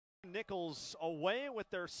Nicholls away with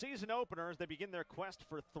their season opener as they begin their quest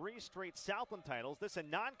for 3 straight Southland titles. This is a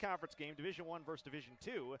non-conference game, Division I versus Division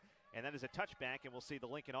II, and that is a touchback, and we'll see the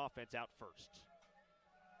Lincoln offense out first.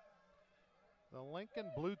 The Lincoln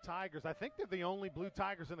Blue Tigers, I think they're the only Blue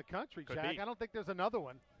Tigers in the country, Could Jack. be. I don't think there's another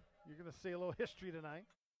one. You're going to see a little history tonight.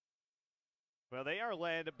 Well, they are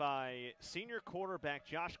led by senior quarterback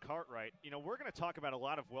Josh Cartwright. You know, we're going to talk about a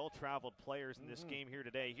lot of well-traveled players in this game here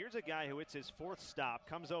today. Here's a guy who it's his 4th stop,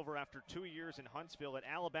 comes over after 2 years in Huntsville at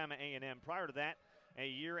Alabama A&M. Prior to that, a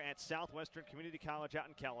year at Southwestern Community College out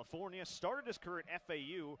in California. Started his career at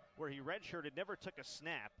FAU, where he redshirted, never took a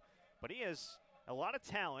snap. But he has a lot of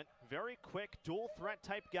talent, very quick, dual-threat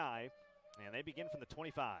type guy, and they begin from the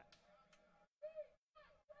 25.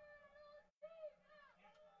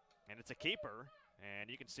 And it's a keeper, and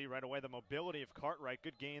you can see right away the mobility of Cartwright.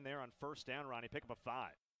 Good gain there on first down, Ronnie. Pick up a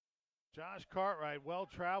 5. Josh Cartwright,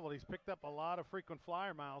 well-traveled. He's picked up a lot of frequent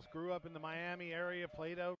flyer miles. Grew up in the Miami area,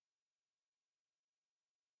 played out.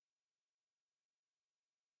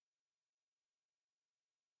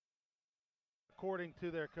 According to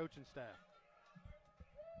their coaching staff.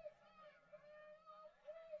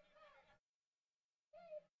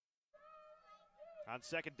 On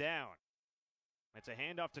second down, it's a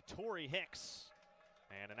handoff to Torrey Hicks.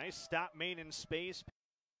 And a nice stop made in space.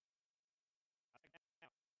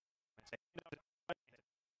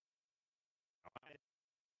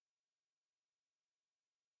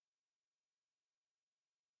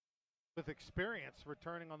 With experience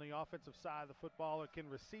returning on the offensive side of the football, it can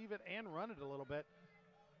receive it and run it a little bit.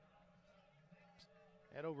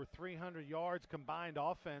 Had over 300 yards combined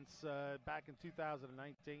offense back in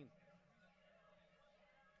 2019.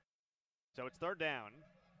 So it's third down.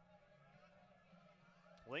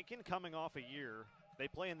 Lincoln coming off a year. They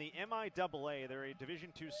play in the MIAA. They're a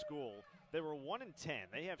Division II school. They were 1-10.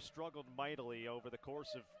 They have struggled mightily over the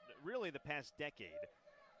course of really the past decade.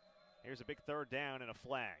 Here's a big third down and a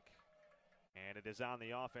flag. And it is on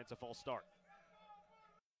the offense, a false start.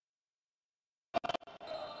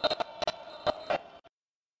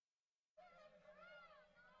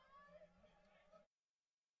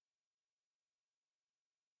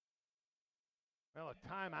 Well, a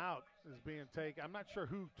timeout is being taken. I'm not sure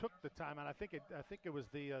who took the timeout. I think it was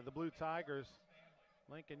the Blue Tigers,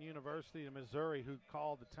 Lincoln University of Missouri, who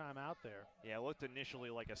called the timeout there. Yeah, it looked initially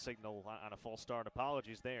like a signal on a false start.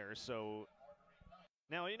 Apologies there. So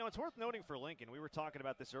now, you know, it's worth noting for Lincoln. We were talking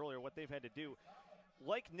about this earlier, what they've had to do.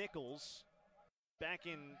 Like Nicholls, back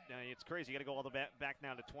in, it's crazy. You got to go all the back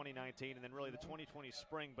now to 2019 and then really the 2020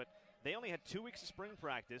 spring. But they only had 2 weeks of spring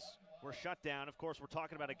practice. Were shut down. Of course, we're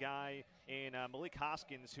talking about a guy in Malik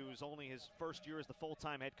Hoskins, who's only his first year as the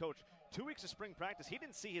full-time head coach. 2 weeks of spring practice. He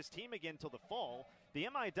didn't see his team again until the fall. The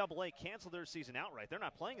MIAA canceled their season outright. They're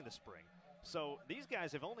not playing in the spring. So these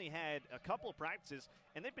guys have only had a couple of practices,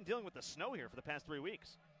 and they've been dealing with the snow here for the past 3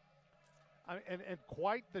 weeks. And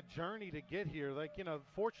quite the journey to get here. Like, you know,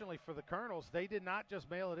 fortunately for the Colonels, they did not just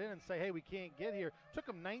mail it in and say, hey, we can't get here. It took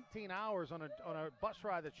them 19 hours on a bus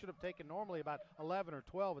ride that should have taken normally about 11 or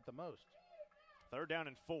 12 at the most. Third down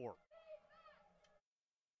and 4.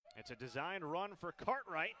 It's a designed run for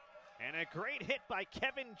Cartwright, and a great hit by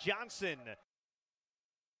Kevin Johnson.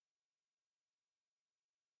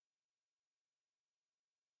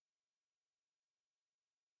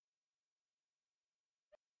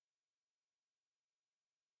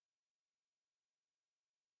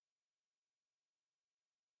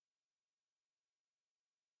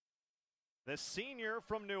 The senior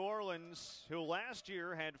from New Orleans, who last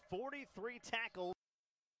year had 43 tackles.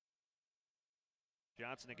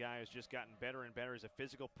 Johnson, a guy who's just gotten better and better as a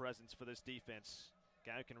physical presence for this defense.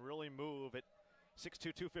 Guy who can really move at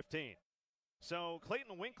 6'2", 215. So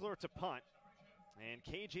Clayton Winkler to punt. And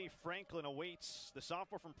KJ Franklin awaits the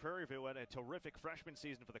sophomore from Prairie View at a terrific freshman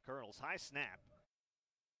season for the Colonels. High snap.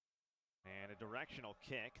 And a directional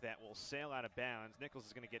kick that will sail out of bounds. Nicholls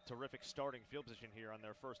is going to get terrific starting field position here on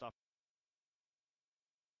their first off.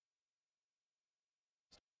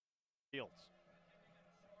 Fields.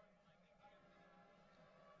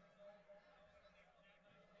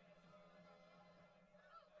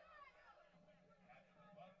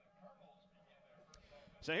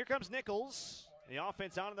 So here comes Nicholls. The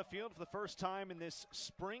offense out on the field for the first time in this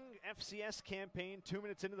spring FCS campaign. 2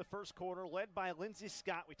 minutes into the first quarter, led by Lindsey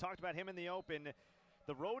Scott. We talked about him in the open.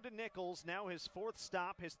 The road to Nicholls, now his 4th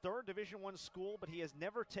stop, his 3rd Division I school, but he has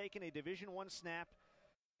never taken a Division I snap.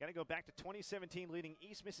 Got to go back to 2017, leading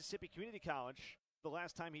East Mississippi Community College the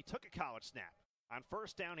last time he took a college snap. On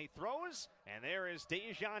first down, he throws, and there is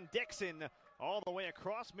Dejon Dixon all the way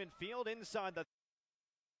across midfield inside the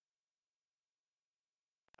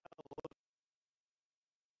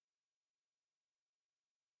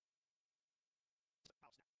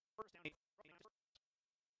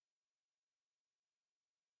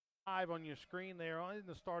On your screen there in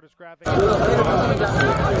the starters graphic. You've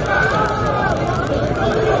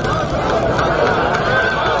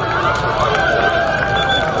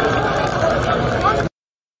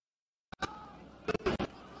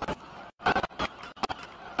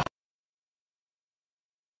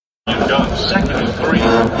got 2nd and 3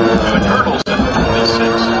 for the Colonels at the 6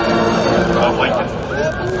 of Lincoln.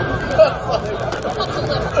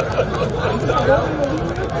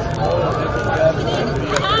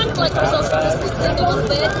 Act like we're social distancing a little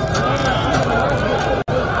bit.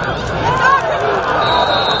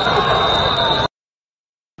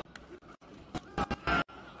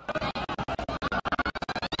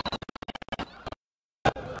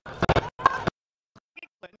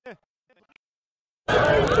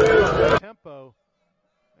 Tempo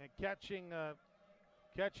and catching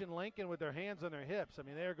Lincoln with their hands on their hips. I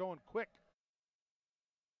mean, they're going quick.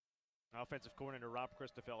 Offensive coordinator Rob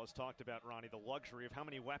Christophel has talked about, Ronnie, the luxury of how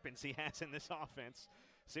many weapons he has in this offense.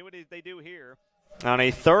 See what they do here. On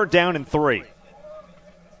a 3rd down and 3.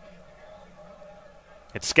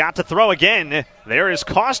 It's Scott to throw again. There is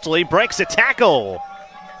Costly, breaks a tackle.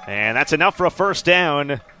 And that's enough for a 1st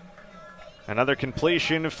down. Another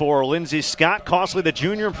completion for Lindsey Scott. Costly, the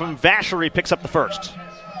junior from Vacherie, picks up the 1st.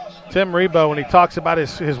 Tim Rebo, when he talks about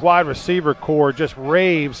his wide receiver core, just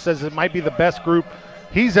raves, says it might be the best group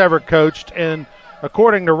he's ever coached. And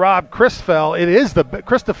according to Rob Christophel,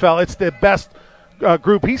 it's the best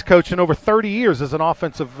group he's coached in over 30 years as an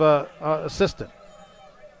offensive assistant.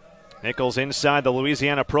 Nicholls inside the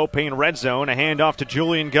Louisiana Propane red zone. A handoff to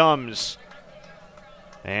Julian Gums.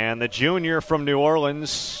 And the junior from New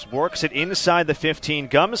Orleans works it inside the 15.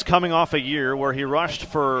 Gums coming off a year where he rushed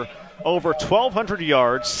for over 1,200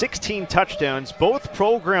 yards, 16 touchdowns, both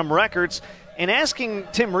program records. And asking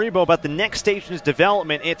Tim Rebo about the next stage in his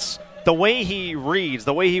development, it's the way he reads,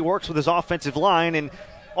 the way he works with his offensive line, and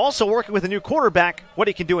also working with a new quarterback, what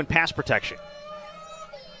he can do in pass protection.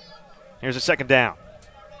 Here's a 2nd down.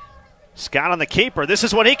 Scott on the keeper. This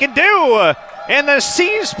is what he can do. And the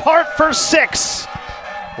C's part for 6.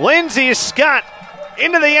 Lindsey Scott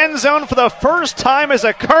into the end zone for the first time as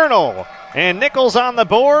a Colonel. And Nicholls on the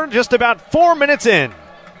board just about 4 minutes in.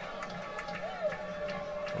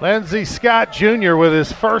 Lindsey Scott Jr. with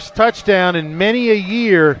his first touchdown in many a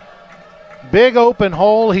year. Big open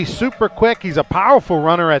hole. He's super quick. He's a powerful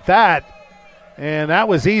runner at that. And that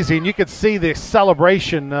was easy. And you could see the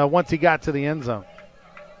celebration once he got to the end zone.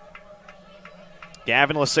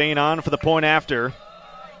 Gavin Lassane on for the point after.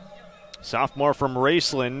 Sophomore from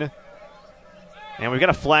Raceland. And we've got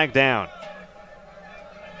a flag down.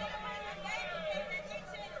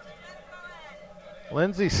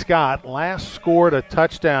 Lindsey Scott last scored a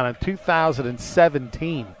touchdown in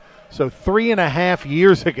 2017, so 3.5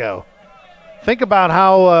 years ago. Think about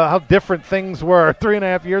how different things were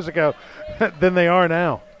 3.5 years ago than they are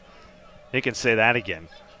now. He can say that again.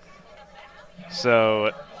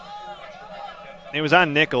 So it was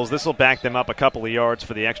on Nicholls. This will back them up a couple of yards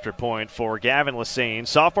for the extra point for Gavin Lassane,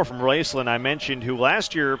 sophomore from Raceland, I mentioned, who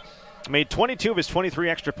last year made 22 of his 23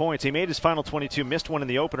 extra points. He made his final 22, missed one in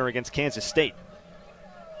the opener against Kansas State.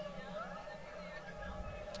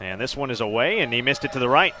 And this one is away, and he missed it to the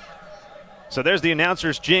right. So there's the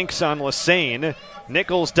announcer's jinx on Lassane.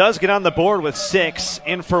 Nicholls does get on the board with 6.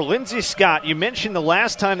 And for Lindsey Scott, you mentioned the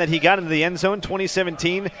last time that he got into the end zone,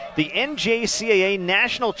 2017, the NCAA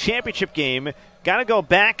National Championship game. Got to go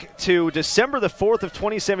back to December the 4th of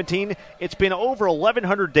 2017. It's been over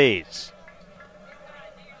 1,100 days.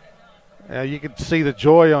 You can see the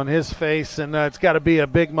joy on his face, and it's got to be a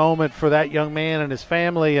big moment for that young man and his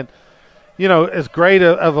family. And you know, as great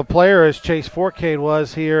of a player as Chase Forcade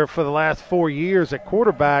was here for the last 4 years at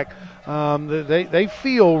quarterback, they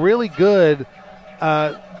feel really good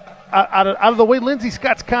out of the way Lindsey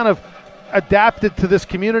Scott's kind of adapted to this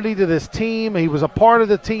community, to this team. He was a part of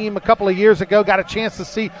the team a couple of years ago, got a chance to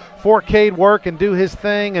see Forcade work and do his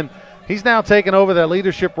thing, and he's now taken over that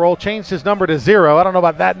leadership role, changed his number to 0. I don't know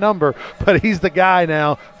about that number, but he's the guy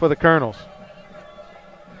now for the Colonels.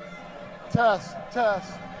 Test.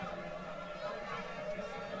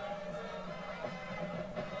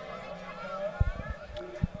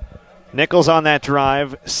 Nicholls on that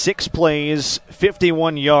drive, 6 plays,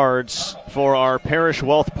 51 yards for our Parish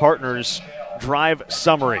Wealth Partners drive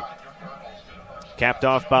summary. Capped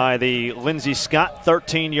off by the Lindsey Scott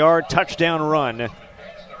 13-yard touchdown run.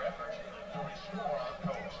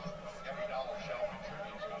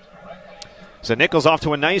 So Nicholls off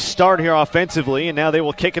to a nice start here offensively, and now they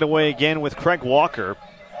will kick it away again with Craig Walker.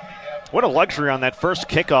 What a luxury on that first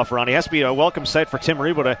kickoff run. He has to be a welcome sight for Tim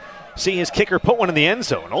Rebo to see his kicker put one in the end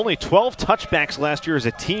zone. Only 12 touchbacks last year as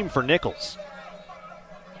a team for Nicholls.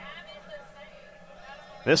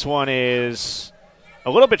 This one is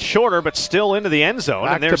a little bit shorter, but still into the end zone.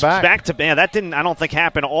 Back and there's to back. back to back. That didn't, I don't think,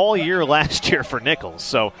 happen all year last year for Nicholls.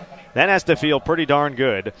 So that has to feel pretty darn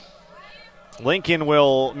good. Lincoln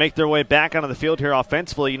will make their way back onto the field here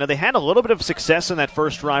offensively. You know, they had a little bit of success in that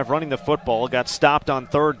first drive running the football, got stopped on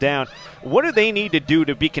third down. What do they need to do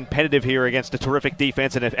to be competitive here against a terrific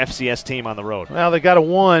defense and an FCS team on the road? Well, they got to,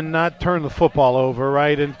 one, not turn the football over,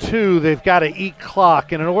 right? And two, they've got to eat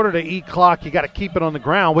clock. And in order to eat clock, you got to keep it on the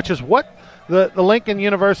ground, which is what the Lincoln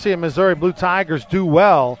University of Missouri Blue Tigers do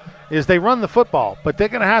well, is they run the football. But they're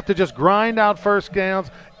going to have to just grind out first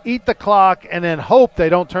downs, eat the clock, and then hope they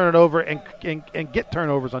don't turn it over and get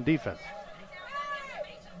turnovers on defense.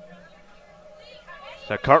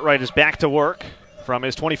 So Cartwright is back to work from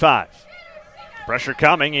his 25. Pressure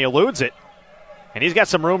coming. He eludes it. And he's got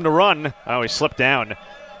some room to run. Oh, he slipped down.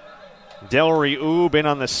 Delry Oob in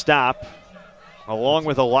on the stop, along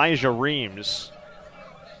with Elijah Reams.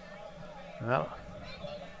 Well,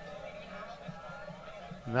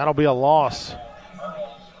 that'll be a loss.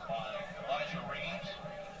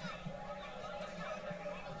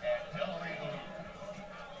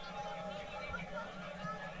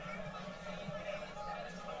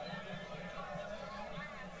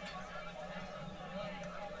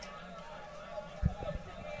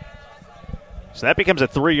 So that becomes a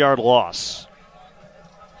 3-yard loss.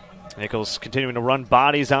 Nicholls continuing to run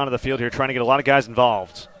bodies onto the field here, trying to get a lot of guys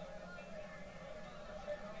involved.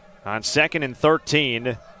 On 2nd and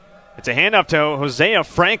 13, it's a handoff to Hosea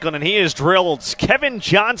Franklin, and he is drilled. Kevin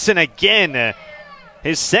Johnson again.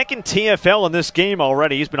 His second TFL in this game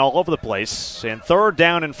already. He's been all over the place. And 3rd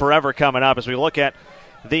down and forever coming up as we look at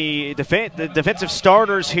the defensive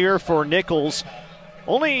starters here for Nicholls.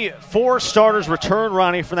 Only 4 starters return,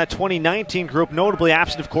 Ronnie, from that 2019 group, notably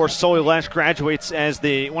absent, of course. Sully Lesh graduates as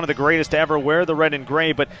one of the greatest to ever wear the red and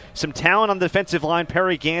gray, but some talent on the defensive line.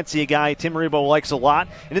 Perry Gansey, a guy Tim Rebo likes a lot.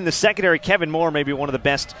 And in the secondary, Kevin Moore, maybe one of the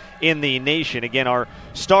best in the nation. Again, our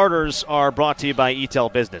starters are brought to you by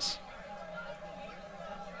Etel Business.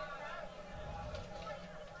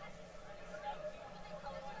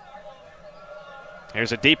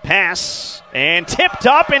 Here's a deep pass, and tipped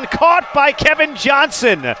up and caught by Kevin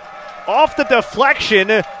Johnson. Off the deflection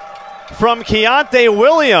from Keontae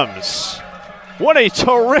Williams. What a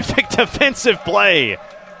terrific defensive play.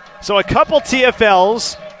 So a couple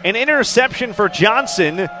TFLs, an interception for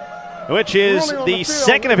Johnson, which is the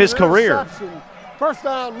second of his career. First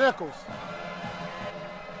down, Nicholls.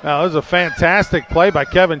 Now, it was a fantastic play by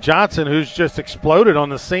Kevin Johnson, who's just exploded on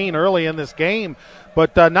the scene early in this game.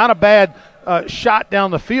 But not a bad shot down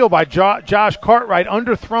the field by Josh Cartwright,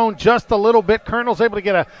 underthrown just a little bit. Colonel's able to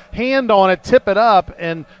get a hand on it, tip it up,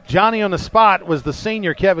 and Johnny on the spot was the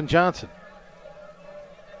senior Kevin Johnson.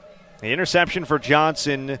 The interception for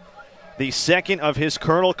Johnson, the second of his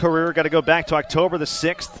Colonel career. Got to go back to October the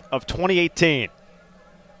 6th of 2018.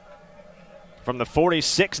 From the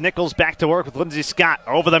 46, Nicholls back to work with Lindsey Scott.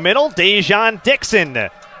 Over the middle, Dejon Dixon.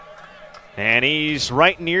 And he's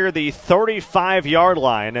right near the 35-yard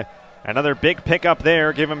line. Another big pickup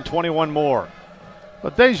there. Give him 21 more.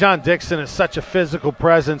 But Dejon Dixon is such a physical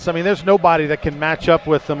presence. I mean, there's nobody that can match up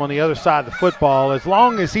with him on the other side of the football. As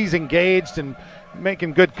long as he's engaged and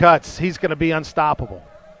making good cuts, he's going to be unstoppable.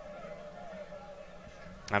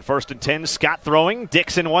 On 1st and 10, Scott throwing.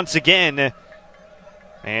 Dixon once again.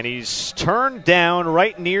 And he's turned down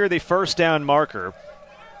right near the first down marker.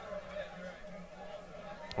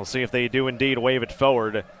 We'll see if they do indeed wave it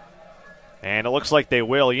forward. And it looks like they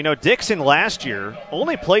will. You know, Dixon last year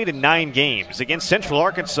only played in 9 games against Central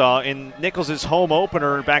Arkansas in Nicholls' home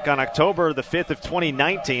opener back on October the 5th of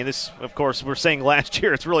 2019. This, of course, we're saying last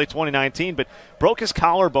year. It's really 2019. But broke his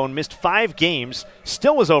collarbone, missed 5 games,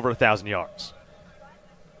 still was over 1,000 yards.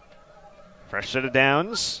 Fresh set of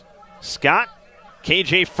downs. Scott,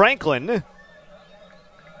 KJ Franklin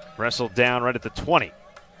wrestled down right at the 20.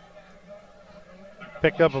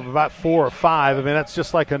 Pickup of about 4 or 5. I mean, that's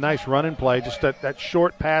just like a nice running play, just that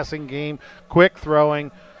short passing game, quick throwing.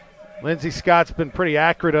 Lindsey Scott's been pretty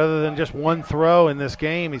accurate other than just one throw in this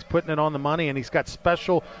game. He's putting it on the money, and he's got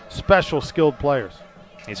special skilled players.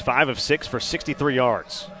 He's 5 of 6 for 63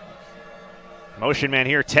 yards. Motion man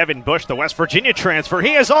here, Tevin Bush, the West Virginia transfer.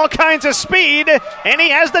 He has all kinds of speed, and he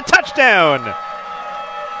has the touchdown.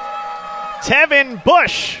 Tevin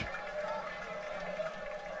Bush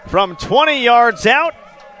from 20 yards out,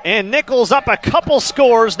 and Nicholls up a couple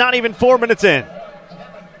scores, not even 4 minutes in.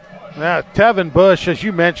 Yeah, Tevin Bush, as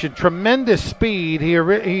you mentioned, tremendous speed. He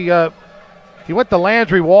went to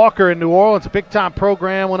Landry Walker in New Orleans, a big-time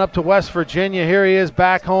program, went up to West Virginia. Here he is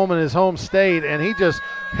back home in his home state, and he just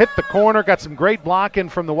hit the corner, got some great blocking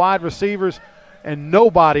from the wide receivers, and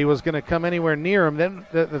nobody was going to come anywhere near him. Then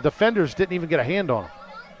the defenders didn't even get a hand on him.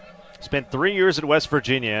 Spent 3 years at West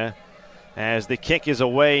Virginia as the kick is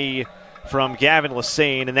away from Gavin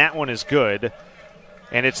Lassane, and that one is good.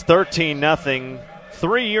 And it's 13-0.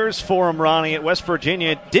 3 years for him, Ronnie, at West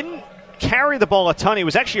Virginia. Didn't carry the ball a ton. He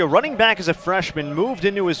was actually a running back as a freshman, moved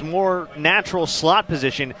into his more natural slot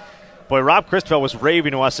position. Boy, Rob Christopher was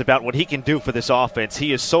raving to us about what he can do for this offense.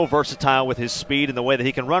 He is so versatile with his speed and the way that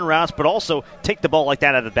he can run routes, but also take the ball like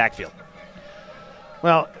that out of the backfield.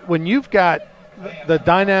 Well, when you've got the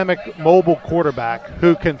dynamic mobile quarterback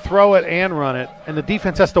who can throw it and run it, and the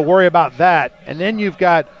defense has to worry about that, and then you've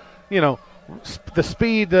got, the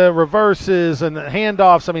speed, the reverses, and the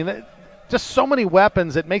handoffs. I mean, just so many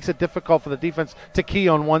weapons, it makes it difficult for the defense to key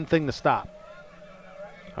on one thing to stop.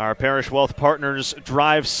 Our Parish Wealth Partners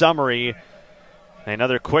drive summary.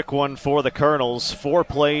 Another quick one for the Colonels. 4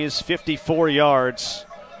 plays, 54 yards.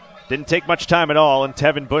 Didn't take much time at all, and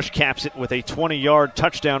Tevin Bush caps it with a 20-yard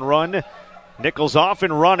touchdown run. Nicholls off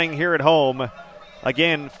and running here at home.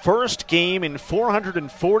 Again, first game in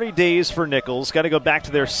 440 days for Nicholls. Got to go back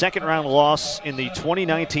to their second-round loss in the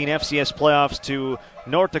 2019 FCS playoffs to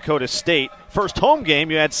North Dakota State. First home game,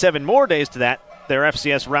 you add 7 more days to that, their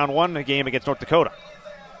FCS round 1 game against North Dakota.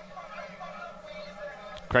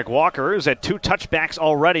 Craig Walker has had 2 touchbacks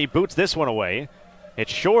already, boots this one away.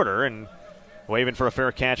 It's shorter, and waving for a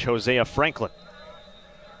fair catch, Hosea Franklin.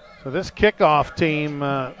 So this kickoff team,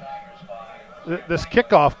 this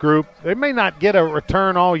kickoff group, they may not get a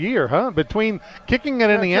return all year, huh? Between kicking it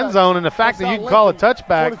in the end zone and the fact that you can call a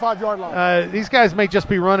touchback, 25-yard line. These guys may just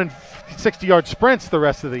be running 60-yard sprints the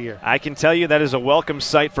rest of the year. I can tell you that is a welcome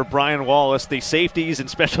sight for Brian Wallace, the safeties and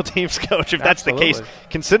special teams coach, if that's Absolutely. the case,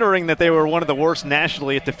 considering that they were one of the worst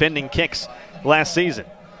nationally at defending kicks last season.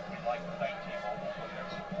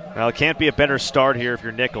 Well, it can't be a better start here if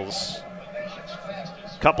you're Nicholls.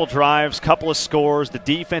 Couple drives, couple of scores. The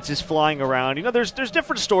defense is flying around. There's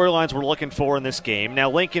different storylines we're looking for in this game.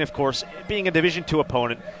 Now, Lincoln, of course, being a Division II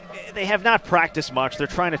opponent, they have not practiced much. They're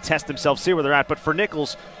trying to test themselves, see where they're at. But for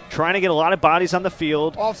Nicholls, trying to get a lot of bodies on the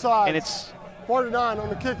field. Offside. And it's 49 on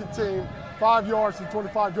the kicking team, 5 yards to the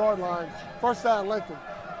 25-yard line. First down, Lincoln.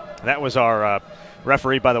 That was our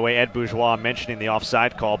referee, by the way, Ed Bourgeois, mentioning the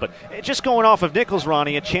offside call. But just going off of Nicholls,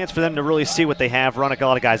 Ronnie, a chance for them to really see what they have, run a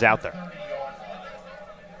lot of guys out there.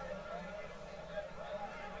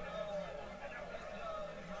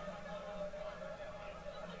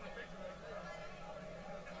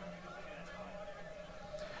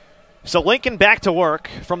 So Lincoln back to work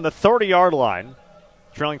from the 30-yard line,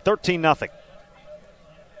 trailing 13-0.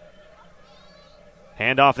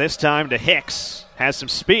 Handoff this time to Hicks. Has some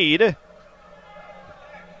speed.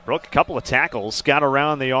 Broke a couple of tackles. Got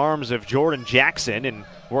around the arms of Jordan Jackson and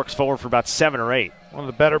works forward for about 7 or 8. One of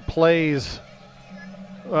the better plays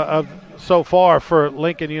so far for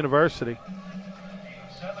Lincoln University.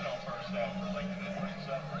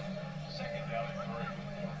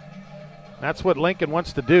 That's what Lincoln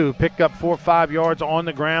wants to do, pick up 4 or 5 yards on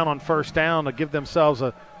the ground on first down to give themselves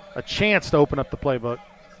a chance to open up the playbook.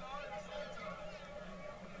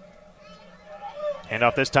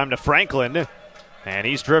 Handoff this time to Franklin, and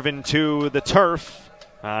he's driven to the turf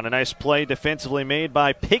on a nice play defensively made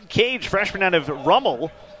by Pig Cage, freshman out of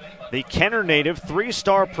Rummel, the Kenner native,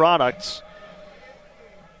 3-star product,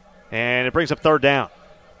 and it brings up 3rd down.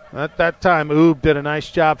 At that time, Oob did a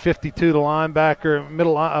nice job, 52, the linebacker,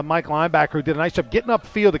 Mike linebacker, who did a nice job getting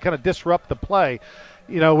upfield to kind of disrupt the play.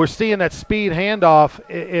 We're seeing that speed handoff.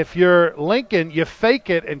 If you're Lincoln, you fake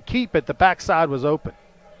it and keep it. The backside was open.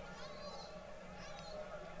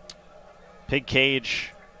 Pig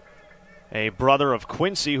Cage, a brother of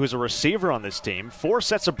Quincy, who's a receiver on this team. 4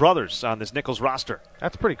 sets of brothers on this Nicholls roster.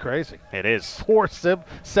 That's pretty crazy. It is. 4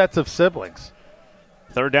 sets of siblings.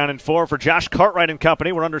 3rd down and 4 for Josh Cartwright and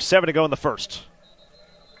company. We're under 7 to go in the first.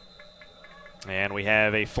 And we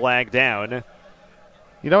have a flag down.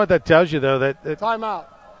 You know what that tells you, though? That Timeout.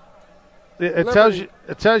 It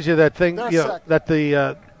tells you that thing.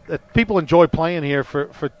 That people enjoy playing here for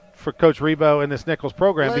Coach Rebo and this Nicholls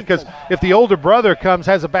program, because if the older brother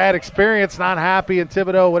has a bad experience, not happy in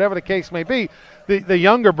Thibodaux, whatever the case may be, the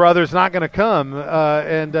younger brother's not going to come.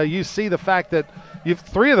 And you see the fact that you've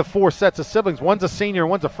 3 of the 4 sets of siblings. One's a senior,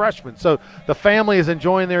 one's a freshman. So the family is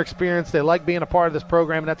enjoying their experience. They like being a part of this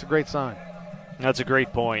program, and that's a great sign. That's a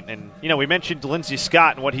great point. And, we mentioned Lindsey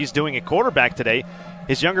Scott and what he's doing at quarterback today.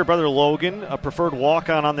 His younger brother Logan, a preferred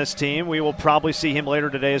walk-on on this team. We will probably see him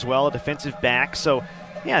later today as well, a defensive back. So,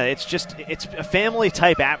 yeah, it's a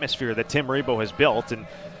family-type atmosphere that Tim Rebo has built. And,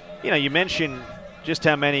 you mentioned just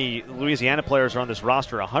how many Louisiana players are on this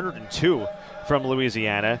roster, 102 from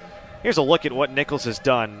Louisiana. Here's a look at what Nicholls has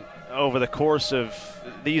done over the course of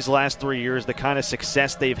these last 3 years, the kind of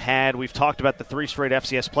success they've had. We've talked about the 3 straight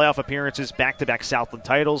FCS playoff appearances, back-to-back Southland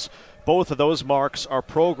titles. Both of those marks are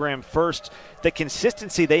program first. The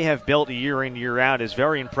consistency they have built year in, year out is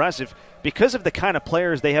very impressive because of the kind of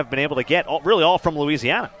players they have been able to get, really all from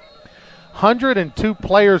Louisiana. 102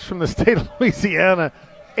 players from the state of Louisiana,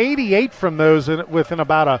 88 from those within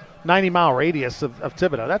about a 90-mile radius of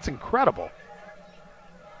Thibodaux. That's incredible.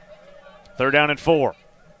 3rd down and 4.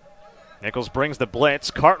 Nicholls brings the blitz.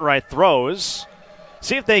 Cartwright throws.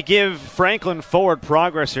 See if they give Franklin forward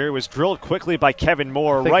progress here. He was drilled quickly by Kevin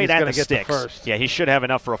Moore right at the sticks. Yeah, he should have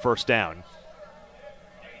enough for a first down.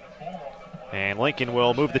 And Lincoln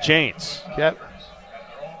will move the chains. Yep.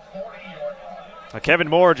 Kevin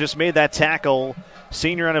Moore just made that tackle.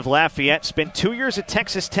 Senior out of Lafayette. Spent 2 years at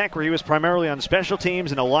Texas Tech where he was primarily on special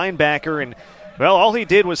teams and a linebacker. And, well, all he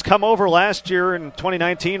did was come over last year in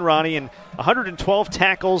 2019, Ronnie, and 112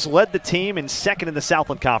 tackles, led the team and second in the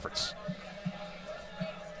Southland Conference.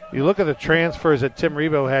 You look at the transfers that Tim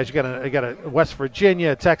Rebo has. You got a West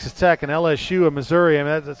Virginia, Texas Tech, and LSU, and Missouri. I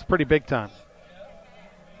mean, that's pretty big time.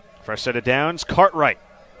 First set of downs, Cartwright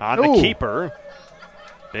on the keeper.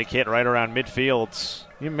 Big hit right around midfield.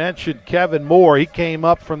 You mentioned Kevin Moore. He came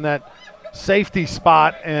up from that safety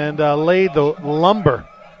spot and laid the lumber.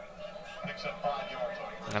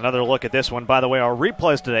 Another look at this one. By the way, our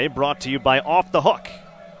replays today brought to you by Off the Hook.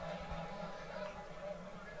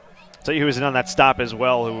 I'll tell you who was in on that stop as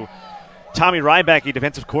well, who Tommy Ryback,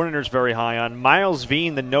 defensive coordinator, is very high on. Miles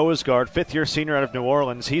Veen, the nose guard, 5th-year senior out of New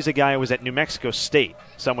Orleans. He's a guy who was at New Mexico State,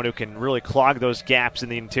 someone who can really clog those gaps in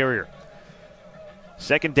the interior.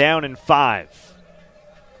 2nd down and 5.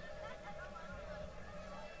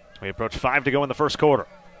 We approach 5 to go in the first quarter.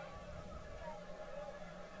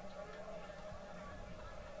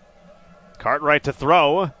 Cartwright to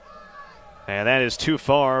throw, and that is too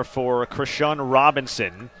far for Krishan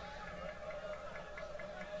Robinson.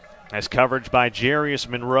 As coverage by Jarius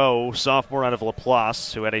Monroe, sophomore out of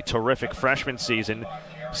Laplace, who had a terrific freshman season,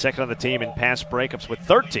 second on the team in pass breakups with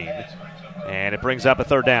 13, and it brings up a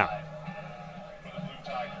 3rd down.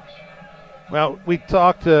 Well, when we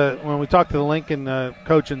talked to the Lincoln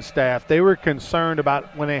coaching staff, they were concerned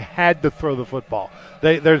about when they had to throw the football.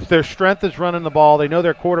 Their strength is running the ball. They know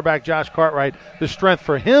their quarterback, Josh Cartwright, the strength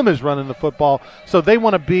for him is running the football. So they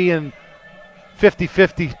want to be in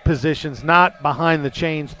 50-50 positions, not behind the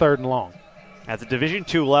chains 3rd and long. At the Division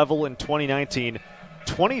II level in 2019,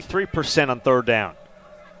 23% on 3rd down.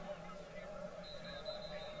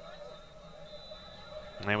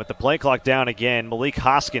 And with the play clock down again, Malik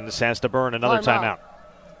Hoskins has to burn another timeout.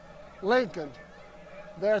 Lincoln,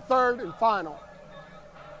 their 3rd and final.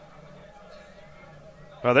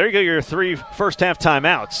 Well, there you go, your 3 first-half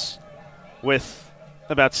timeouts with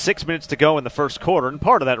about 6 minutes to go in the first quarter. And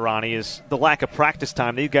part of that, Ronnie, is the lack of practice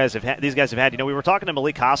time these guys have had. You know, we were talking to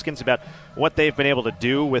Malik Hoskins about what they've been able to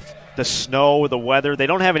do with the snow, the weather. They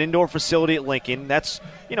don't have an indoor facility at Lincoln. That's,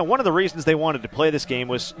 you know, one of the reasons they wanted to play this game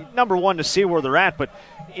was, number one, to see where they're at, but,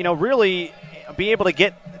 you know, really be able to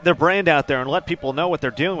get their brand out there and let people know what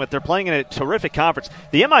they're dealing with. They're playing in a terrific conference.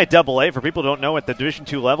 The MIAA, for people who don't know, at the Division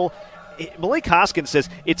II level, Malik Hoskins says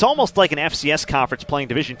it's almost like an FCS conference playing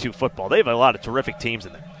Division II football. They have a lot of terrific teams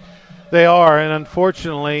in there. They are, and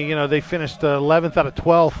unfortunately, you know, they finished 11th out of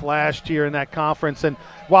 12th last year in that conference. And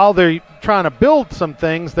while they're trying to build some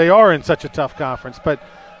things, they are in such a tough conference. But,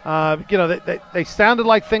 you know, they sounded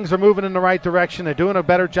like things are moving in the right direction. They're doing a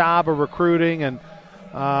better job of recruiting. And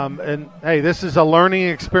hey, this is a learning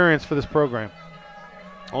experience for this program.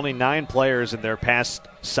 Only 9 players in their past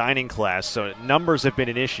signing class, so numbers have been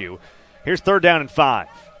an issue. Here's 3rd down and 5.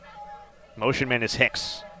 Motion man is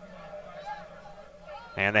Hicks.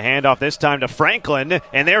 And the handoff this time to Franklin,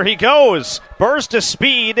 and there he goes. Burst of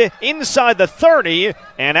speed inside the 30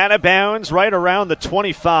 and out of bounds right around the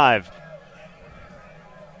 25.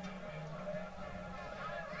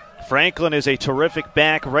 Franklin is a terrific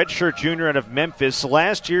back, redshirt junior out of Memphis.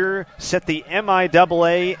 Last year set the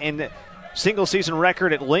MIAA and single-season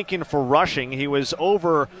record at Lincoln for rushing. He was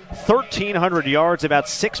over 1,300 yards, about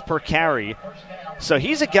 6 per carry. So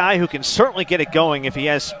he's a guy who can certainly get it going if he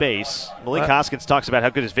has space. Malik Hoskins talks about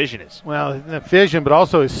how good his vision is. Well, vision, but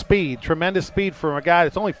also his speed. Tremendous speed for a guy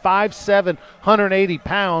that's only 5'7", 180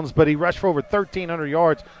 pounds, but he rushed for over 1,300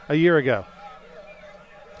 yards a year ago.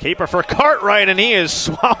 Keeper for Cartwright, and he is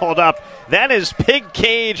swallowed up. That is Pig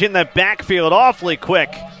Cage in the backfield, awfully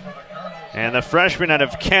quick. And the freshman out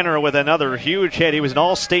of Kenner with another huge hit. He was an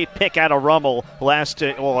all-state pick out of Rummel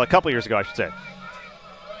a couple years ago, I should say.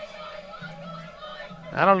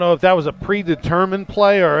 I don't know if that was a predetermined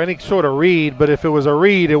play or any sort of read, but if it was a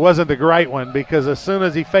read, it wasn't the right one, because as soon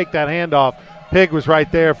as he faked that handoff, Pig was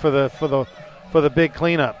right there for the big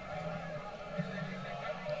cleanup.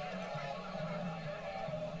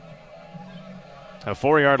 A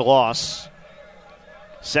 4-yard loss.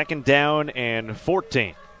 2nd down and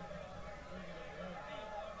 14.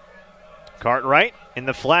 Cartwright in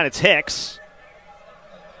the flat. It's Hicks.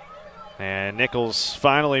 And Nicholls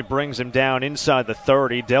finally brings him down inside the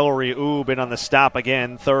 30. Delry Oob in on the stop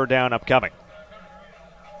again. 3rd down upcoming.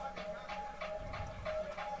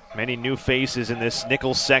 Many new faces in this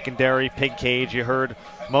Nicholls secondary. Pig cage, you heard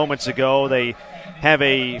moments ago. They have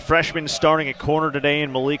a freshman starting at corner today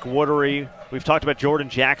in Malik Woodery. We've talked about Jordan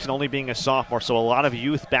Jackson only being a sophomore, so a lot of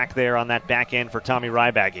youth back there on that back end for Tommy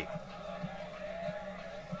Rybaggy.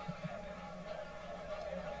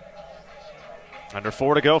 Under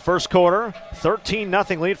 4 to go, first quarter.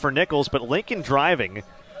 13-0 lead for Nicholls, but Lincoln driving.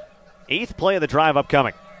 8th play of the drive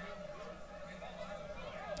upcoming.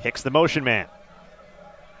 Hicks the motion man.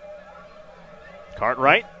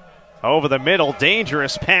 Cartwright over the middle.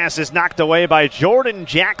 Dangerous pass is knocked away by Jordan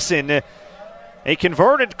Jackson. A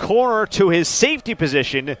converted corner to his safety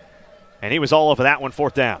position, and he was all over that one.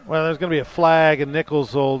 4th down. Well, there's going to be a flag, and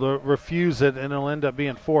Nicholls will refuse it, and it'll end up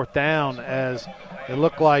being 4th down as it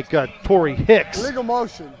looked like Torrey Hicks. Legal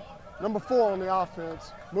motion, number 4 on the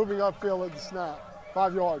offense, moving upfield at the snap.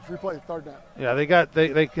 5 yards, replay, 3rd down. Yeah,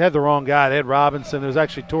 they had the wrong guy. They had Robinson. It was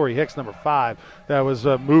actually Torrey Hicks, number 5, that was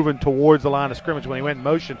moving towards the line of scrimmage when he went in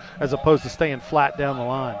motion as opposed to staying flat down the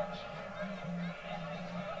line.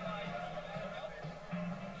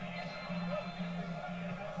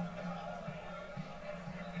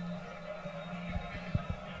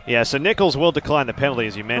 Yeah, so Nicholls will decline the penalty,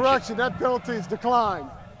 as you mentioned. Correction, that penalty is declined.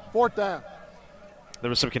 4th down. There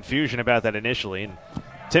was some confusion about that initially, and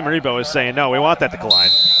Tim Rebo is saying, no, we want that decline.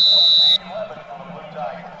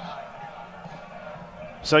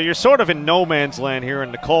 So you're sort of in no man's land here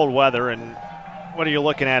in the cold weather, and what are you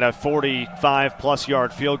looking at, a 45-plus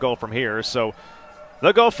yard field goal from here? So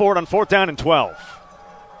they'll go for it on 4th down and 12.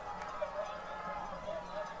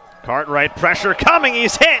 Cartwright, pressure coming,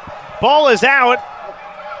 he's hit. Ball is out.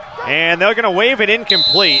 And they're going to wave it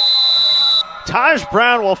incomplete. Taj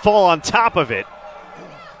Brown will fall on top of it.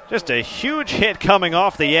 Just a huge hit coming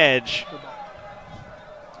off the edge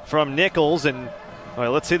from Nicholls. And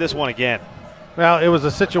well, let's see this one again. Well, it was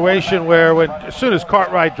a situation where as soon as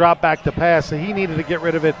Cartwright dropped back to pass, he needed to get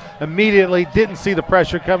rid of it immediately, didn't see the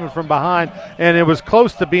pressure coming from behind, and it was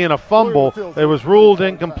close to being a fumble. It was ruled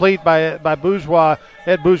incomplete by Bourgeois,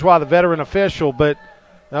 Ed Bourgeois, the veteran official, but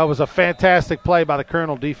that was a fantastic play by the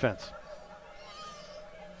Colonel defense.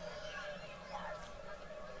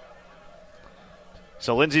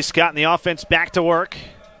 So Lindsey Scott and the offense back to work.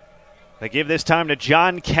 They give this time to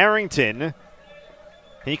John Carrington.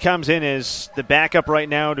 He comes in as the backup right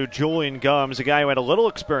now to Julian Gums, a guy who had a little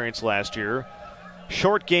experience last year.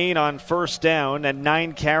 Short gain on 1st down and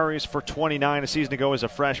 9 carries for 29 a season ago as a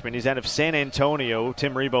freshman. He's out of San Antonio.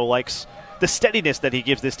 Tim Rebo likes the steadiness that he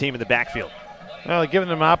gives this team in the backfield. Well, giving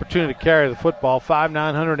them an opportunity to carry the football. 5'9",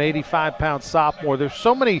 185-pound sophomore. There's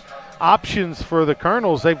so many options for the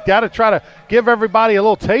Colonels. They've got to try to give everybody a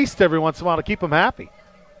little taste every once in a while to keep them happy.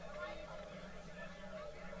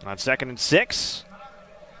 On 2nd and 6,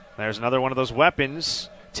 there's another one of those weapons,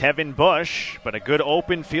 Tevin Bush, but a good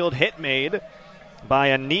open field hit made by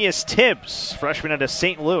Aeneas Tibbs, freshman out of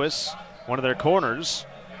St. Louis, one of their corners,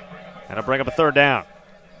 and it'll bring up a 3rd down.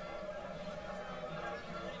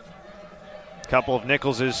 Couple of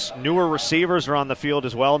Nicholls' newer receivers are on the field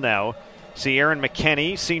as well now. See Aaron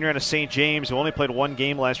McKinney, senior out of St. James, who only played 1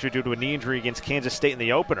 game last year due to a knee injury against Kansas State in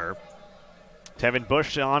the opener. Tevin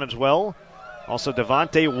Bush on as well. Also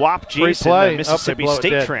Devontae Wap Jason, the Mississippi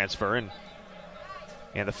State transfer. And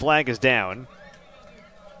the flag is down.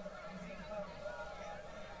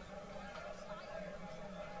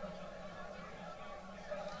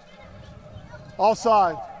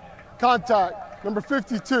 Offside. Contact. Number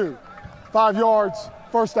 52. 5 yards.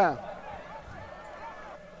 1st down.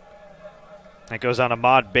 That goes on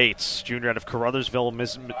Ahmad Bates, junior out of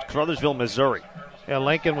Caruthersville, Missouri. Yeah,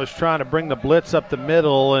 Lincoln was trying to bring the blitz up the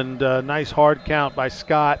middle, and nice hard count by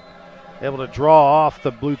Scott, able to draw off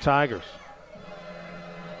the Blue Tigers.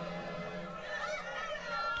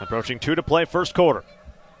 Approaching 2 to play, first quarter.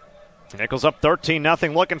 Nicholls up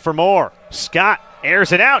 13-0, looking for more. Scott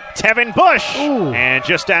airs it out. Tevin Bush, and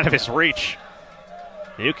just out of his reach.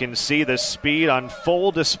 You can see the speed on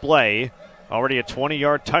full display. Already a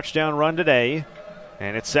 20-yard touchdown run today,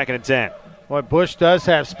 and it's 2nd and 10. Boy, Bush does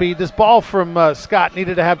have speed. This ball from Scott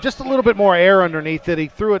needed to have just a little bit more air underneath it. He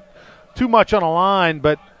threw it too much on a line,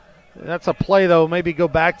 but that's a play, though, maybe go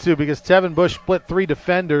back to because Tevin Bush split 3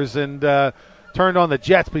 defenders and turned on the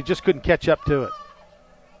Jets, but he just couldn't catch up to it.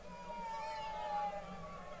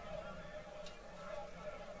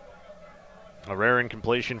 A rare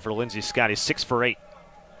incompletion for Lindsey Scott. He's 6 for 8.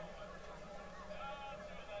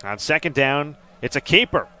 On second down, it's a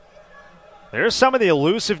keeper. There's some of the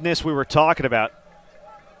elusiveness we were talking about.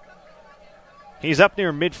 He's up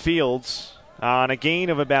near midfield on a gain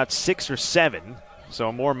of about 6 or 7, so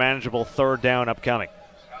a more manageable third down upcoming.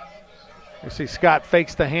 You see Scott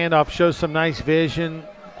fakes the handoff, shows some nice vision,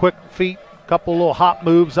 quick feet, couple little hop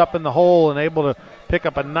moves up in the hole, and able to pick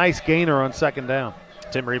up a nice gainer on second down.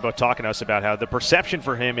 Tim Rebo talking to us about how the perception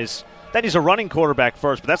for him is that he's a running quarterback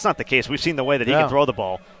first, but that's not the case. We've seen the way that he can throw the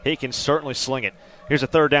ball. He can certainly sling it. Here's a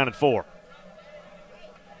third down and 4.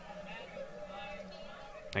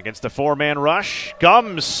 Against the 4-man rush,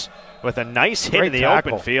 Gums with a nice hit in the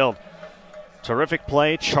open field. Terrific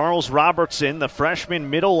play. Charles Robertson, the freshman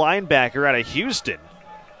middle linebacker out of Houston.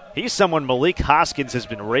 He's someone Malik Hoskins has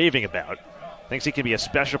been raving about. Thinks he can be a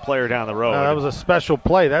special player down the road. That was a special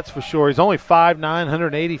play, that's for sure. He's only 5'9",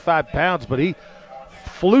 185 pounds, but he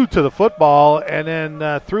flew to the football and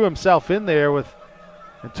then threw himself in there and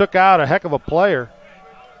took out a heck of a player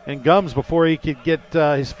in Gums before he could get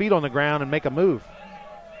his feet on the ground and make a move.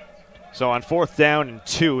 So on 4th down and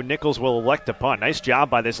 2, Nicholls will elect to punt. Nice job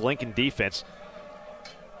by this Lincoln defense.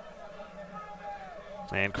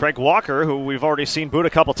 And Craig Walker, who we've already seen boot a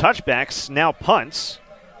couple touchbacks, now punts.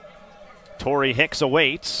 Torrey Hicks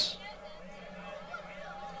awaits.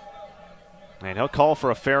 And he'll call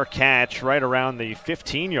for a fair catch right around the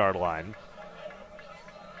 15-yard line.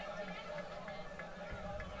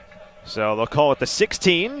 So they'll call it the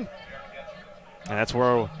 16. And that's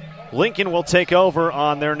where Lincoln will take over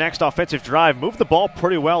on their next offensive drive. Moved the ball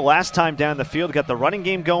pretty well last time down the field. Got the running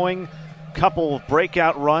game going. Couple of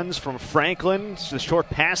breakout runs from Franklin. The short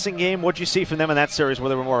passing game. What'd you see from them in that series where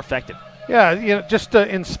they were more effective? Yeah, just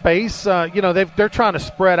in space. They're trying to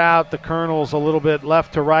spread out the Colonels a little bit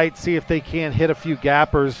left to right, see if they can hit a few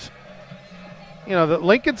gappers. The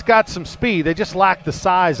Lincoln's got some speed. They just lack the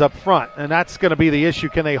size up front, and that's going to be the issue.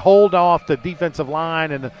 Can they hold off the defensive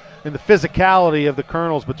line and the physicality of the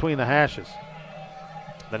Colonels between the hashes?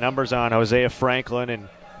 The numbers on Hosea Franklin, and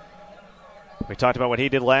we talked about what he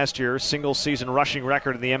did last year, single-season rushing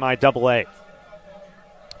record in the MIAA.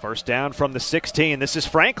 First down from the 16. This is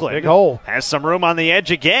Franklin. Big hole. Has some room on the edge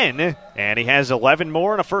again, and he has 11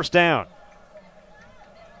 more and a first down.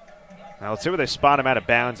 Now let's see where they spot him out of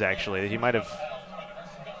bounds, actually. He might have...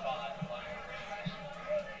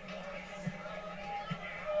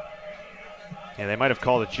 Yeah, they might have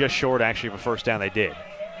called it just short, actually, of a first down. They did.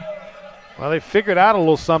 Well, they figured out a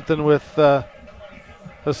little something with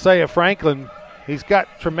Hosea Franklin. He's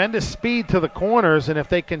got tremendous speed to the corners, and if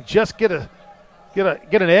they can just get an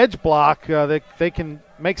edge block, they can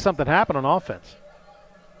make something happen on offense.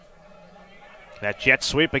 That jet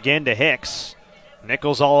sweep again to Hicks.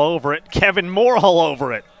 Nicholls all over it. Kevin Moore all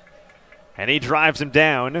over it. And he drives him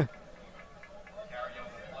down.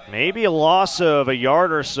 Maybe a loss of a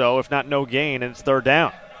yard or so, if not no gain, and it's third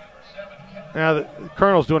down. Now, the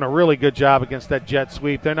Colonel's doing a really good job against that jet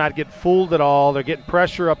sweep. They're not getting fooled at all. They're getting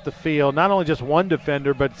pressure up the field. Not only just one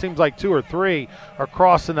defender, but it seems like 2 or 3 are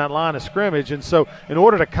crossing that line of scrimmage. And so in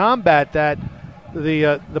order to combat that,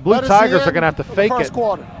 the Blue Tigers are going to have to fake it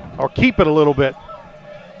or keep it a little bit.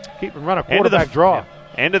 Keep and run a quarterback draw.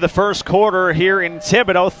 End of the first quarter here in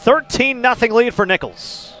Thibodaux. 13-0 lead for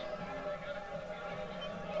Nicholls.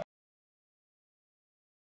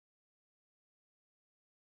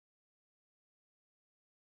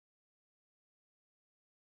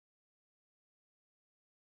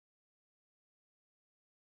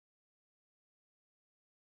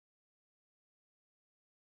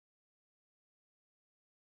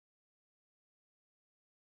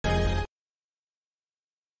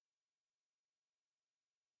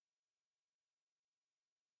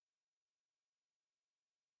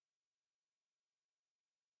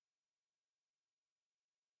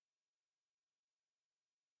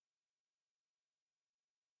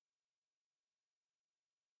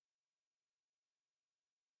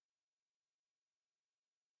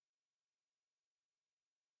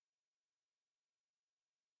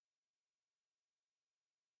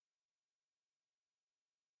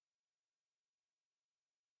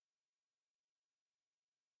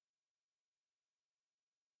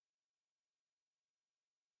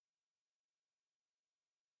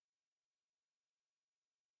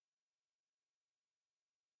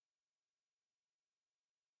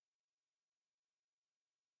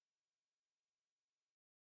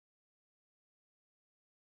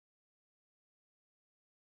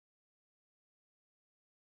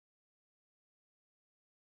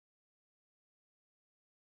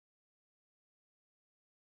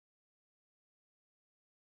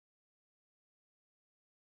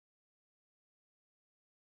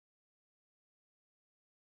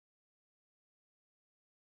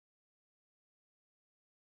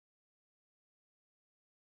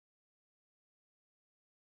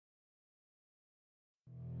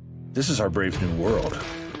 This is our brave new world.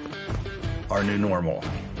 Our new normal.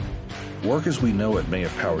 Work as we know it may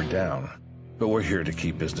have powered down, but we're here to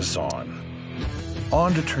keep business on.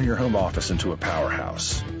 On to turn your home office into a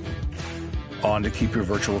powerhouse. On to keep your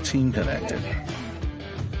virtual team connected.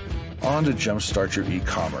 On to jumpstart your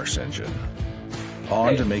e-commerce engine.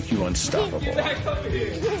 On to make you unstoppable.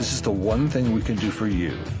 This is the one thing we can do for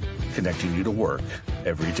you, connecting you to work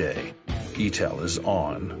every day. ETEL is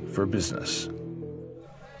on for business.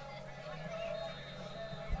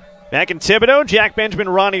 Back in Thibodaux, Jack Benjamin,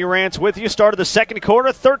 Ronnie Rance with you. Start of the second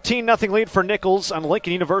quarter, 13-0 lead for Nicholls on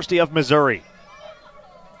Lincoln University of Missouri.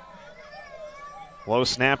 Low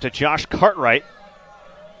snap to Josh Cartwright.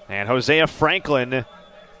 And Hosea Franklin,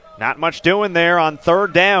 not much doing there on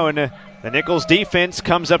third down. The Nicholls defense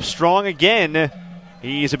comes up strong again.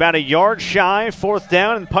 He's about a yard shy, fourth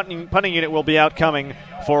down, and punting unit will be outcoming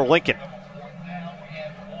for Lincoln.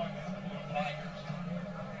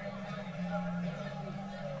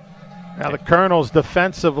 Now the Colonels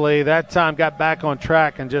defensively that time got back on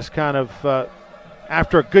track and just kind of,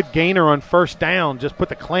 after a good gainer on first down, just put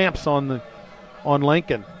the clamps on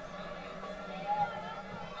Lincoln.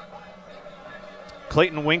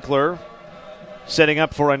 Clayton Winkler setting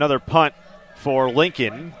up for another punt for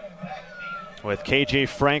Lincoln with KJ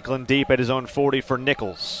Franklin deep at his own 40 for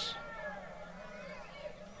Nicholls.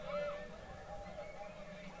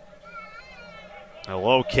 A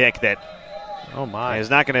low kick that is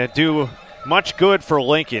not going to do much good for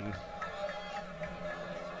Lincoln.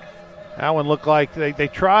 That one looked like they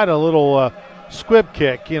tried a little squib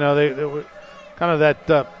kick. You know, they were kind of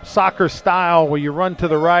that soccer style where you run to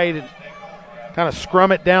the right and kind of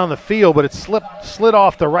scrum it down the field, but it slid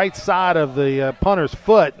off the right side of the punter's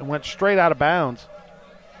foot and went straight out of bounds.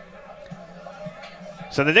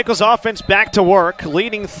 So the Nicholls offense back to work,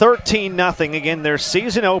 leading 13-0. Again, their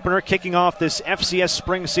season opener kicking off this FCS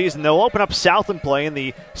spring season. They'll open up Southland play in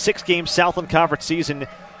the 6-game Southland Conference season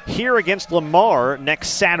here against Lamar next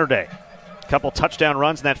Saturday. A couple touchdown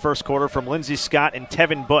runs in that first quarter from Lindsey Scott and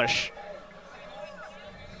Tevin Bush.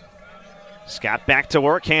 Scott back to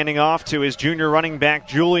work, handing off to his junior running back,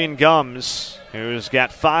 Julian Gums, who's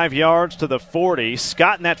got 5 yards to the 40.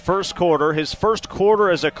 Scott in that first quarter, his first quarter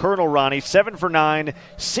as a Colonel, Ronnie, 7 for 9,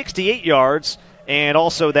 68 yards, and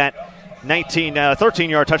also that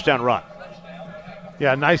 13-yard touchdown run.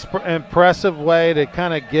 Yeah, nice, impressive way to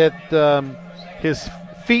kind of get his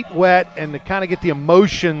feet wet and to kind of get the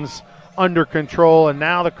emotions under control, and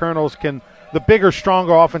now the Colonels the bigger,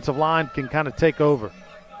 stronger offensive line can kind of take over.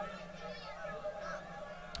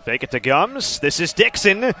 Fake it to Gums. This is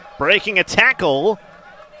Dixon breaking a tackle.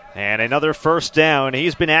 And another first down.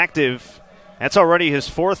 He's been active. That's already his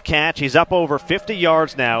fourth catch. He's up over 50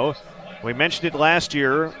 yards now. We mentioned it last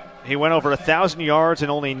year. He went over 1,000 yards in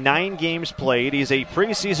only 9 games played. He's a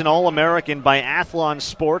preseason All-American by Athlon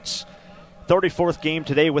Sports. 34th game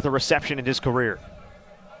today with a reception in his career.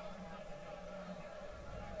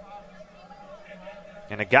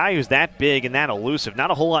 And a guy who's that big and that elusive,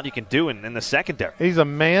 not a whole lot you can do in the secondary. He's a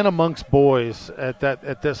man amongst boys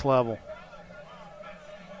at this level.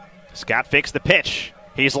 Scott fakes the pitch.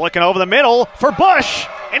 He's looking over the middle for Bush,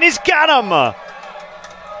 and he's got him.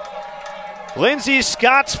 Lindsey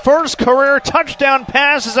Scott's first career touchdown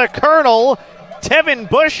pass as a Colonel. Tevin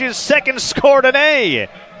Bush's second score today.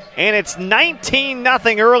 And it's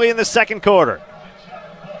 19-0 early in the second quarter.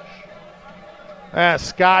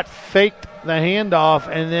 Scott faked the handoff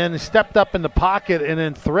and then stepped up in the pocket and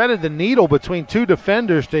then threaded the needle between 2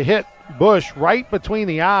 defenders to hit Bush right between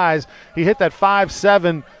the eyes. He hit that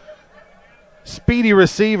 5'7" speedy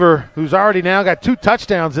receiver who's already now got 2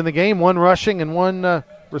 touchdowns in the game, 1 rushing and 1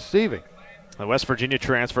 receiving. The West Virginia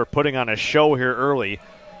transfer putting on a show here early.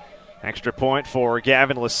 Extra point for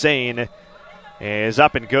Gavin Lassane is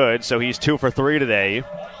up and good, so he's 2 for 3 today.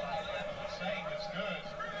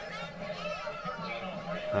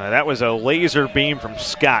 That was a laser beam from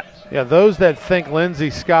Scott. Yeah, those that think Lindsey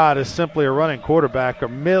Scott is simply a running quarterback are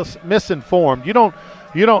misinformed. You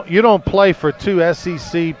don't play for 2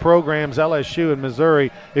 SEC programs, LSU and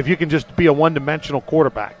Missouri, if you can just be a one-dimensional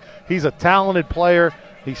quarterback. He's a talented player.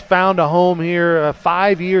 He's found a home here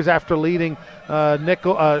 5 years after leading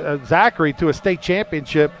Zachary to a state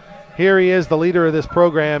championship. Here he is, the leader of this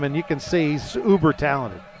program, and you can see he's uber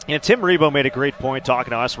talented. Tim Rebo made a great point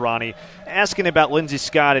talking to us, Ronnie, asking about Lindsey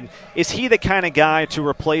Scott, and is he the kind of guy to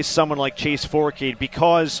replace someone like Chase Forcade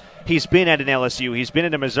because he's been at an LSU, he's been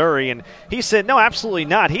at a Missouri, and he said, no, absolutely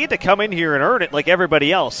not. He had to come in here and earn it like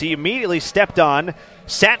everybody else. He immediately stepped on,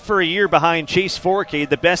 sat for a year behind Chase Forcade,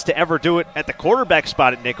 the best to ever do it at the quarterback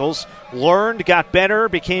spot at Nicholls, learned, got better,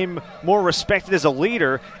 became more respected as a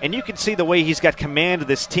leader, and you can see the way he's got command of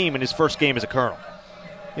this team in his first game as a Colonel.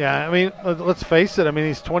 Yeah, I mean, let's face it. I mean,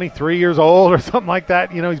 he's 23 years old or something like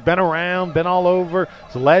that. You know, he's been around, been all over.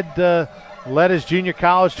 He's led his junior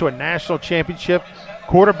college to a national championship.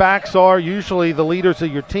 Quarterbacks are usually the leaders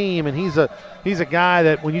of your team, and he's a guy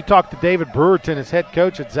that when you talk to David Brewerton, his head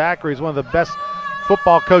coach at Zachary, he's one of the best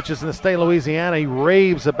football coaches in the state of Louisiana. He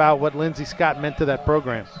raves about what Lindsey Scott meant to that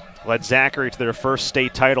program. Led Zachary to their first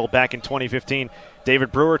state title back in 2015.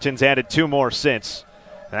 David Brewerton's added 2 more since.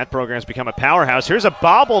 That program's become a powerhouse. Here's a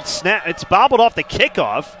bobbled snap. It's bobbled off the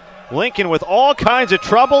kickoff. Lincoln with all kinds of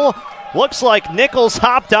trouble. Looks like Nicholls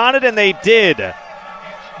hopped on it, and they did.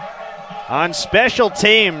 On special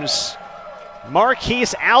teams,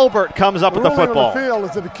 Marquise Albert comes up with the football. The field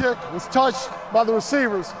is that the kick was touched by the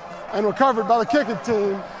receivers and recovered by the kicking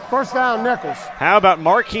team. First down, Nicholls. How about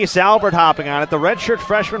Marquise Albert hopping on it, the redshirt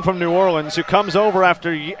freshman from New Orleans who comes over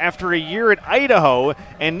after a year at Idaho,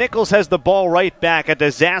 and Nicholls has the ball right back. A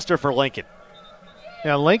disaster for Lincoln.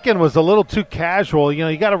 Yeah, Lincoln was a little too casual. You know,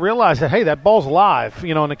 you got to realize that, hey, that ball's live,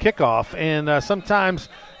 you know, on the kickoff. And sometimes,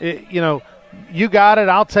 you got it,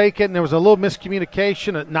 I'll take it. And there was a little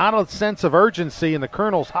miscommunication, not a sense of urgency, and the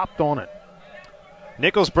Colonels hopped on it.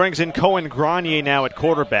 Nicholls brings in Cohen Grenier now at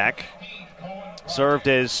quarterback. Served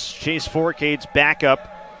as Chase Forcade's backup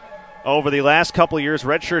over the last couple of years.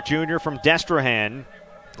 Redshirt junior from Destrehan.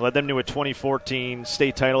 Led them to a 2014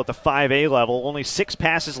 state title at the 5A level. Only 6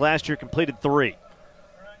 passes last year, completed 3.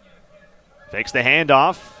 Takes the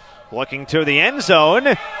handoff, looking to the end zone.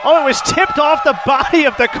 Oh, it was tipped off the body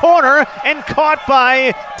of the corner and caught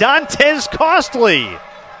by Dantes Costly.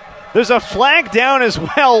 There's a flag down as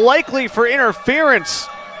well, likely for interference.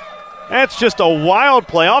 That's just a wild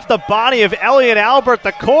play off the body of Elliott Albert,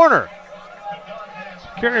 the corner.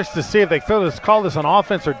 Curious to see if they call this on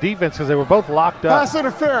offense or defense because they were both locked up. Pass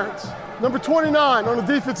interference, number 29 on the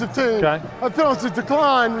defensive team. Okay. A penalty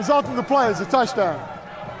decline, result of the play is a touchdown.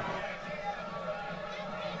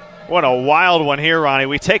 What a wild one here, Ronnie.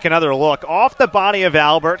 We take another look. Off the body of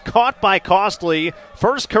Albert, caught by Costly.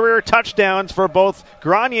 First career touchdowns for both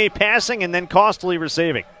Grenier passing and then Costly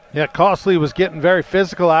receiving. Yeah, Costly was getting very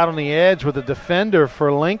physical out on the edge with a defender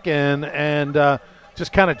for Lincoln and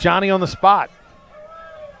just kind of Johnny on the spot.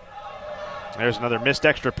 There's another missed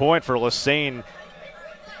extra point for Lassane.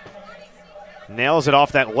 Nails it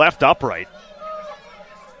off that left upright.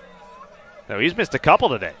 No, he's missed a couple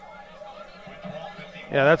today.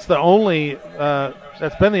 Yeah, that's the only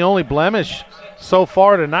that's been the only blemish so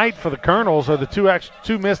far tonight for the Colonels are the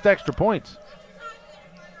two missed extra points.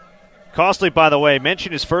 Costly, by the way,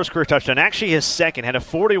 mentioned his first career touchdown. Actually, his second. Had a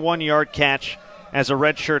 41-yard catch as a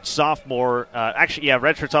redshirt sophomore.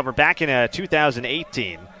 Redshirt sophomore back in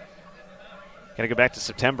 2018. Got to go back to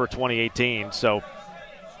September 2018. So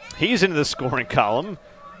he's into the scoring column.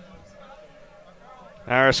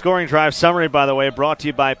 Our scoring drive summary, by the way, brought to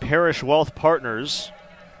you by Parish Wealth Partners.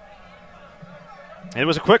 It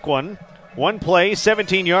was a quick one. One play,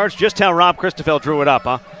 17 yards, just how Rob Christoffel drew it up,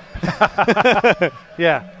 huh?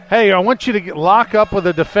 Yeah. Hey, I want you to lock up with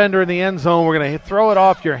a defender in the end zone. We're going to throw it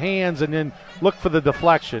off your hands and then look for the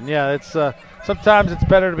deflection. Yeah, it's sometimes it's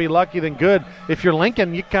better to be lucky than good. If you're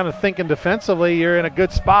Lincoln, you're kind of thinking defensively you're in a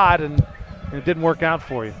good spot, and it didn't work out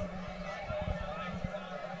for you.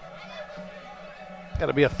 Got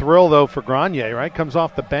to be a thrill, though, for Grenier, right? Comes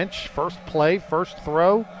off the bench, first play, first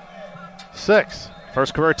throw, 6.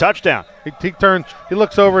 First career touchdown. He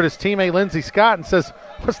looks over at his teammate Lindsey Scott and says,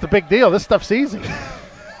 what's the big deal? This stuff's easy.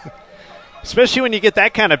 Especially when you get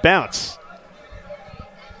that kind of bounce.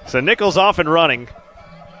 So Nicholls off and running.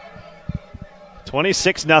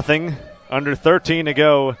 26-0, under 13 to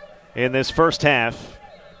go in this first half.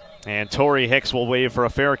 And Torrey Hicks will wave for a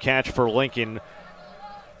fair catch for Lincoln.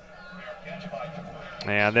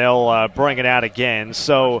 And they'll bring it out again.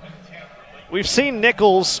 So we've seen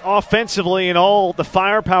Nicholls offensively and all the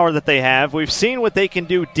firepower that they have. We've seen what they can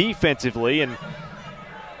do defensively. And,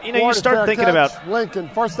 you start thinking about Lincoln,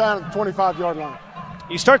 first down at the 25-yard line.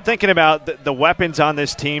 You start thinking about the weapons on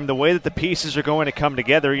this team, the way that the pieces are going to come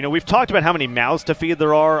together. We've talked about how many mouths to feed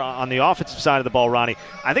there are on the offensive side of the ball, Ronnie.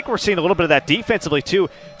 I think we're seeing a little bit of that defensively, too.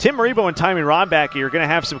 Tim Maribo and Tommy Rodback are going to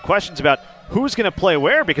have some questions about who's going to play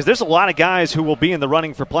where, because there's a lot of guys who will be in the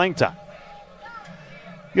running for playing time.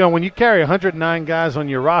 when you carry 109 guys on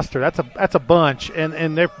your roster, that's a bunch,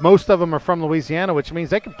 and most of them are from Louisiana, which means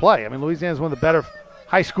they can play. I mean, Louisiana is one of the better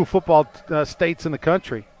high school football states in the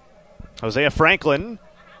country. Hosea Franklin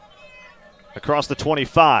across the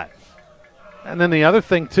 25. And then the other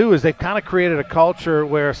thing, too, is they've kind of created a culture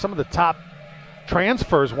where some of the top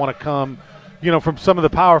transfers want to come, from some of the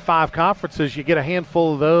Power 5 conferences. You get a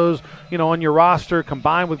handful of those, on your roster,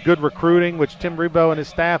 combined with good recruiting, which Tim Rebo and his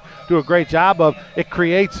staff do a great job of. It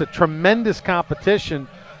creates a tremendous competition,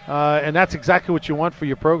 and that's exactly what you want for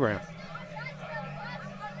your program.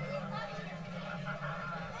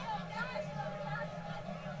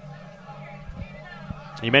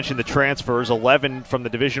 You mentioned the transfers, 11 from the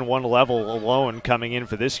Division I level alone coming in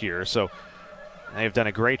for this year. So they've done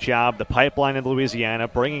a great job. The pipeline in Louisiana,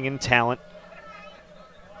 bringing in talent.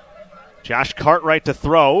 Josh Cartwright to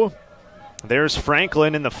throw. There's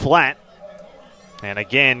Franklin in the flat. And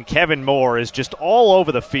again, Kevin Moore is just all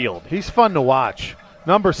over the field. He's fun to watch.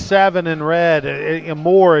 Number 7 in red,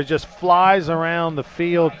 Moore just flies around the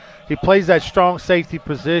field. He plays that strong safety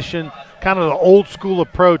position, kind of the old school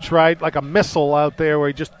approach, right? Like a missile out there where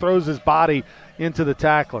he just throws his body into the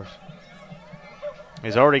tacklers.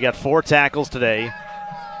 He's already got 4 tackles today.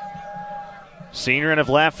 Senior of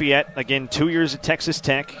Lafayette, again, 2 years at Texas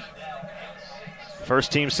Tech.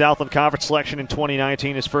 First team Southland Conference selection in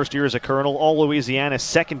 2019, his first year as a Colonel, all Louisiana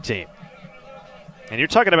second team. And you're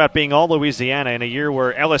talking about being all Louisiana in a year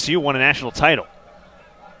where LSU won a national title.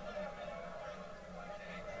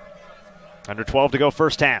 Under 12 to go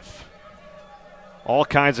first half. All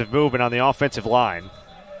kinds of movement on the offensive line.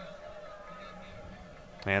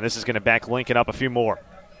 And this is going to back Lincoln up a few more.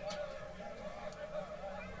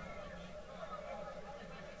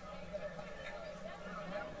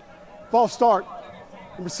 False start.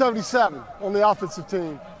 Number 77 on the offensive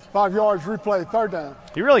team. 5 yards, replay, third down.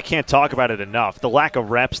 You really can't talk about it enough. The lack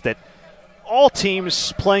of reps that all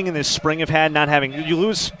teams playing in this spring have had, not having. You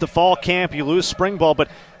lose the fall camp, you lose spring ball, but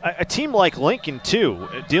a team like Lincoln, too,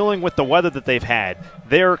 dealing with the weather that they've had,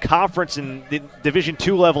 their conference in the Division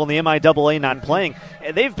II level and the MIAA not playing,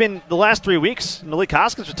 they've been, the last 3 weeks, Malik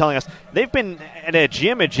Hoskins was telling us, they've been at a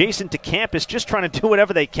gym adjacent to campus just trying to do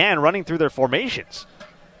whatever they can, running through their formations.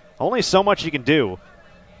 Only so much you can do.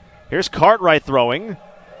 Here's Cartwright throwing,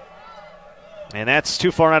 and that's too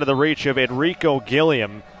far out of the reach of Enrico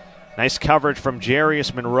Gilliam. Nice coverage from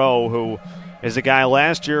Jarius Monroe, who is a guy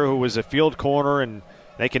last year who was a field corner, and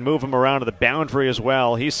they can move him around to the boundary as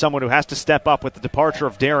well. He's someone who has to step up with the departure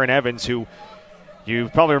of Darren Evans, who you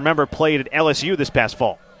probably remember played at LSU this past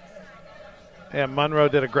fall. Yeah, Monroe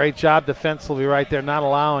did a great job defensively right there, not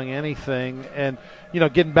allowing anything. And,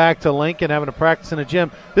 getting back to Lincoln, having to practice in a gym.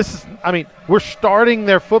 We're starting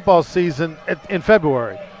their football season in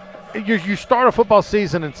February. You start a football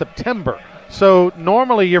season in September. So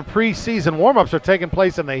normally your preseason warm-ups are taking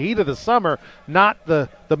place in the heat of the summer, not the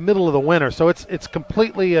middle of the winter. So it's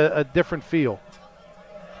completely a different feel.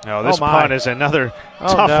 Oh, this punt is another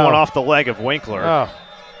tough one off the leg of Winkler. Oh.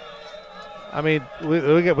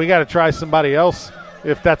 We got to try somebody else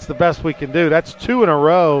if that's the best we can do. That's 2 in a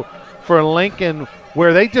row for Lincoln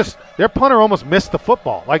where their punter almost missed the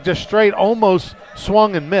football, like just straight almost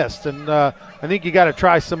swung and missed. And I think you got to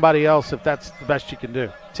try somebody else if that's the best you can do.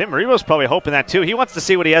 Tim Rebo's probably hoping that too. He wants to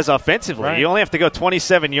see what he has offensively. Right. You only have to go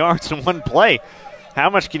 27 yards in one play. How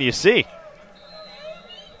much can you see?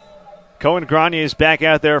 Cohen Grenier is back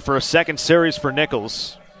out there for a second series for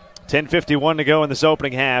Nicholls. 10:51 to go in this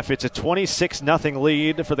opening half. It's a 26-0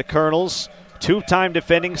 lead for the Colonels. 2-time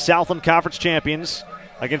defending Southland Conference champions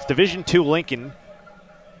against Division II Lincoln,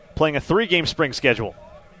 playing a 3-game spring schedule.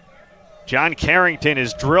 John Carrington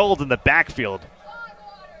is drilled in the backfield.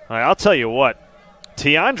 All right, I'll tell you what.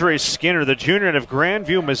 Tiandre Skinner, the junior out of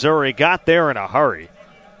Grandview, Missouri, got there in a hurry.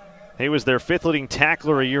 He was their 5th leading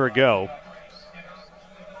tackler a year ago.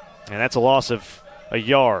 And that's a loss of a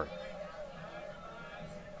yard.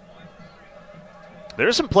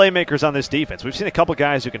 There's some playmakers on this defense. We've seen a couple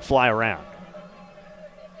guys who can fly around.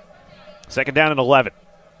 2nd down and 11.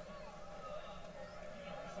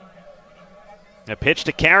 A pitch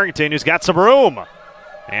to Carrington, who's got some room.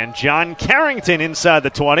 And John Carrington inside the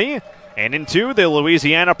 20 and into the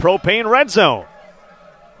Louisiana Propane red zone.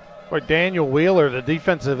 Where Daniel Wheeler, the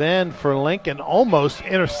defensive end for Lincoln, almost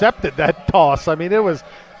intercepted that toss. Toss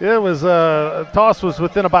was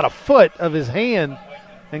within about a foot of his hand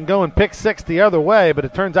and going pick 6 the other way, but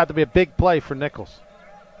it turns out to be a big play for Nicholls.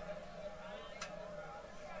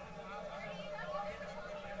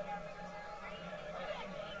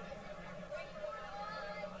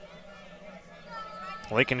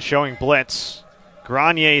 Lincoln showing blitz.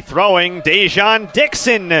 Grenier throwing. Dejon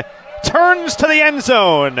Dixon turns to the end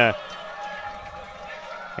zone.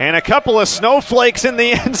 And a couple of snowflakes in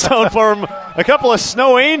the end zone for him, a couple of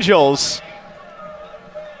snow angels.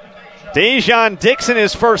 Dejon Dixon,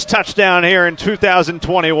 his first touchdown here in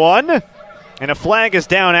 2021. And a flag is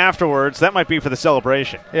down afterwards. That might be for the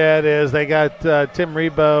celebration. Yeah, it is. They got Tim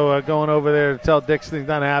Rebo going over there to tell Dixon he's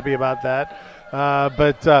not happy about that.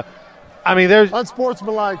 I mean, there's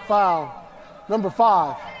unsportsmanlike foul, number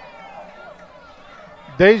 5.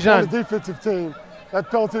 Dejon, on the defensive team.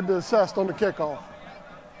 That penalty to be assessed on the kickoff.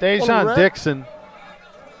 Dejon Dixon.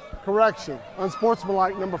 Correction.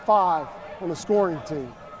 Unsportsmanlike number 5 on the scoring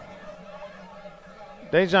team.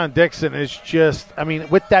 Dejon Dixon is just, I mean,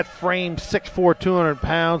 with that frame, 6'4", 200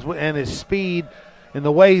 pounds, and his speed and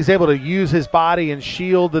the way he's able to use his body and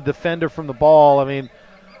shield the defender from the ball, I mean,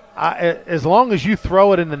 as long as you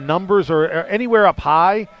throw it in the numbers or anywhere up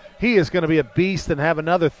high, he is going to be a beast and have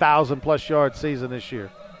another 1,000-plus yard season this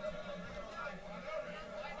year.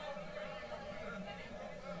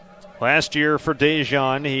 Last year for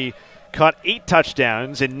Dejon, he caught 8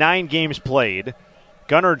 touchdowns in 9 games played.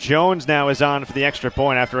 Gunnar Jones now is on for the extra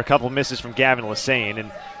point after a couple misses from Gavin Lassane,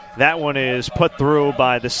 and that one is put through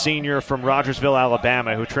by the senior from Rogersville,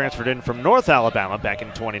 Alabama, who transferred in from North Alabama back in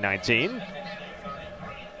 2019.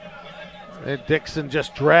 And Dixon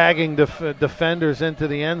just dragging defenders into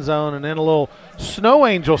the end zone, and then a little snow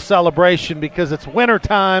angel celebration because it's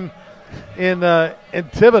wintertime in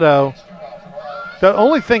Thibodaux. The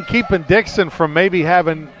only thing keeping Dixon from maybe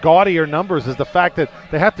having gaudier numbers is the fact that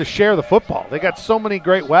they have to share the football. They got so many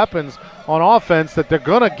great weapons on offense that they're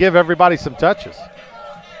going to give everybody some touches.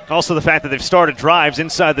 Also the fact that they've started drives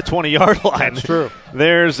inside the 20-yard line. That's true.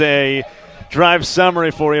 There's a drive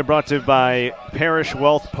summary for you brought to you by Parish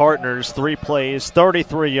Wealth Partners. 3 plays,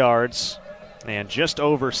 33 yards, and just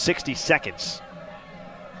over 60 seconds.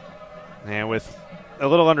 And with a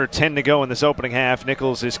little under 10 to go in this opening half,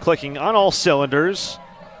 Nicholls is clicking on all cylinders.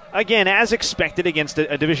 Again, as expected against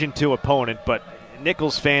a Division II opponent, but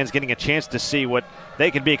Nicholls fans getting a chance to see what they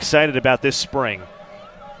can be excited about this spring.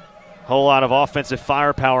 Whole lot of offensive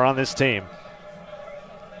firepower on this team.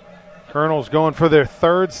 Colonels going for their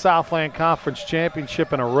 3rd Southland Conference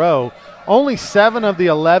championship in a row. Only 7 of the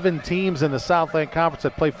 11 teams in the Southland Conference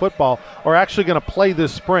that play football are actually going to play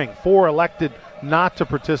this spring. 4 elected not to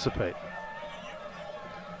participate.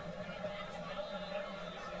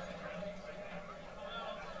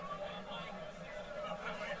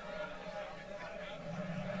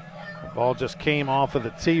 Ball just came off of the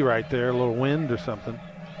tee right there, a little wind or something.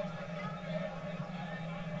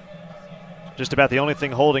 Just about the only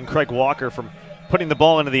thing holding Craig Walker from putting the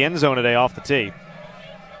ball into the end zone today off the tee.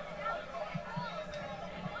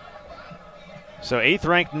 So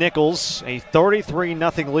 8th-ranked Nicholls, a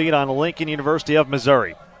 33-0 lead on Lincoln University of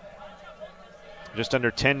Missouri. Just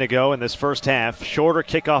under 10 to go in this first half. Shorter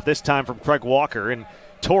kickoff this time from Craig Walker, and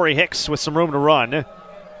Torrey Hicks with some room to run.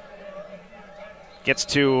 Gets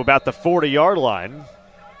to about the 40-yard line,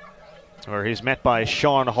 where he's met by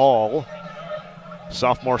Sean Hall,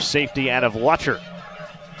 sophomore safety out of Lutcher.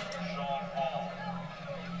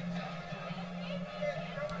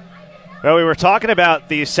 Well, we were talking about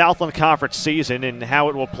the Southland Conference season and how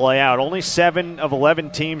it will play out. Only 7 of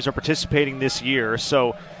 11 teams are participating this year,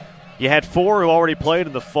 so you had 4 who already played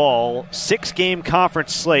in the fall. 6-game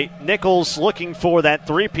conference slate. Nicholls looking for that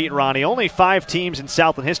three-peat, Ronnie. Only 5 teams in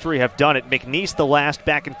Southland history have done it. McNeese the last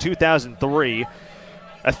back in 2003.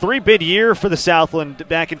 A 3-bid year for the Southland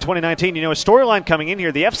back in 2019. You know, a storyline coming in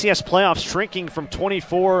here, the FCS playoffs shrinking from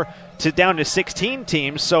 24 to down to 16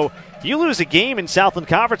 teams. So you lose a game in Southland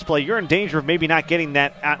Conference play, you're in danger of maybe not getting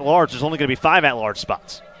that at-large. There's only going to be 5 at-large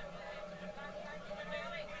spots.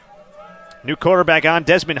 New quarterback on,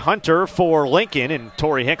 Desmond Hunter for Lincoln, and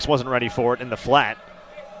Torrey Hicks wasn't ready for it in the flat.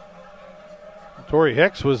 Torrey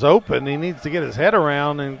Hicks was open. He needs to get his head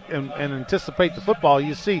around and anticipate the football.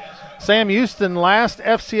 You see, Sam Houston last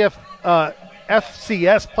FCS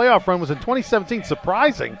playoff run was in 2017.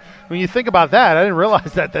 Surprising when you think about that. I didn't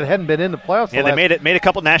realize that hadn't been in the playoffs. Yeah, they made a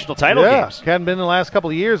couple national title games. Hadn't been in the last couple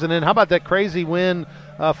of years. And then how about that crazy win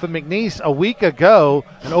for McNeese a week ago,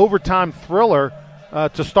 an overtime thriller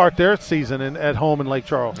to start their season at home in Lake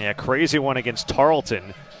Charles. Yeah, crazy one against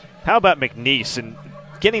Tarleton. How about McNeese and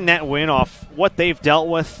getting that win off what they've dealt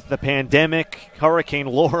with, the pandemic, Hurricane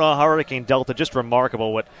Laura, Hurricane Delta, just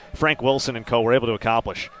remarkable what Frank Wilson and co were able to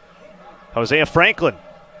accomplish. Hosea Franklin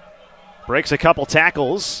breaks a couple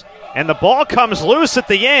tackles, and the ball comes loose at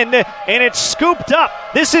the end, and it's scooped up.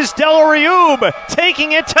 This is Del Reub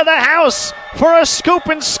taking it to the house for a scoop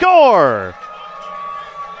and score.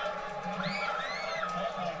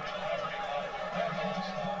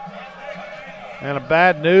 And a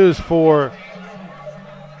bad news for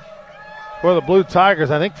the Blue Tigers.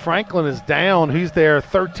 I think Franklin is down. He's their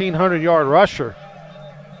 1,300-yard rusher.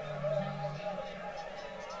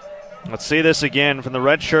 Let's see this again from the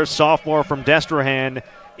redshirt sophomore from Destrehan.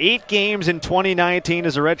 8 games in 2019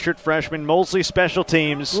 as a redshirt freshman, mostly special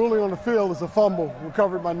teams. Ruling on the field is a fumble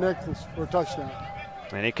recovered by Nicholls for a touchdown.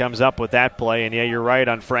 And he comes up with that play, and yeah, you're right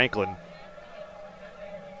on Franklin.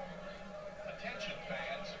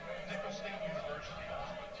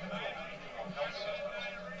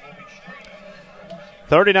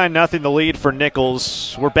 39-0 the lead for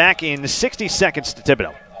Nicholls. We're back in 60 seconds to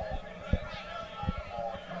Thibodeau.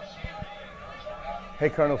 Hey,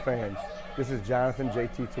 Colonel fans. This is Jonathan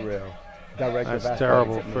J.T. Terrell, Director of That's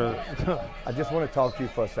Athletics terrible. at Nicholls. I just want to talk to you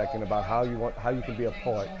for a second about how you can be a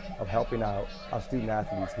part of helping out our student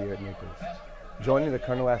athletes here at Nicholls. Joining the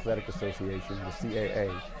Colonel Athletic Association, the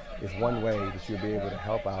CAA, is one way that you'll be able to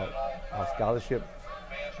help out our scholarship,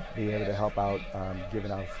 be able to help out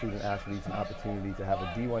giving our student athletes an opportunity to have a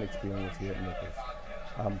D1 experience here at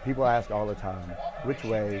Nicholls. People ask all the time, which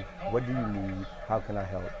way, what do you need, how can I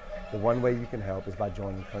help? The one way you can help is by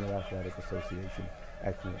joining Colonel Athletic Association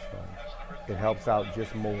Excellence Fund. It helps out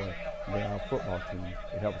just more than our football team.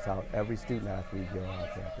 It helps out every student athlete here on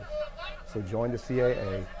campus. So join the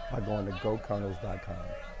CAA by going to gocolonels.com.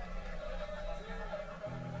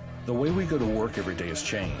 The way we go to work every day has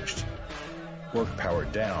changed. Work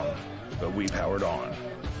powered down, but we powered on.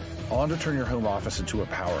 On to turn your home office into a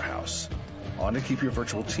powerhouse. On to keep your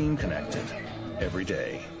virtual team connected every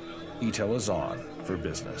day. ETEL is on for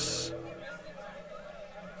business.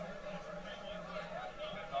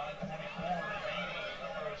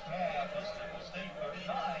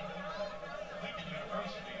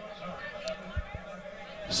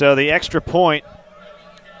 So the extra point.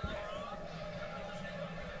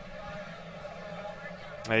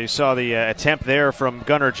 You saw the attempt there from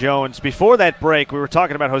Gunnar Jones. Before that break, we were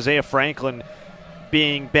talking about Hosea Franklin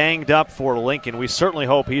being banged up for Lincoln. We certainly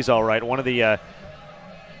hope he's all right. One of the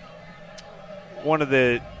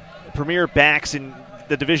premier backs in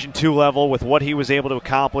the Division II level with what he was able to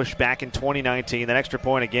accomplish back in 2019. That extra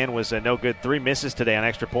point, again, was no good. 3 misses today on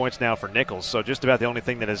extra points now for Nicholls. So just about the only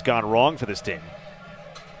thing that has gone wrong for this team.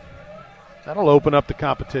 That'll open up the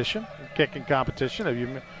competition, kicking competition. If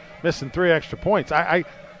you're missing 3 extra points, that'll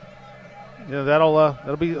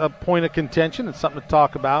be a point of contention. It's something to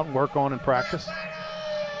talk about and work on in practice.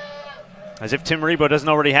 As if Tim Rebo doesn't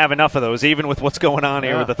already have enough of those, even with what's going on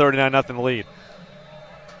here with the 39-0 lead.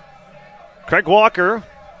 Craig Walker,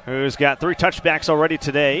 who's got 3 touchbacks already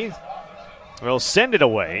today, will send it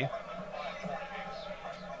away.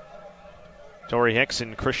 Torrey Hicks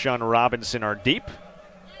and Christian Robinson are deep.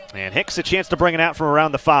 And Hicks a chance to bring it out from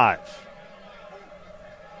around the 5.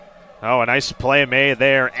 Oh, a nice play made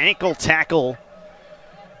there. Ankle tackle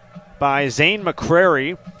by Zane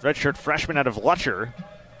McCrary, redshirt freshman out of Lutcher.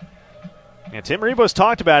 And Tim Rebo's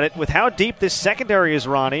talked about it with how deep this secondary is,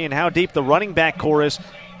 Ronnie, and how deep the running back core is.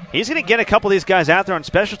 He's going to get a couple of these guys out there on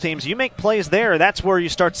special teams. You make plays there, that's where you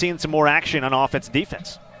start seeing some more action on offense and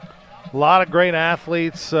defense. A lot of great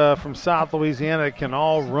athletes from South Louisiana that can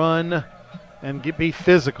all run and be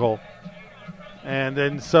physical. And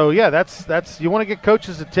then, that's you want to get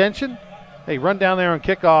coaches' attention. Hey, run down there on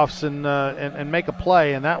kickoffs and make a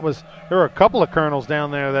play. And there were a couple of Colonels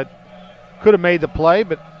down there that could have made the play,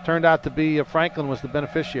 but turned out to be Franklin was the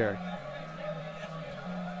beneficiary.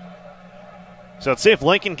 So let's see if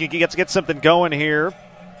Lincoln can get something going here.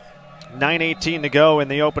 9:18 to go in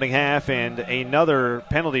the opening half, and another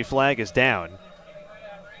penalty flag is down.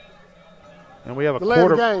 And we have a delay of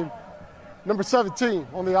the game. Number 17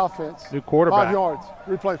 on the offense. New quarterback. 5 yards.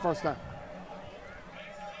 Replay first down.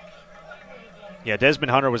 Yeah, Desmond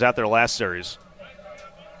Hunter was out there last series.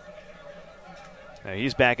 Now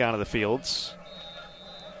he's back onto the fields.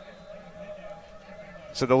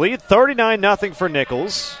 So the lead, 39-0 for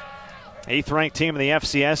Nicholls. 8th-ranked team in the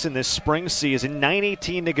FCS in this spring season.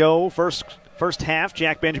 9:18 to go. First half.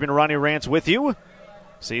 Jack Benjamin, Ronnie Rance with you.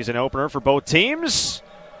 Season opener for both teams.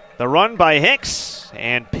 The run by Hicks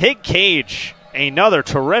and Pig Cage. Another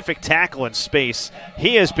terrific tackle in space.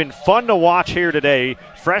 He has been fun to watch here today.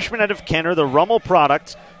 Freshman out of Kenner, the Rummel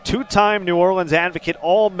product. 2-time New Orleans Advocate,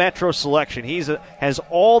 all Metro selection. Has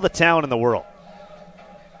all the talent in the world.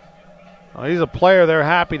 Well, he's a player they're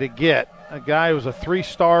happy to get. A guy who was a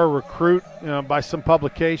 3-star recruit, by some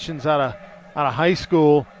publications out of high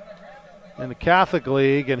school in the Catholic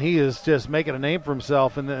League, and he is just making a name for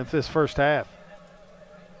himself in this first half.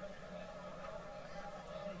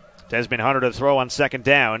 Desmond Hunter to throw on second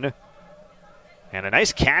down. And a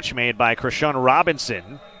nice catch made by Krishan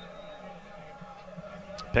Robinson.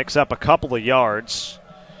 Picks up a couple of yards.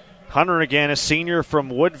 Hunter, again, a senior from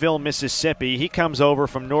Woodville, Mississippi. He comes over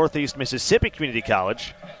from Northeast Mississippi Community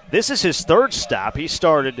College. This is his third stop. He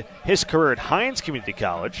started his career at Hines Community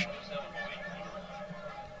College.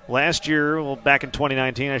 Last year, well, back in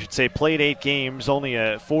 2019, I should say, played 8 games, only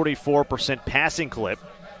a 44% passing clip,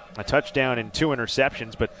 a touchdown and 2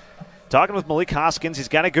 interceptions. But talking with Malik Hoskins, he's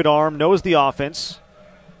got a good arm, knows the offense.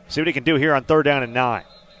 See what he can do here on 3rd down and 9.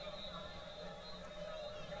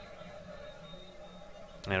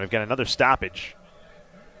 And we've got another stoppage.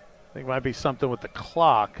 I think it might be something with the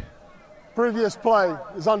clock. Previous play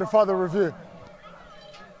is under further review.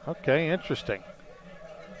 Okay, interesting.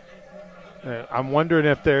 I'm wondering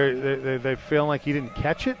if they feel like he didn't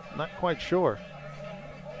catch it. Not quite sure.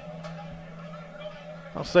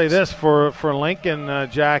 I'll say this for Lincoln,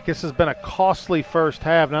 Jack. This has been a costly first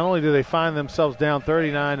half. Not only do they find themselves down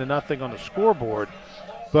 39-0 on the scoreboard,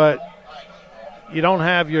 but you don't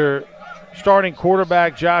have your starting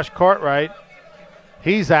quarterback Josh Cartwright.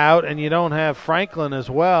 He's out, and you don't have Franklin as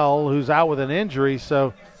well, who's out with an injury.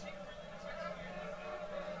 So,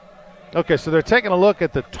 okay, so they're taking a look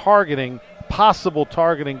at the possible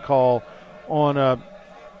targeting call on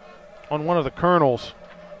one of the Colonels.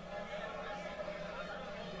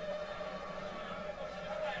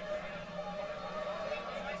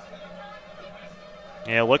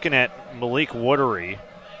 Yeah, looking at Malik Woodery,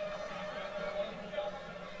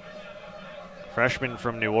 freshman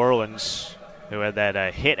from New Orleans, who had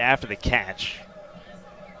that hit after the catch.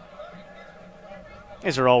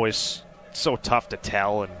 These are always so tough to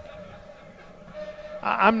tell. And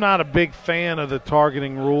I'm not a big fan of the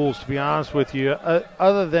targeting rules, to be honest with you,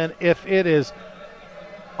 other than if it is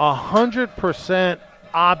 100%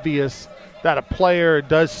 obvious that a player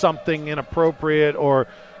does something inappropriate, or,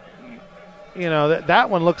 you know, that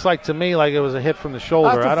one looks like to me like it was a hit from the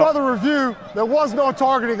shoulder. After further review, there was no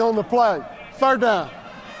targeting on the play. 3rd down.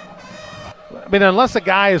 I mean, unless a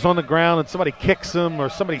guy is on the ground and somebody kicks him or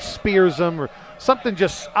somebody spears him or something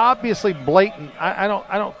just obviously blatant, I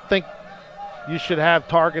don't think you should have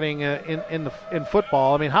targeting in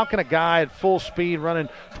football. I mean, how can a guy at full speed running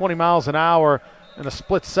 20 miles an hour in a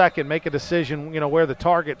split second make a decision, you know, where the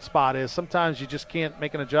target spot is? Sometimes you just can't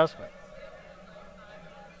make an adjustment.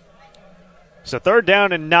 So 3rd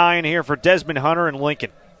down and 9 here for Desmond Hunter and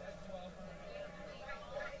Lincoln.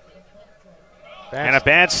 And a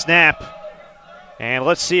bad snap. And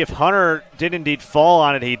let's see if Hunter did indeed fall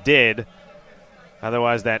on it. He did.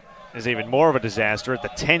 Otherwise, that is even more of a disaster at the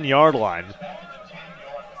 10-yard line.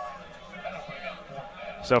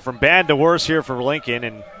 So from bad to worse here for Lincoln.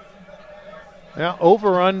 And yeah,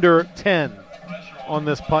 over under 10 on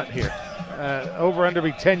this punt here. Over under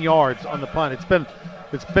be 10 yards on the punt.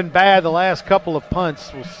 It's been bad the last couple of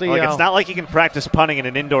punts. We'll see. Like, it's not like you can practice punting in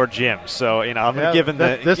an indoor gym. So, you know, I'm giving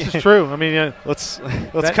this is true. I mean, let's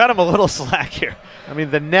cut him a little slack here. I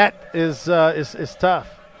mean, the net is tough.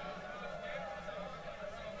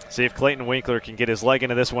 See if Clayton Winkler can get his leg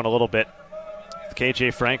into this one a little bit.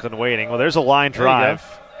 KJ Franklin waiting. Well, there's a line drive.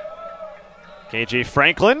 KJ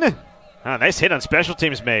Franklin. Oh, nice hit on special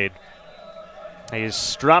teams made.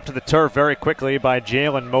 He's dropped to the turf very quickly by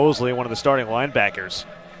Jalen Mosley, one of the starting linebackers.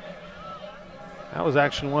 That was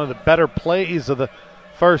actually one of the better plays of the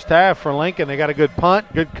first half for Lincoln. They got a good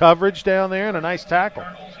punt, good coverage down there, and a nice tackle.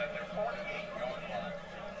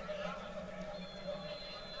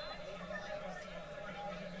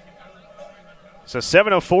 So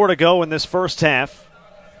 7:04 to go in this first half.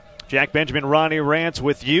 Jack Benjamin, Ronnie Rance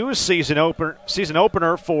with you. Season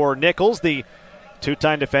opener for Nicholls, the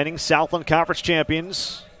two-time defending Southland Conference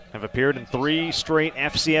champions, have appeared in 3 straight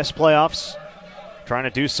FCS playoffs. Trying to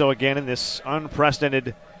do so again in this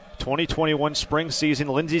unprecedented 2021 spring season.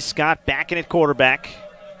 Lindsey Scott back in at quarterback.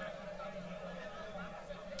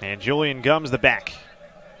 And Julian Gums the back.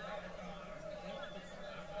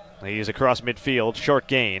 He's across midfield, short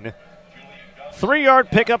gain. 3-yard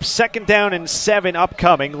pickup, 2nd down and 7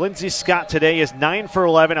 upcoming. Lindsey Scott today is 9 for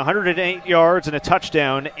 11, 108 yards and a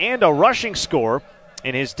touchdown and a rushing score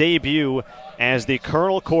in his debut as the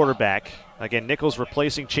Colonel quarterback. Again, Nicholls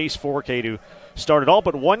replacing Chase Forcade, who started all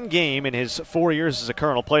but 1 game in his 4 years as a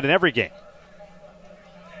Colonel, played in every game.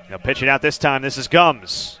 Now pitch it out this time. This is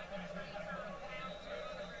Gums.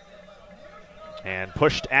 And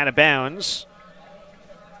pushed out of bounds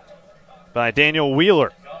by Daniel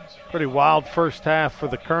Wheeler. Pretty wild first half for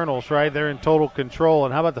the Colonels, right? They're in total control.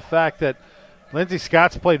 And how about the fact that Lindsey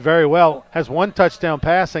Scott's played very well, has 1 touchdown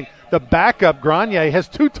passing. The backup, Grenier, has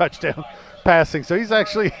 2 touchdown passing. So he's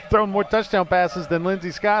actually thrown more touchdown passes than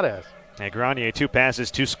Lindsey Scott has. And Grenier, 2 passes,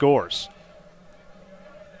 2 scores.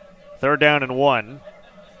 3rd down and 1.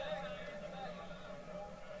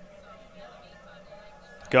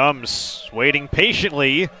 Gums waiting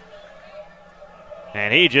patiently,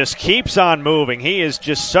 and he just keeps on moving. He is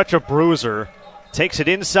just such a bruiser. Takes it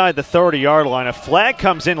inside the 30-yard line. A flag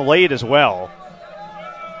comes in late as well.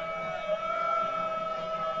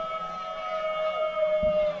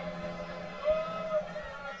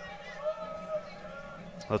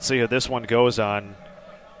 Let's see how this one goes on.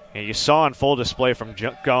 And you saw on full display from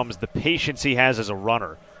Gums the patience he has as a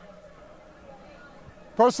runner.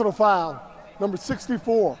 Personal foul, number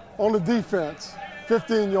 64 on the defense,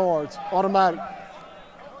 15 yards, automatic.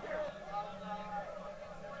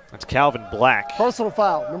 That's Calvin Black. Personal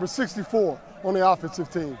foul, number 64 on the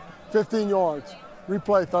offensive team, 15 yards,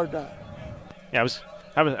 replay, third down. Yeah,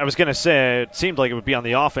 I was going to say it seemed like it would be on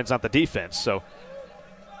the offense, not the defense. So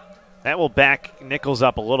that will back Nicholls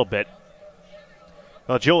up a little bit.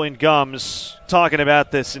 Well, Julian Gums talking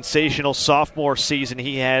about the sensational sophomore season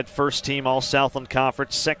he had. First team All-Southland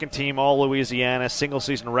Conference, second team All-Louisiana,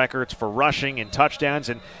 single-season records for rushing and touchdowns.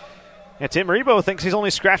 And Tim Rebo thinks he's only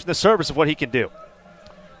scratching the surface of what he can do.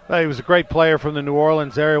 Well, he was a great player from the New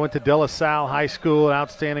Orleans area, went to De La Salle High School, an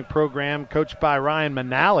outstanding program, coached by Ryan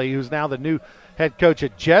Manali, who's now the new head coach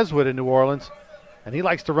at Jesuit in New Orleans, and he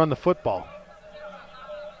likes to run the football.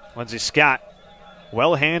 Lindsey Scott,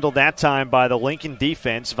 well handled that time by the Lincoln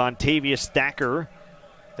defense. Vontavious Thacker,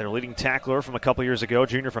 their leading tackler from a couple years ago,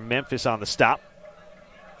 junior from Memphis, on the stop.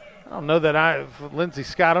 I don't know that Lindsey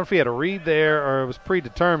Scott, I don't know if he had a read there or it was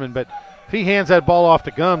predetermined, but if he hands that ball off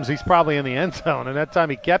to Gums, he's probably in the end zone, and that time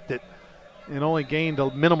he kept it and only gained a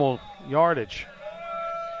minimal yardage.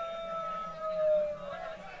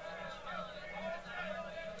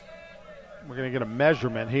 We're going to get a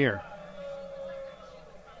measurement here.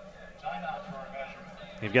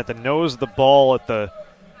 You've got the nose of the ball at the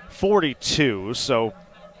 42, so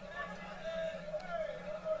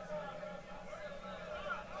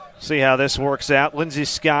see how this works out. Lindsey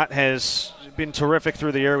Scott has been terrific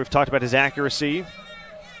through the air. We've talked about his accuracy.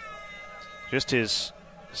 Just his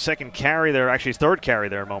second carry there, actually his third carry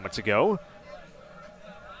there moments ago.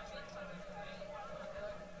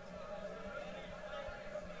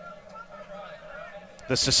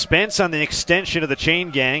 The suspense on the extension of the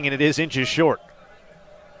chain gang, and it is inches short.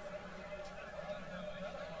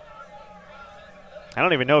 I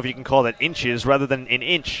don't even know if you can call that inches rather than an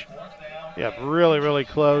inch. Yeah, really, really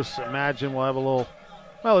close. Imagine we'll have a little,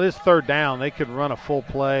 well, it is third down. They could run a full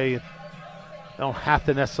play. They don't have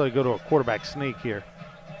to necessarily go to a quarterback sneak here.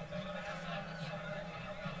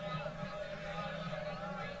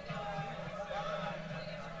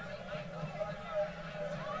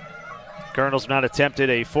 Colonels have not attempted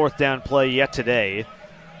a fourth down play yet today.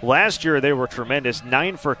 Last year they were tremendous,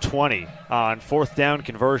 9 for 20 on fourth down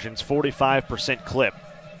conversions, 45% clip.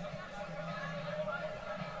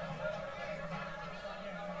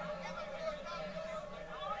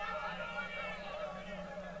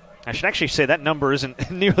 I should actually say that number isn't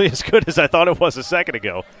nearly as good as I thought it was a second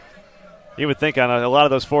ago. You would think on a lot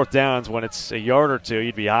of those fourth downs when it's a yard or two,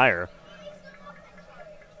 you'd be higher.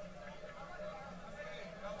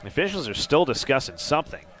 The officials are still discussing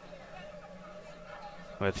something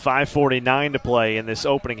with 5:49 to play in this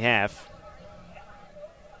opening half.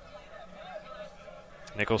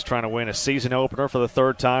 Nicholls trying to win a season opener for the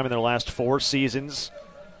third time in their last 4 seasons.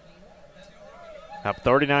 Up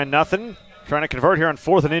 39-0. Trying to convert here on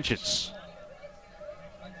 4th and inches.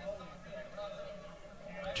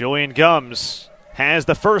 Julian Gums has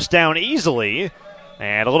the first down easily,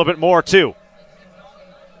 and a little bit more too.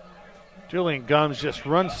 Julian Gums just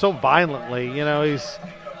runs so violently. You know, he's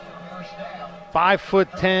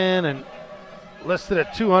 5'10" and listed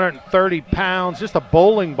at 230 pounds, just a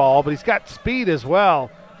bowling ball, but he's got speed as well.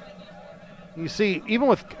 You see, even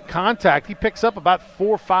with contact, he picks up about 4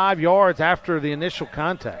 or 5 yards after the initial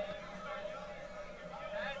contact.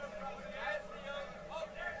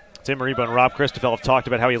 Tim Rebo and Rob Christoffel have talked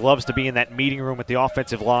about how he loves to be in that meeting room with the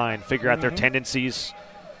offensive line, figure out their tendencies.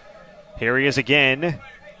 Here he is again,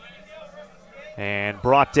 and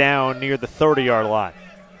brought down near the 30-yard line.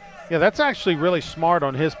 Yeah, that's actually really smart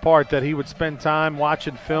on his part that he would spend time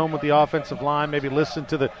watching film with the offensive line, maybe listen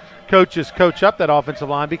to the coaches coach up that offensive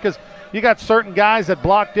line, because you got certain guys that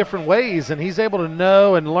block different ways, and he's able to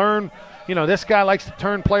know and learn, you know, this guy likes to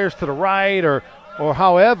turn players to the right or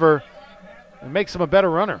however, and makes him a better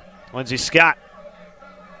runner. Lindsey Scott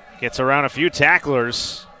gets around a few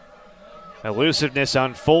tacklers. Elusiveness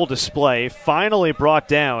on full display. Finally brought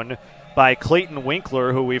down by Clayton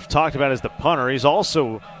Winkler, who we've talked about as the punter. He's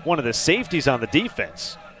also one of the safeties on the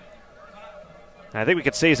defense. And I think we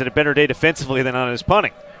could say he's had a better day defensively than on his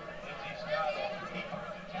punting.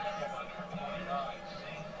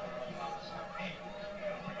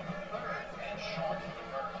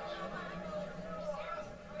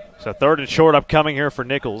 So 3rd and short upcoming here for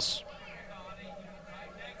Nicholls.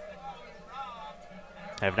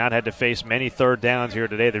 Have not had to face many 3rd downs here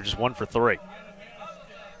today. They're just 1 for 3.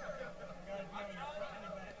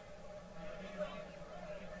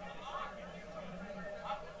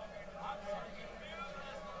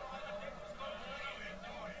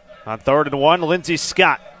 On 3rd and 1, Lindsey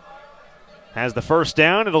Scott has the first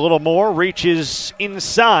down and a little more, reaches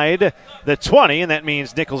inside the 20, and that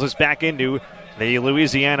means Nicholls is back into the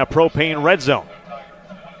Louisiana Propane red zone.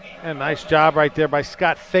 And nice job right there by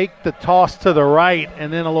Scott. Faked the toss to the right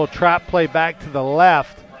and then a little trap play back to the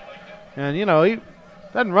left. And, he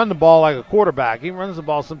doesn't run the ball like a quarterback. He runs the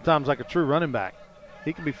ball sometimes like a true running back.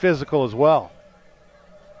 He can be physical as well.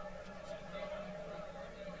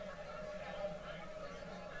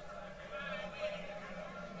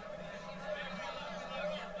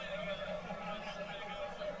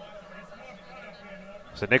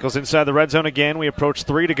 So Nicholls inside the red zone again. We approach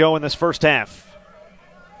 3 to go in this first half.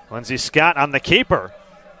 Lindsey Scott on the keeper.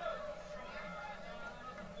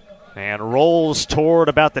 And rolls toward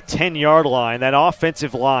about the 10-yard line. That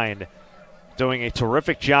offensive line doing a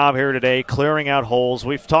terrific job here today, clearing out holes.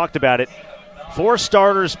 We've talked about it. 4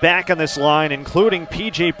 starters back on this line, including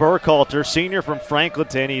P.J. Burkhalter, senior from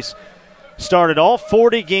Franklinton. He's started all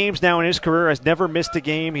 40 games now in his career, has never missed a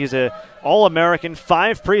game. He's an All-American,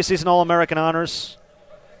 5 preseason All-American honors.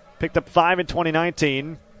 Picked up 5 in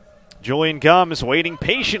 2019. Julian Gums waiting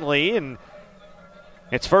patiently, and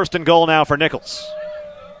it's 1st and goal now for Nicholls.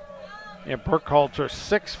 Yeah, Burkhalter,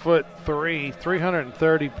 6'3",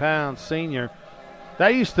 330-pound senior.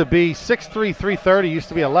 That used to be 6'3", 330, used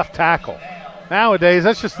to be a left tackle. Nowadays,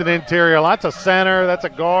 that's just an interior. That's a center. That's a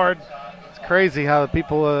guard. It's crazy how the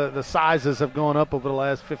people, the sizes have gone up over the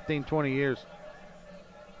last 15, 20 years.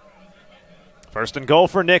 1st and goal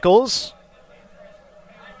for Nicholls.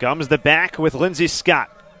 Gums the back with Lindsey Scott.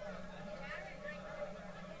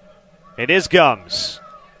 It is Gums.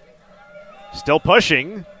 Still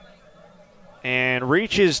pushing. And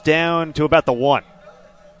reaches down to about the 1.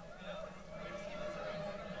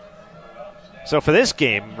 So for this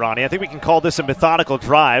game, Ronnie, I think we can call this a methodical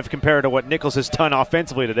drive compared to what Nicholls has done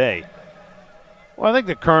offensively today. Well, I think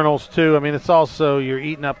the Colonels, too. I mean, it's also you're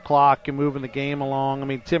eating up clock and moving the game along. I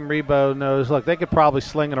mean, Tim Rebo knows, look, they could probably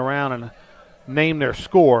sling it around and name their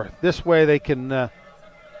score. This way they can 2nd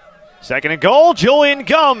and goal. Julian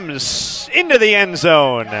Gums into the end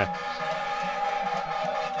zone.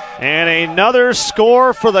 And another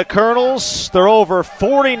score for the Colonels. They're over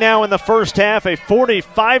 40 now in the first half, a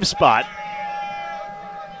 45 spot.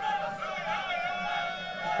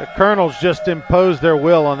 The Colonels just imposed their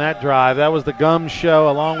will on that drive. That was the Gums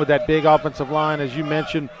show, along with that big offensive line, as you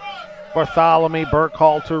mentioned. Bartholomew,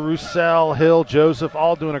 Burkhalter, Roussel, Hill, Joseph,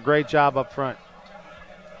 all doing a great job up front.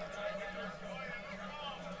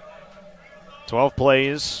 12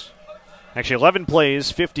 plays, actually 11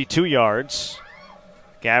 plays, 52 yards.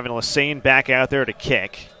 Gavin Lassane back out there to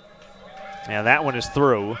kick. And that one is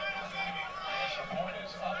through.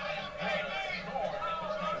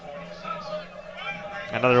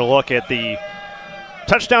 Another look at the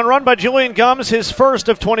touchdown run by Julian Gums, his first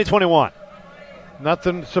of 2021.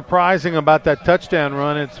 Nothing surprising about that touchdown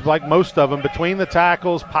run. It's like most of them, between the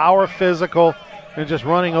tackles, power, physical, and just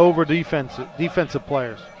running over defensive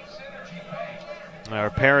players.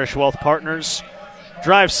 Our Parish Wealth Partners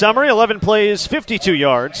drive summary, 11 plays, 52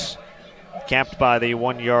 yards, capped by the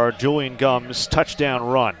 1-yard Julian Gums touchdown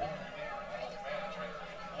run.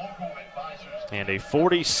 And a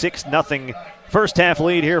 46-0 first half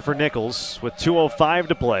lead here for Nicholls with 2:05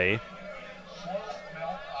 to play.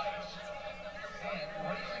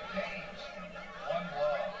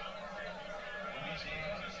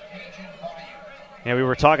 Yeah, we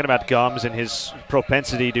were talking about Gums and his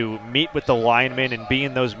propensity to meet with the linemen and be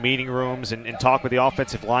in those meeting rooms and talk with the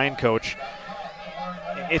offensive line coach.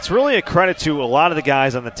 It's really a credit to a lot of the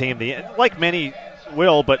guys on the team, like many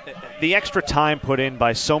will, but the extra time put in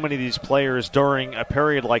by so many of these players during a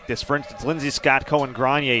period like this. For instance, Lindsey Scott, Cohen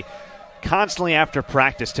Grenier, constantly after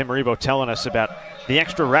practice, Tim Rebo telling us about the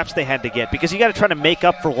extra reps they had to get because you got to try to make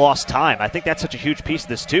up for lost time. I think that's such a huge piece of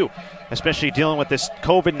this too, especially dealing with this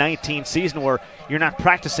COVID-19 season where you're not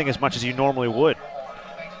practicing as much as you normally would.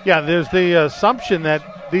 Yeah, there's the assumption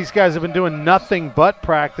that these guys have been doing nothing but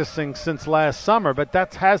practicing since last summer, but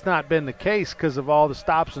that has not been the case because of all the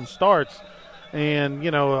stops and starts and,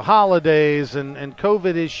 holidays and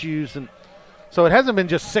COVID issues. And so it hasn't been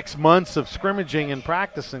just 6 months of scrimmaging and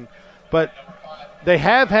practicing, but they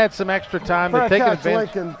have had some extra time. They've taken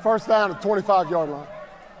advantage. Lincoln, first down at 25-yard line.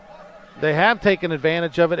 They have taken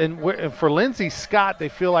advantage of it, and for Lindsey Scott, they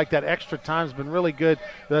feel like that extra time's been really good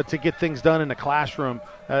to get things done in the classroom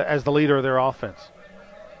as the leader of their offense.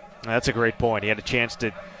 That's a great point. He had a chance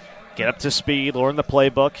to get up to speed, learn the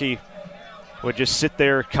playbook. He would just sit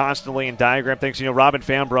there constantly and diagram things. You know, Robin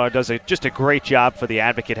Fambrugh does just a great job for the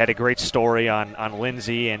Advocate. Had a great story on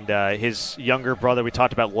Lindsey and his younger brother. We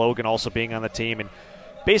talked about Logan also being on the team and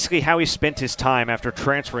basically how he spent his time after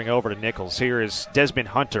transferring over to Nicholls. Here is Desmond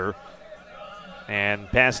Hunter and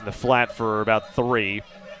passing the flat for about 3.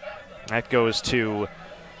 That goes to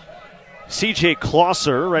C.J.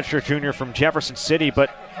 Closser, redshirt junior from Jefferson City.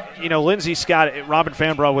 But, you know, Lindsey Scott, Robin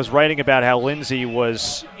Fambrugh was writing about how Lindsey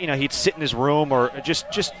was, you know, he'd sit in his room or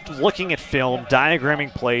just looking at film,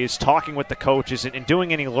 diagramming plays, talking with the coaches, and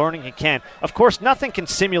doing any learning he can. Of course, nothing can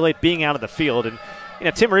simulate being out of the field. And, you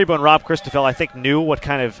know, Tim Rebo and Rob Christoffel, I think, knew what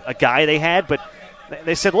kind of a guy they had, but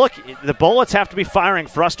they said, look, the bullets have to be firing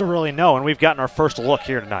for us to really know, and we've gotten our first look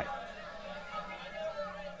here tonight.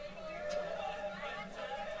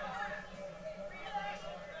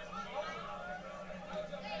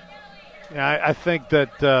 Yeah, I think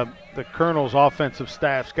that the Colonels' offensive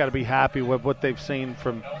staff's got to be happy with what they've seen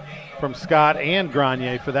from Scott and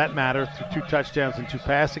Grenier, for that matter, through 2 touchdowns and 2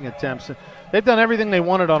 passing attempts. They've done everything they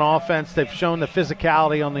wanted on offense. They've shown the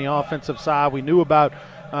physicality on the offensive side. We knew about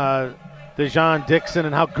Dejon Dixon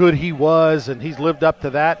and how good he was, and he's lived up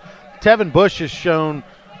to that. Tevin Bush has shown,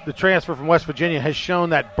 the transfer from West Virginia, has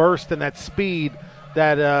shown that burst and that speed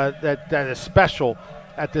that is special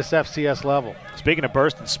at this FCS level. Speaking of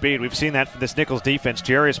burst and speed, we've seen that for this Nicholls defense.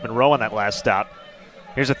 Jarius Monroe on that last stop.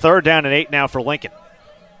 Here's a 3rd down and 8 now for Lincoln.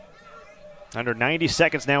 Under 90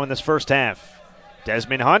 seconds now in this first half.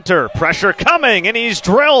 Desmond Hunter, pressure coming, and he's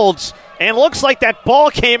drilled. And looks like that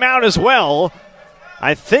ball came out as well.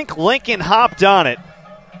 I think Lincoln hopped on it.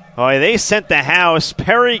 Oh, they sent the house.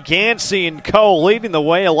 Perry Gansey and co. leading the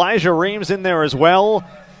way. Elijah Reams in there as well.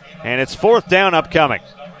 And it's 4th down upcoming.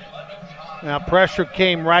 Now, pressure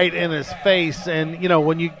came right in his face. And, you know,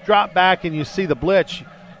 when you drop back and you see the blitz,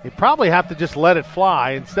 you probably have to just let it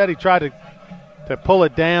fly. Instead, he tried to pull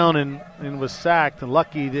it down and was sacked. And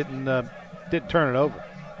lucky he didn't turn it over.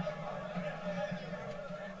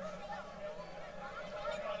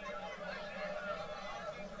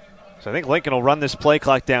 So I think Lincoln will run this play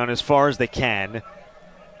clock down as far as they can.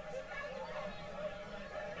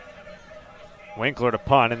 Winkler to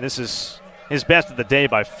punt, and this is his best of the day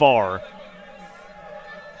by far.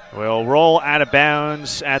 Will roll out of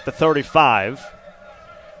bounds at the 35.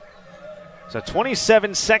 So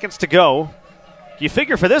 27 seconds to go. You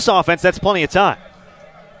figure for this offense, that's plenty of time.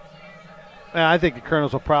 I think the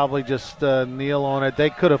Colonels will probably just kneel on it. They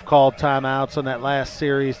could have called timeouts on that last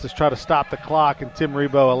series to try to stop the clock, and Tim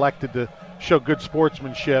Rebo elected to show good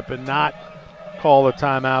sportsmanship and not call the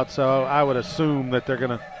timeout. So I would assume that they're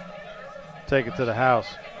going to take it to the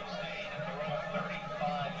house.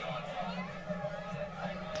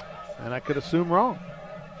 And I could assume wrong.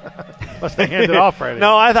 Unless they hand it off right.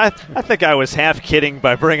 No, I think I was half kidding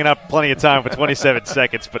by bringing up plenty of time with 27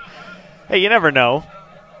 seconds. But, hey, you never know.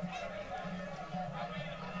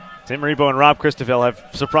 Tim Rebo and Rob Christoffel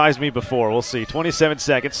have surprised me before. We'll see. 27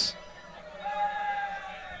 seconds.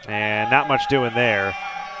 And not much doing there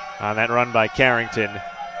on that run by Carrington.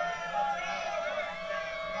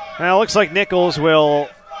 Well, it looks like Nicholls will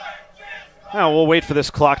we'll wait for this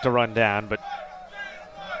clock to run down, but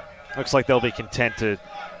looks like they'll be content to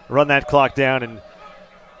run that clock down and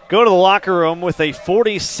go to the locker room with a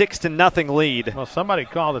 46-0 lead. Well, somebody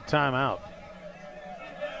called a timeout.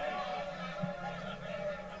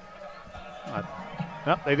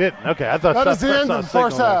 No, they didn't. Okay, I thought that is the end of the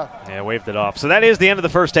first half. Yeah, waved it off. So that is the end of the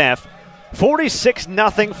first half.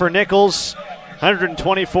 46-0 for Nicholls.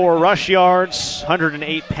 124 rush yards,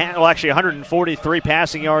 143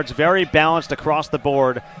 passing yards. Very balanced across the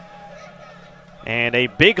board. And a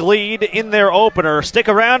big lead in their opener. Stick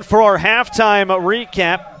around for our halftime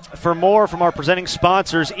recap for more from our presenting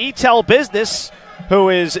sponsors, Etel Business, who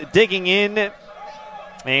is digging in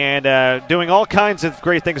and doing all kinds of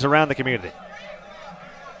great things around the community.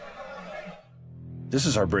 This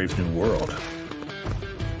is our brave new world,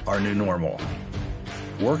 our new normal.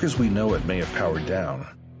 Work as we know it may have powered down,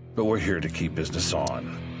 but we're here to keep business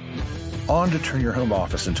on. On to turn your home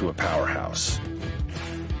office into a powerhouse.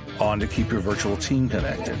 On to keep your virtual team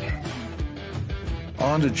connected.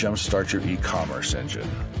 On to jumpstart your e-commerce engine.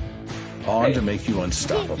 On to make you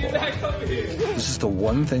unstoppable. This is the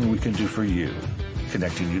one thing we can do for you,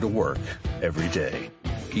 connecting you to work every day.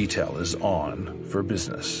 Etel is on for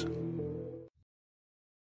business.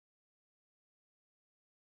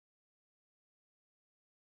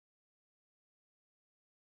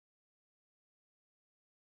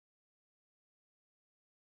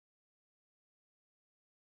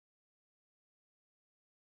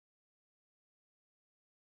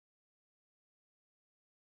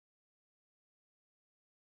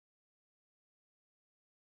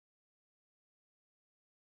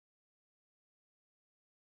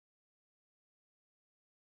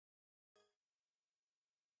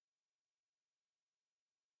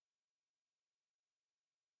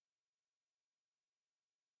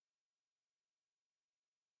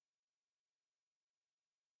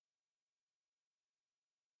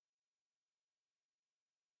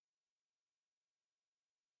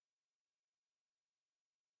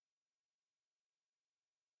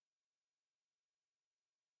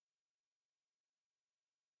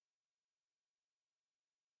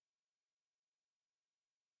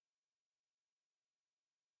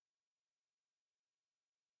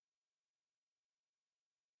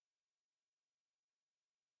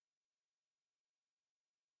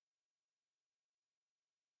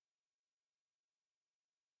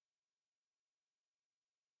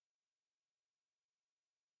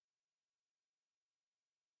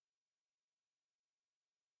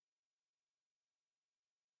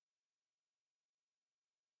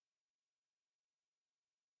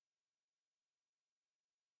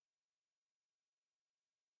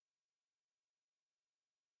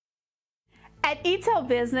 At ETEL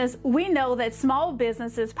Business, we know that small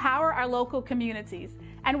businesses power our local communities.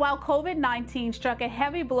 And while COVID-19 struck a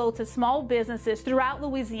heavy blow to small businesses throughout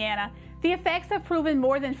Louisiana, the effects have proven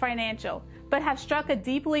more than financial, but have struck a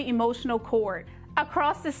deeply emotional chord.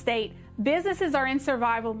 Across the state, businesses are in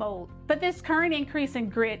survival mode, but this current increase in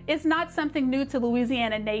grit is not something new to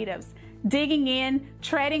Louisiana natives. Digging in,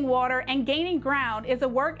 treading water, and gaining ground is a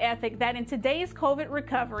work ethic that in today's COVID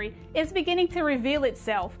recovery is beginning to reveal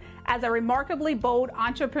itself as a remarkably bold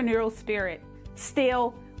entrepreneurial spirit.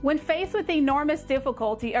 Still, when faced with the enormous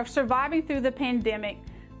difficulty of surviving through the pandemic,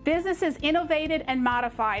 businesses innovated and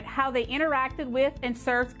modified how they interacted with and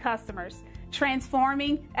served customers,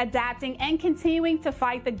 transforming, adapting, and continuing to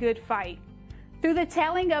fight the good fight. Through the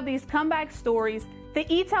telling of these comeback stories, the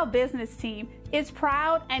ETEL business team is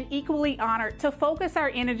proud and equally honored to focus our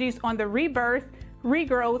energies on the rebirth,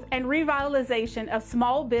 regrowth, and revitalization of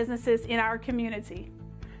small businesses in our community.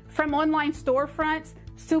 From online storefronts,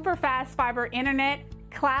 super fast fiber internet,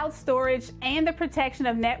 cloud storage, and the protection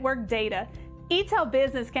of network data, ETEL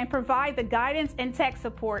Business can provide the guidance and tech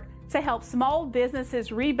support to help small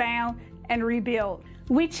businesses rebound and rebuild.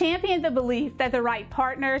 We champion the belief that the right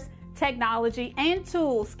partners, technology, and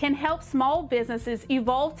tools can help small businesses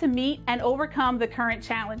evolve to meet and overcome the current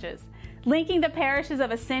challenges. Linking the parishes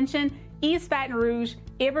of Ascension, East Baton Rouge,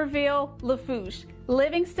 Iberville, Lafourche,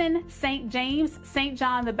 Livingston, St. James, St.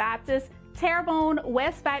 John the Baptist, Terrebonne,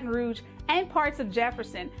 West Baton Rouge, and parts of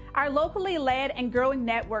Jefferson, our locally led and growing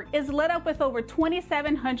network is lit up with over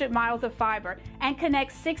 2,700 miles of fiber and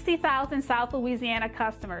connects 60,000 South Louisiana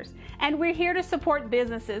customers. And we're here to support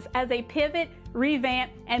businesses as they pivot, revamp,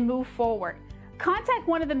 and move forward. Contact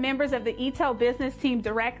one of the members of the ETEL business team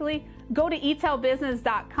directly, go to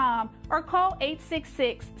etelbusiness.com, or call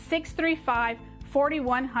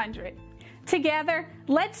 866-635-4100. Together,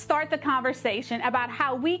 let's start the conversation about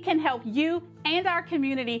how we can help you and our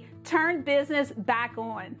community turn business back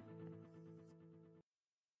on.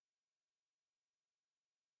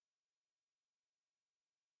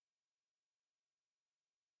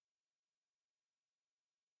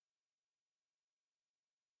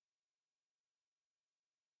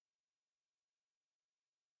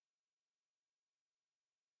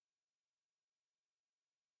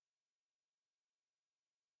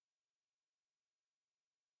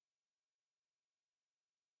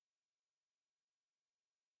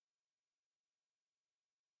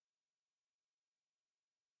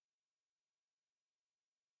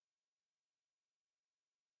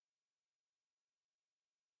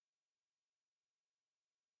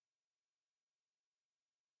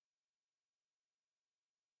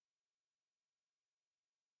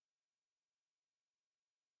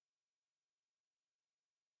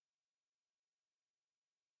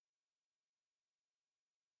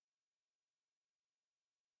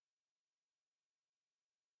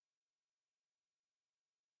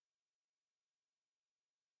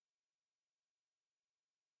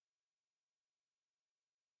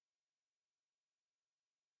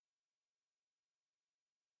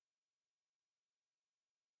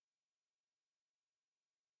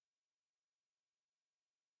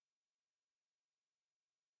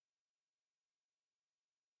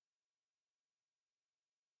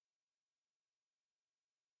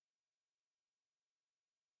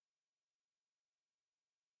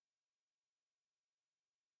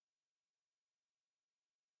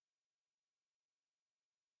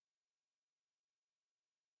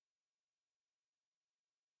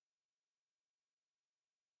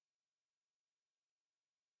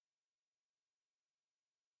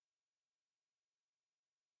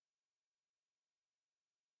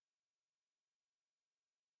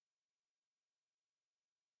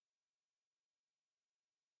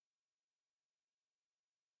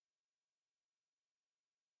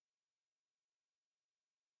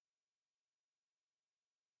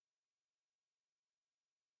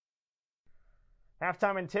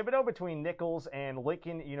 Halftime in Thibodaux between Nicholls and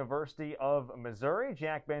Lincoln University of Missouri.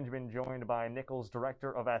 Jack Benjamin joined by Nicholls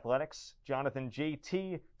Director of Athletics, Jonathan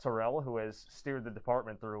J.T. Terrell, who has steered the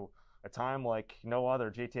department through a time like no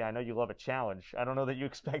other. JT, I know you love a challenge. I don't know that you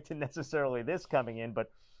expected necessarily this coming in,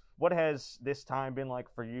 but what has this time been like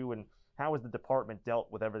for you, and how has the department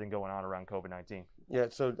dealt with everything going on around COVID-19? Yeah,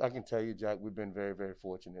 so I can tell you, Jack, we've been very, very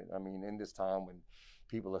fortunate. I mean, in this time when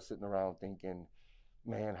people are sitting around thinking,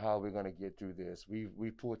 man, how are we going to get through this?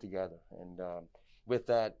 We've pulled together. And with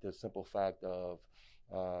that, the simple fact of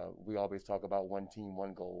we always talk about one team,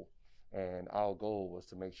 one goal. And our goal was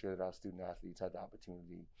to make sure that our student athletes had the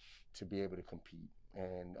opportunity to be able to compete.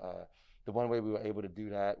 And the one way we were able to do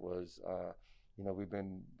that was, we've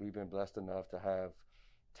been blessed enough to have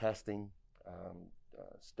testing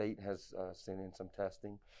state has sent in some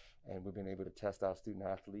testing, and we've been able to test our student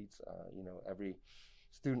athletes. Every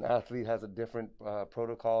student athlete has a different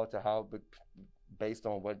protocol to how, but based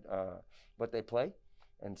on what they play.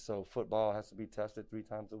 And so football has to be tested 3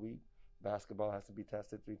 times a week. Basketball has to be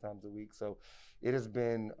tested 3 times a week. So it has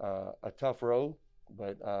been a tough road,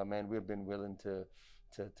 but man, we've been willing to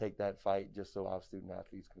take that fight just so our student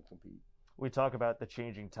athletes can compete. We talk about the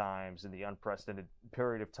changing times and the unprecedented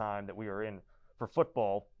period of time that we are in for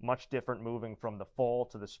football, much different moving from the fall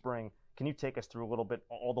to the spring. Can you take us through a little bit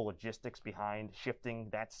all the logistics behind shifting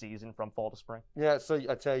that season from fall to spring? Yeah, so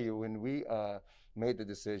I tell you, when we made the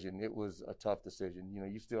decision, it was a tough decision.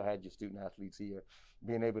 You still had your student athletes here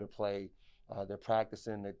being able to play. They're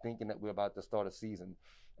practicing, they're thinking that we're about to start a season.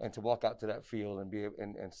 And to walk out to that field and be able,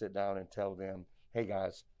 and sit down and tell them, hey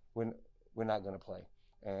guys, we're not going to play.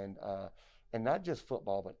 And not just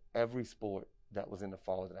football, but every sport that was in the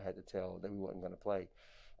fall that I had to tell that we weren't going to play.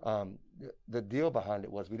 The deal behind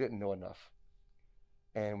it was we didn't know enough.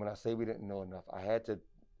 And when I say we didn't know enough,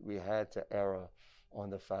 we had to err on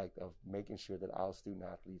the fact of making sure that our student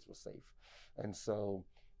athletes were safe. And so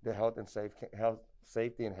the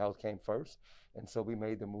safety and health came first. And so we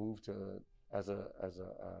made the move as a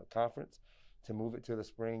conference to move it to the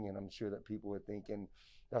spring. And I'm sure that people were thinking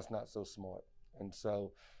that's not so smart. And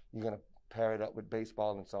so you're going to pair it up with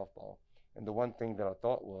baseball and softball. And the one thing that I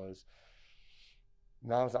thought was,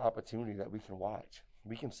 now is the opportunity that we can watch.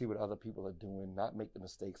 We can see what other people are doing, not make the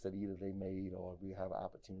mistakes that either they made or we have an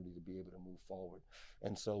opportunity to be able to move forward.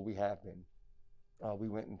 And so we have been. We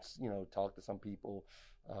went and talked to some people.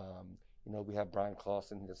 We have Brian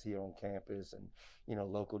Clausen that's here on campus, and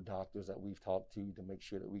local doctors that we've talked to make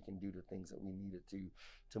sure that we can do the things that we needed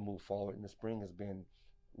to move forward. And the spring has been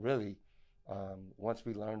really, once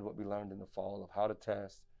we learned what we learned in the fall of how to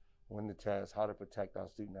test, when to test, how to protect our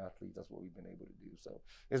student athletes, that's what we've been able to do. So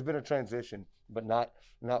it's been a transition, but not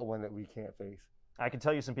one that we can't face. I can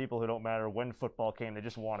tell you some people who don't matter when football came, they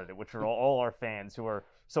just wanted it, which are all our fans who are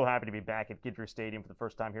so happy to be back at Gidry Stadium for the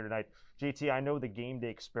first time here tonight. JT, I know the game day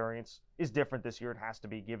experience is different this year. It has to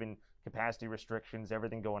be given capacity restrictions,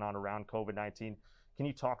 everything going on around COVID-19. Can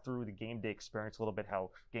you talk through the game day experience a little bit,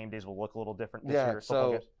 how game days will look a little different this year?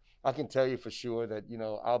 So I can tell you for sure that,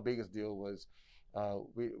 our biggest deal was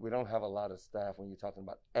we don't have a lot of staff when you're talking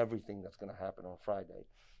about everything that's going to happen on Friday.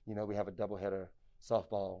 We have a doubleheader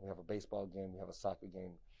softball, we have a baseball game, we have a soccer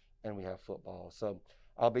game, and we have football. So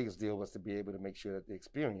our biggest deal was to be able to make sure that the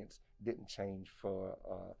experience didn't change for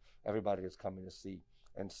everybody that's coming to see.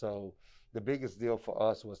 And so the biggest deal for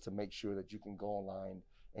us was to make sure that you can go online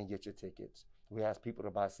and get your tickets. We asked people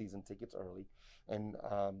to buy season tickets early, and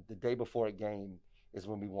the day before a game is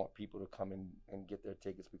when we want people to come in and get their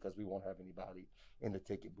tickets, because we won't have anybody in the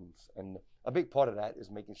ticket booths. And a big part of that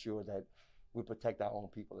is making sure that we protect our own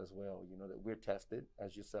people as well, that we're tested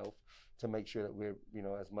as yourself to make sure that we're,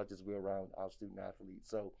 as much as we're around our student athletes.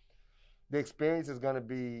 So the experience is going to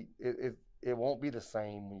be, it won't be the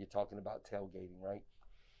same when you're talking about tailgating, right?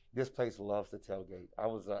 This place loves to tailgate. I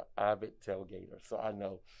was an avid tailgater, so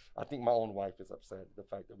I think my own wife is upset at the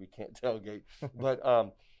fact that we can't tailgate. But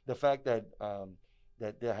the fact that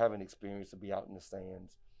they're having experience to be out in the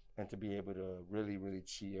stands and to be able to really, really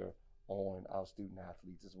cheer on our student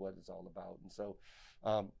athletes is what it's all about. And so,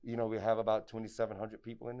 we have about 2,700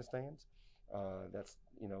 people in the stands. That's,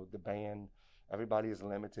 the band, everybody is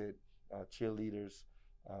limited. Cheerleaders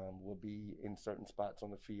will be in certain spots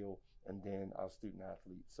on the field, and then our student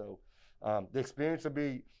athletes. So the experience will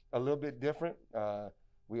be a little bit different.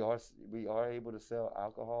 We are able to sell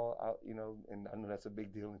alcohol out, and I know that's a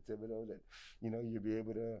big deal in Thibodeau, that, you'll be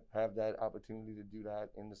able to have that opportunity to do that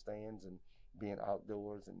in the stands and being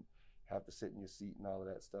outdoors and have to sit in your seat and all of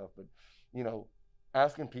that stuff. But,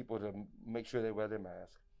 asking people to make sure they wear their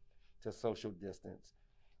mask, to social distance,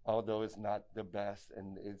 although it's not the best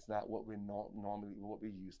and it's not what we're normally what we're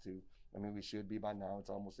used to. I mean, we should be by now. It's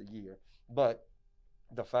almost a year. But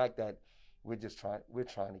the fact that we're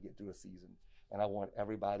trying to get through a season. And I want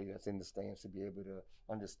everybody that's in the stands to be able to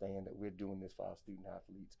understand that we're doing this for our student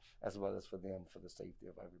athletes as well as for them, for the safety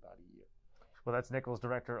of everybody here. Well, that's Nicholls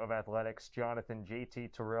Director of Athletics, Jonathan J.T.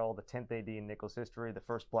 Terrell, the 10th AD in Nicholls history, the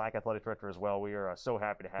first Black athletic director as well. We are so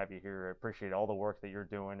happy to have you here. I appreciate all the work that you're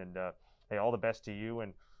doing, and hey, all the best to you,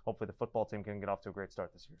 and hopefully the football team can get off to a great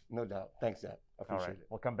start this year. No doubt. Thanks, Jack. I appreciate it.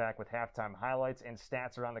 We'll come back with halftime highlights and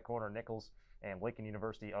stats around the corner, Nicholls and Lincoln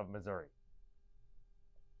University of Missouri.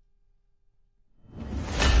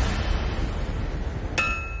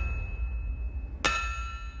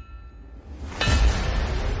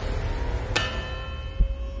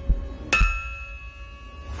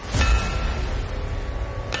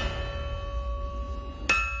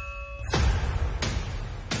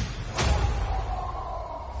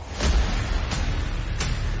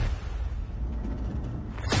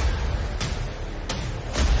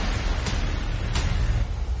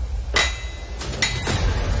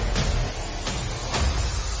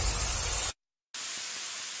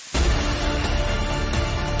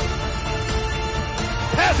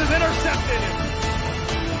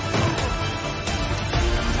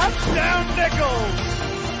 Touchdown, Nicholls!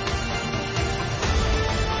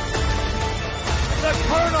 The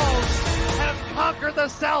Colonels have conquered the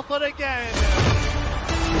Southland again.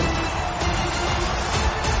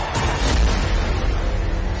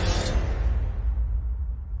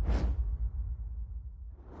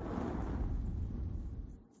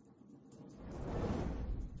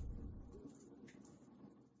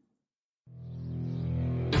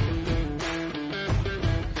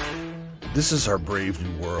 This is our brave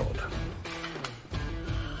new world,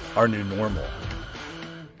 our new normal.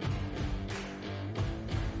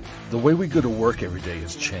 The way we go to work every day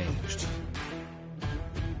has changed,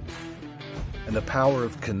 and the power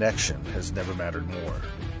of connection has never mattered more.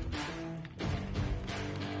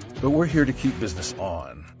 But we're here to keep business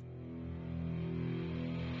on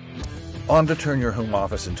to turn your home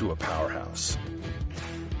office into a powerhouse,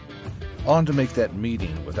 on to make that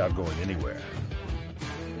meeting without going anywhere,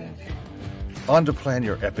 on to plan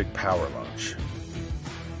your epic power lunch,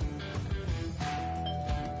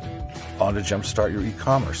 on to jumpstart your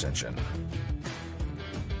e-commerce engine,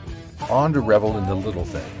 on to revel in the little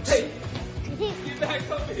things,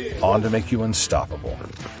 on to make you unstoppable.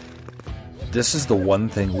 This is the one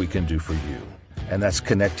thing we can do for you, and that's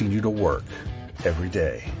connecting you to work every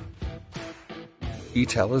day.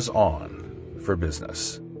 ETEL is on for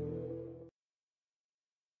business.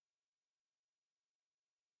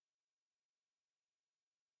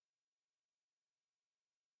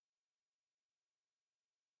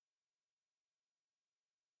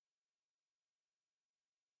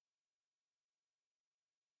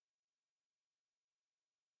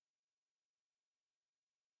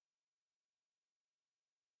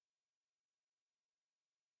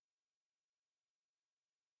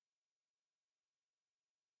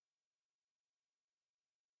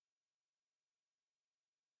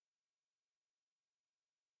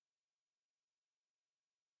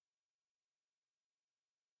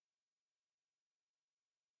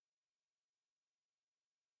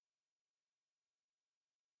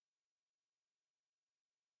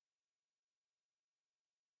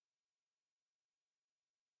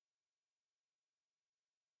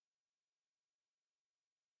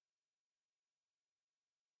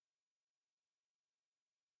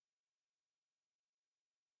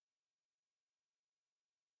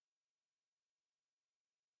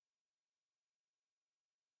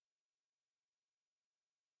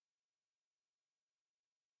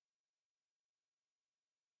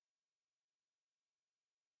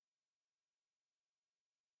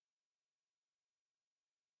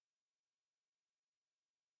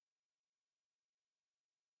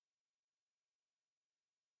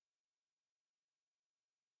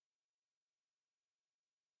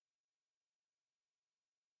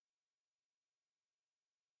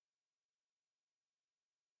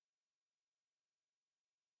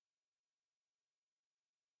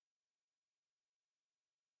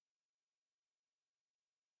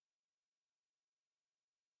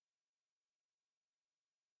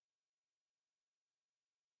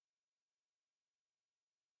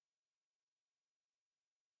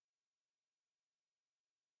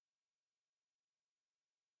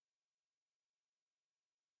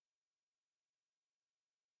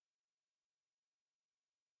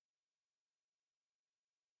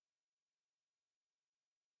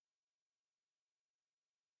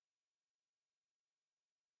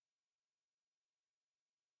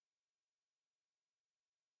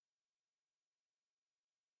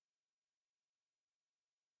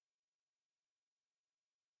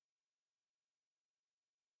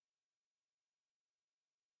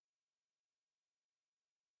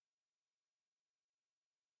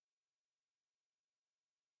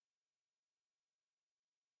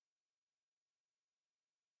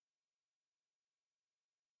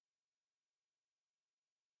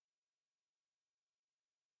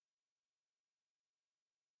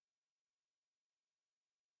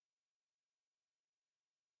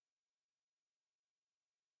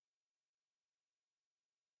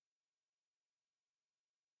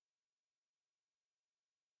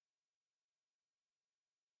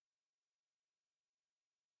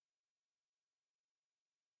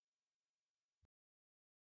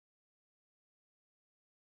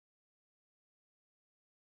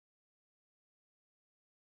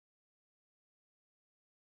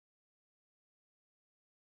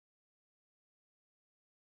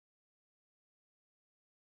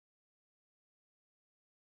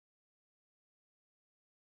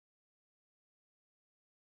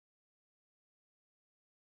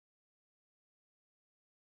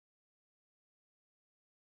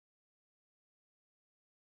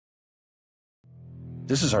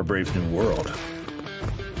 This is our brave new world,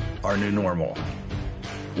 our new normal.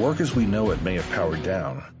 Work as we know it may have powered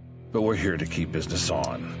down, but we're here to keep business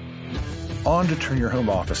on. On to turn your home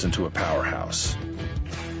office into a powerhouse.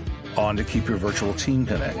 On to keep your virtual team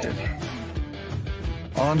connected.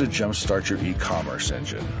 On to jumpstart your e-commerce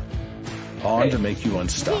engine. On to make you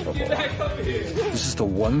unstoppable. This is the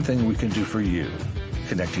one thing we can do for you,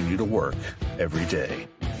 connecting you to work every day.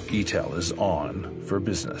 ETEL is on for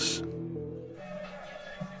business.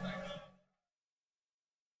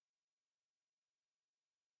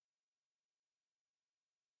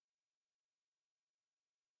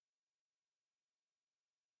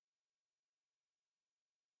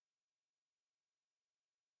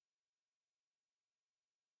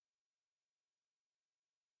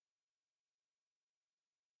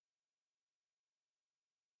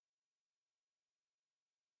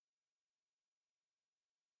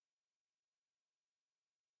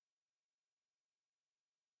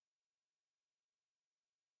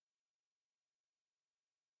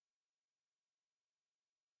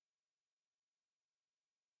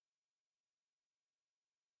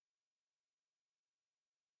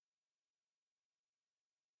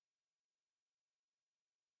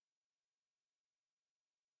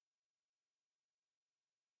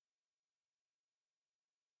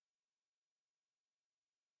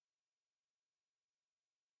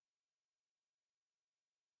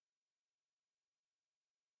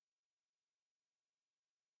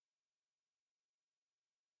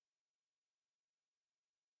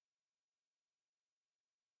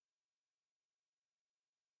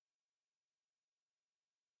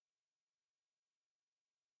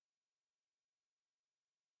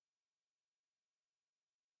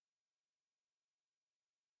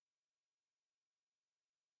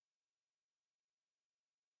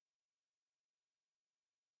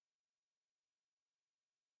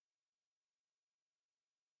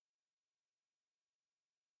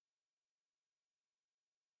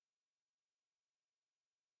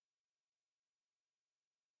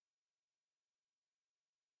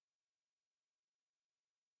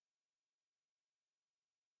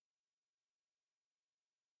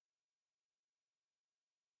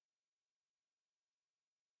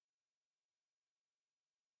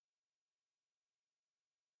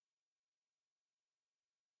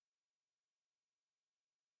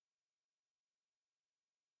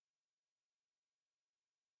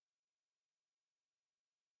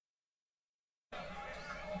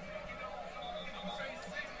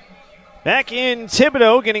 Back in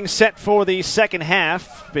Thibodaux, getting set for the second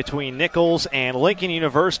half between Nicholls and Lincoln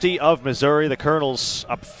University of Missouri. The Colonels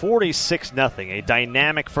up 46-0. A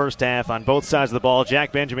dynamic first half on both sides of the ball.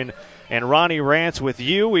 Jack Benjamin and Ronnie Rance with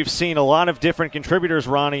you. We've seen a lot of different contributors,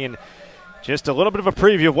 Ronnie, and just a little bit of a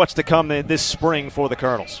preview of what's to come this spring for the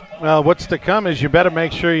Colonels. Well, what's to come is you better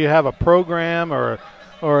make sure you have a program or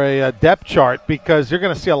a depth chart, because you're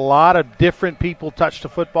going to see a lot of different people touch the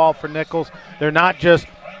football for Nicholls. They're not just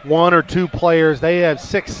one or two players. They have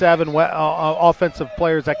 6, 7 offensive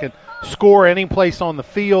players that can score any place on the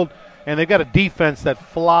field, and they've got a defense that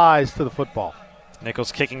flies to the football.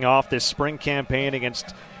 Nicholls kicking off this spring campaign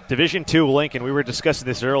against Division II Lincoln. We were discussing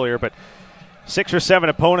this earlier, but 6 or 7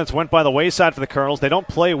 opponents went by the wayside for the Colonels. They don't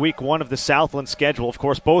play week 1 of the Southland schedule. Of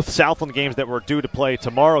course, both Southland games that were due to play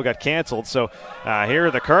tomorrow got canceled. So here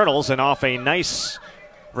are the Colonels, and off a nice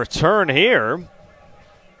return here.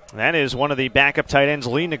 That is one of the backup tight ends,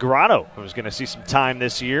 Lee Negrado, who's going to see some time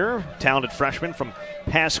this year. Talented freshman from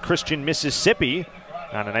Pass Christian, Mississippi,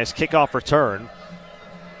 on a nice kickoff return.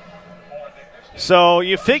 So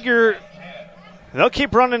you figure they'll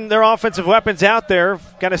keep running their offensive weapons out there.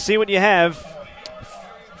 Got to see what you have.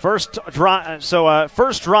 First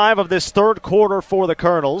drive of this third quarter for the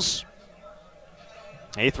Colonels.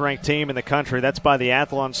 8th-ranked team in the country. That's by the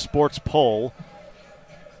Athlon Sports poll.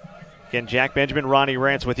 Again, Jack Benjamin, Ronnie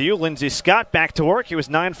Rance with you. Lindsey Scott back to work. He was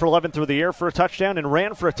 9 for 11 through the air for a touchdown and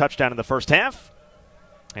ran for a touchdown in the first half.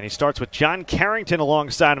 And he starts with John Carrington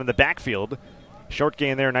alongside him in the backfield. Short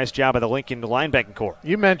gain there. Nice job by the Lincoln linebacking corps.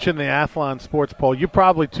 You mentioned the Athlon Sports poll. You're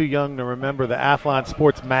probably too young to remember the Athlon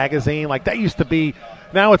Sports magazine. Like, that used to be,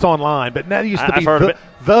 now it's online, but that used to be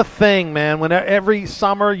the thing, man. When every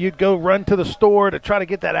summer you'd go run to the store to try to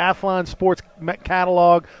get that Athlon Sports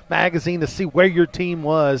catalog magazine to see where your team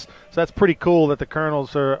was. So that's pretty cool that the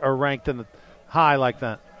Colonels are ranked in the high like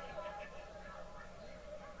that.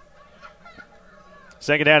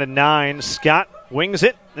 Second down and 9. Scott wings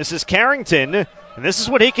it. This is Carrington, and this is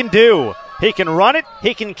what he can do. He can run it,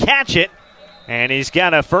 he can catch it, and he's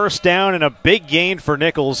got a first down and a big gain for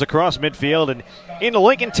Nicholls across midfield and into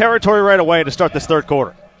Lincoln territory right away to start this third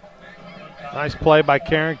quarter. Nice play by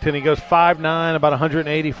Carrington. He goes 5'9", about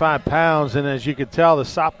 185 pounds, and as you can tell, the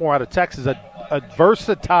sophomore out of Texas, a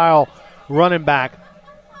versatile running back.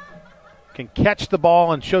 Can catch the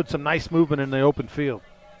ball and showed some nice movement in the open field.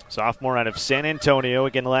 Sophomore out of San Antonio.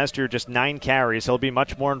 Again, last year just 9 carries. He'll be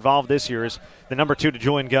much more involved this year as the number 2 to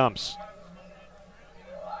Julian Gums.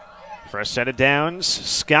 First set of downs,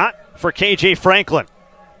 Scott for KJ Franklin.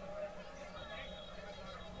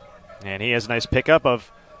 And he has a nice pickup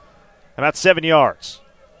of about 7 yards.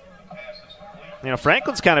 You know,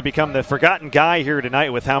 Franklin's kind of become the forgotten guy here tonight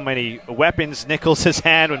with how many weapons Nicholls has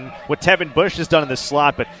had and what Tevin Bush has done in this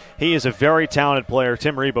slot, but he is a very talented player.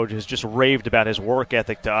 Tim Rebo has just raved about his work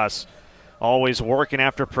ethic to us. Always working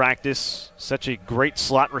after practice, such a great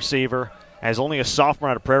slot receiver, as only a sophomore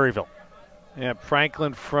out of Prairieville. Yeah,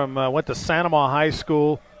 Franklin went to Sanamaw High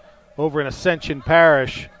School over in Ascension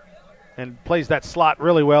Parish and plays that slot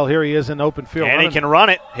really well. Here he is in open field. And he can run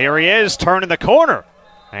it. Here he is, turning the corner.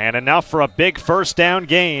 And enough for a big first down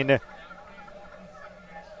gain.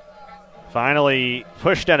 Finally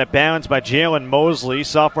pushed out of bounds by Jalen Mosley,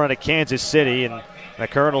 sophomore out of Kansas City. And the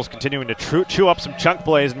Colonels continuing to chew up some chunk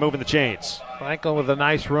plays and moving the chains. Franklin with a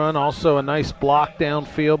nice run. Also a nice block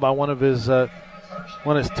downfield by one of his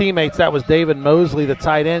teammates. That was David Mosley, the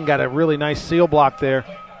tight end. Got a really nice seal block there.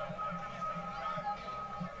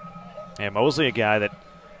 And Mosley, a guy that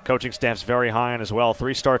coaching staff's very high on as well.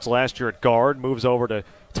 3 starts last year at guard, moves over to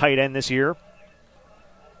tight end this year.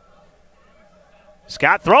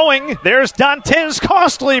 Scott throwing. There's Dantes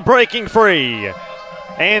Costly breaking free.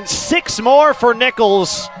 And 6 more for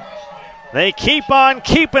Nicholls. They keep on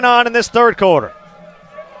keeping on in this third quarter.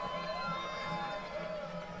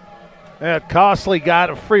 Costly got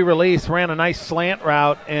a free release, ran a nice slant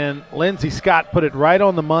route, and Lindsey Scott put it right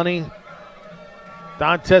on the money.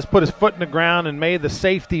 Dantes put his foot in the ground and made the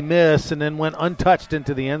safety miss and then went untouched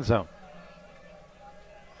into the end zone.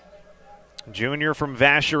 Junior from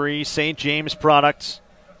Vacherie, St. James product.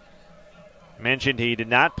 Mentioned he did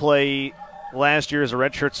not play last year as a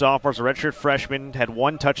redshirt sophomore, as a redshirt freshman, had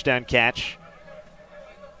 1 touchdown catch.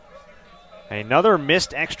 Another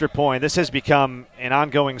missed extra point. This has become an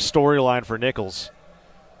ongoing storyline for Nicholls.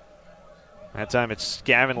 That time it's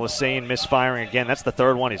Gavin Lassane misfiring again. That's the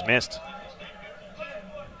 3rd one he's missed.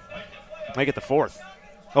 Make it the 4th.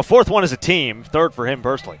 Well, 4th one as a team, 3rd for him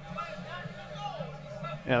personally.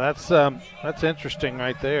 Yeah, that's interesting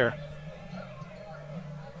right there.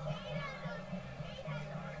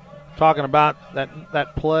 Talking about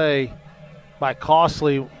that play by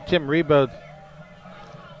Costly, Tim Rebo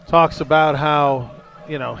talks about how,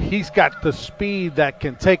 you know, he's got the speed that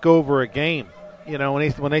can take over a game. You know,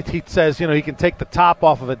 when he says, you know, he can take the top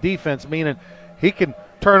off of a defense, meaning he can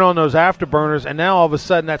turn on those afterburners, and now all of a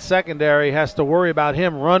sudden that secondary has to worry about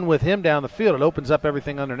him, run with him down the field. It opens up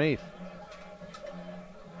everything underneath.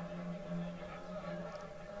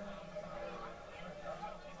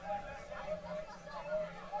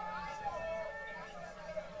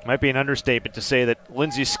 Might be an understatement to say that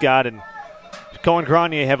Lindsey Scott and Cohen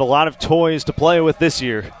Grenier have a lot of toys to play with this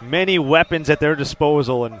year. Many weapons at their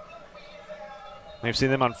disposal, and we've seen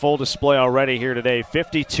them on full display already here today.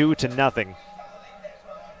 52-0.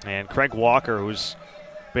 And Craig Walker, who's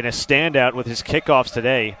been a standout with his kickoffs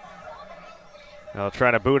today, they'll try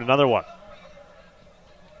to boot another one.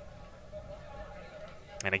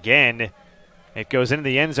 And again, it goes into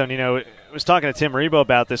the end zone. You know, I was talking to Tim Rebo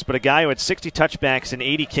about this, but a guy who had 60 touchbacks and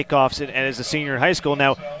 80 kickoffs as a senior in high school.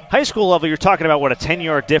 Now, high school level, you're talking about, what, a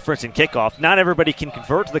 10-yard difference in kickoff. Not everybody can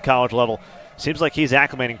convert to the college level. Seems like he's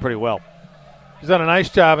acclimating pretty well. He's done a nice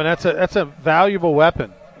job, and that's a valuable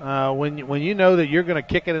weapon. When you know that you're going to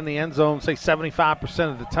kick it in the end zone, say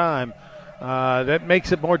 75% of the time, that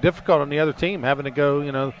makes it more difficult on the other team, having to go,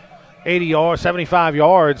 you know, 80 yards, 75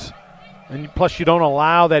 yards, and plus you don't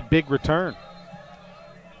allow that big return.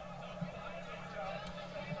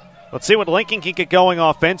 Let's see what Lincoln can get going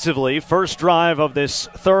offensively. First drive of this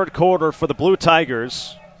third quarter for the Blue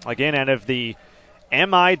Tigers. Again, out of the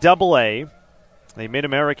MIAA, the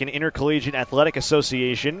Mid-American Intercollegiate Athletic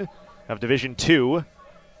Association of Division II.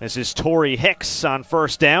 This is Torrey Hicks on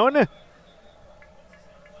first down.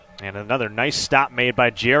 And another nice stop made by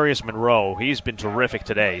Jarius Monroe. He's been terrific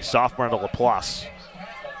today, sophomore out of Laplace.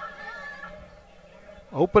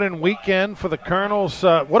 Opening weekend for the Colonels.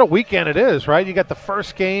 What a weekend it is, right? You got the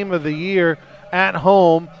first game of the year at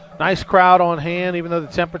home. Nice crowd on hand, even though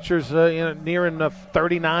the temperature's nearing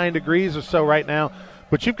 39 degrees or so right now.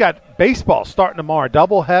 But you've got baseball starting tomorrow,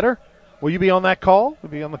 doubleheader. Will you be on that call? Will you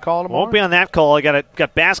be on the call tomorrow? Won't be on that call. I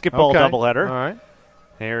got basketball doubleheader. All right.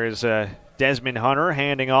 Here is Desmond Hunter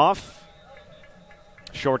handing off.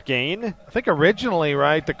 Short gain. I think originally,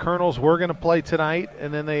 right, the Colonels were going to play tonight,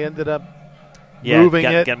 and then they ended up Yeah, moving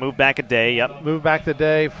got it. Got moved back a day. Yep. Move back the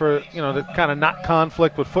day for, to kind of not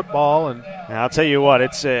conflict with football. And I'll tell you what,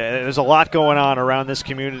 it's there's a lot going on around this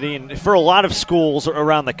community, and for a lot of schools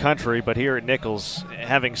around the country. But here at Nicholls,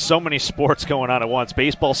 having so many sports going on at once: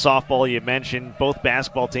 baseball, softball. You mentioned both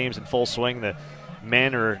basketball teams in full swing. The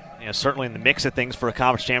men are certainly in the mix of things for a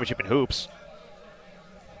conference championship in hoops.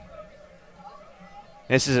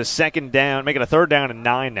 This is a second down, making a third down and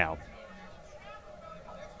 9 now.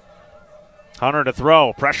 Hunter to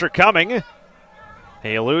throw. Pressure coming.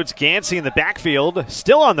 He eludes Gansey in the backfield.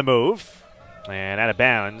 Still on the move. And out of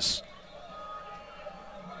bounds.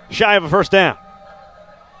 Shy of a first down.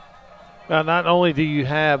 Now, not only do you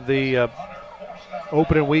have the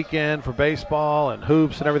opening weekend for baseball and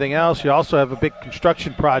hoops and everything else, you also have a big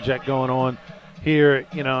construction project going on here,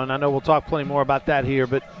 and I know we'll talk plenty more about that here,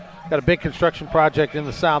 but got a big construction project in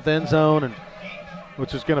the south end zone, and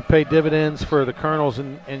which is going to pay dividends for the Colonels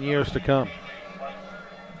in years to come.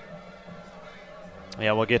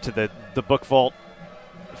 Yeah, we'll get to the Book Vault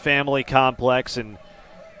family complex, and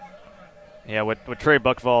what Trey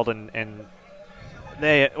Buckvault and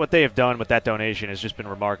what they have done with that donation has just been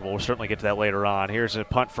remarkable. We'll certainly get to that later on. Here's a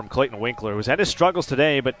punt from Clayton Winkler, who's had his struggles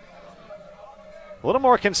today, but a little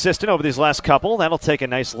more consistent over these last couple. That'll take a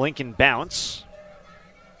nice Lincoln bounce,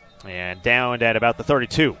 and down at about the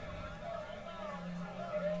 32.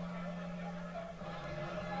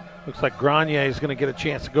 Looks like Grenier is going to get a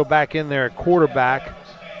chance to go back in there at quarterback.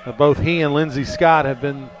 Both he and Lindsey Scott have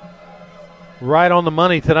been right on the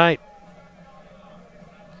money tonight.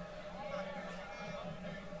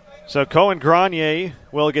 So Cohen Grenier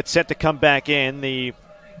will get set to come back in. The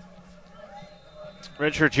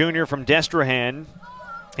redshirt junior from Destrehan.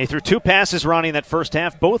 He threw 2 passes, Ronnie, in that first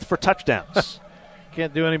half, both for touchdowns.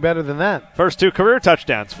 Can't do any better than that. First 2 career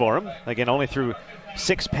touchdowns for him. Again, only threw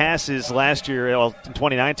 6 passes last year, in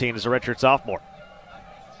 2019, as a redshirt sophomore.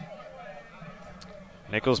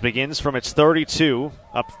 Nicholls begins from its 32,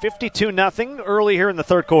 up 52-0 early here in the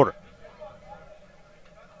third quarter.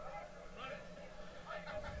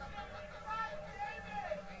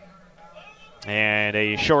 And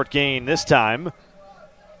a short gain this time.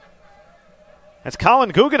 That's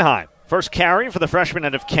Colin Guggenheim. First carry for the freshman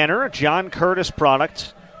out of Kenner, John Curtis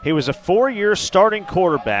product. He was a 4-year starting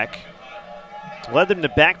quarterback. Led them to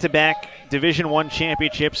back-to-back Division I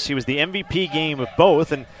championships. He was the MVP game of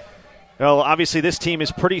both. And, well, obviously this team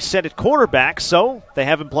is pretty set at quarterback, so they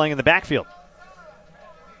have him playing in the backfield.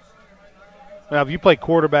 Well, if you play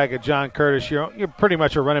quarterback at John Curtis, you're pretty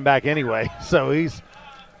much a running back anyway. So he's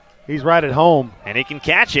right at home. And he can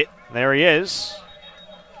catch it. There he is.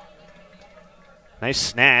 Nice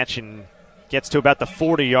snatch, and gets to about the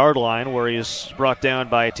 40-yard line where he is brought down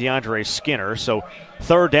by DeAndre Skinner. So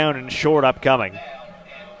third down and short upcoming.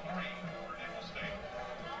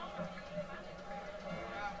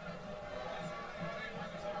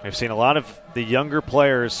 We've seen a lot of the younger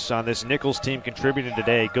players on this Nicholls team contributing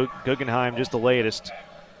today. Guggenheim just the latest.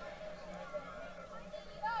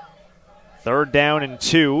 Third down and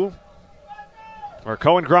 2 for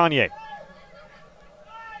Cohen Grenier.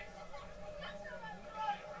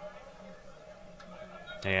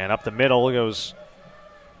 And up the middle goes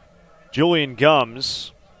Julian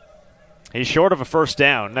Gums. He's short of a first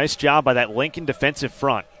down. Nice job by that Lincoln defensive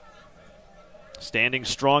front. Standing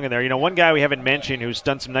strong in there. One guy we haven't mentioned who's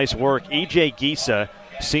done some nice work, E.J. Gisa,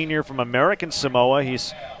 senior from American Samoa.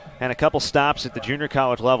 He's had a couple stops at the junior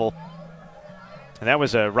college level. And that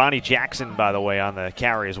was Ronnie Jackson, by the way, on the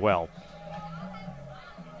carry as well.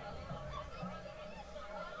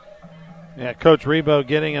 Yeah, Coach Rebo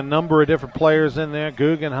getting a number of different players in there.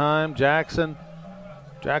 Guggenheim, Jackson.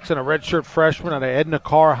 Jackson, a redshirt freshman out of Edna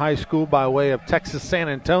Carr High School by way of Texas San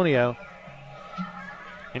Antonio.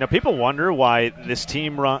 People wonder why this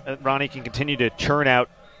team, Ronnie, can continue to churn out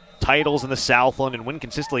titles in the Southland and win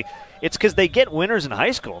consistently. It's because they get winners in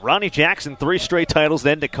high school. Ronnie Jackson, 3 straight titles,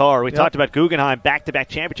 then Dakar. We talked about Guggenheim, back-to-back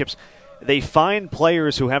championships. They find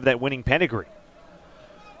players who have that winning pedigree.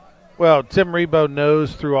 Well, Tim Rebo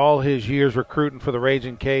knows through all his years recruiting for the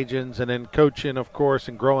Raging Cajuns and then coaching, of course,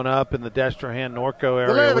 and growing up in the Destrehan, Norco area.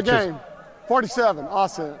 Delay of the game, 47,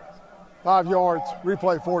 offset, 5 yards,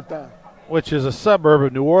 replay, 4th down. Which is a suburb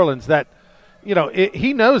of New Orleans that,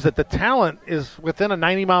 he knows that the talent is within a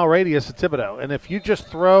 90-mile radius of Thibodaux. And if you just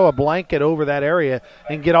throw a blanket over that area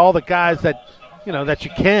and get all the guys that, that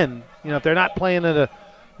you can, if they're not playing in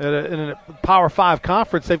a Power 5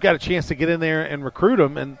 conference, they've got a chance to get in there and recruit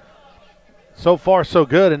them. And so far, so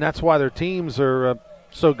good. And that's why their teams are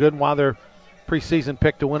so good and why they're preseason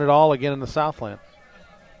picked to win it all again in the Southland.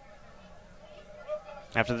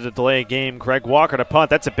 After the delay game, Craig Walker to punt.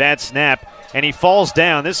 That's a bad snap, and he falls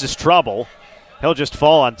down. This is trouble. he'll just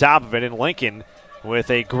fall on top of it, and Lincoln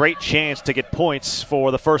with a great chance to get points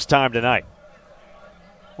for the first time tonight.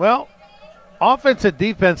 Well, offense and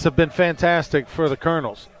defense have been fantastic for the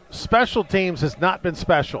Colonels. Special teams has not been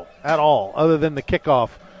special at all, other than the kickoff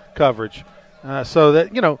coverage. So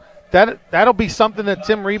that, that'll be something that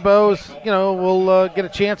Tim Rebo's, will get a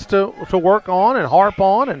chance to work on and harp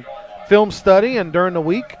on and film study and during the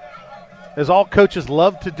week, as all coaches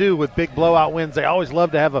love to do with big blowout wins. They always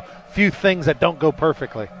love to have a few things that don't go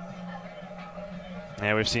perfectly.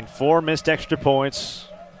 Yeah, we've seen 4 missed extra points,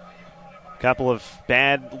 a couple of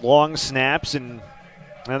bad long snaps, and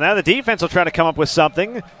now the defense will try to come up with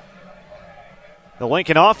something. The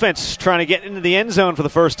Lincoln offense trying to get into the end zone for the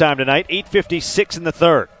first time tonight. 8:56 in the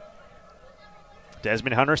third.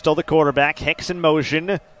 Desmond Hunter still the quarterback. Hicks in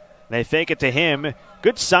motion. They fake it to him.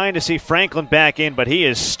 Good sign to see Franklin back in, but he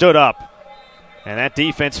is stood up. And that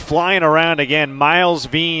defense flying around again. Miles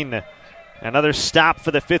Veen, another stop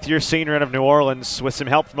for the fifth-year senior out of New Orleans with some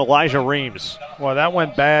help from Elijah Reams. Well, that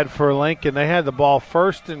went bad for Lincoln. They had the ball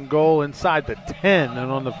first and goal inside the 10,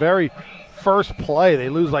 and on the very first play, they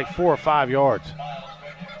lose like 4 or 5 yards.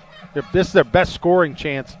 This is their best scoring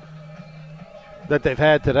chance that they've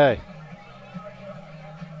had today.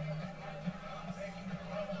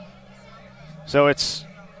 So it's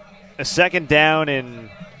a second down and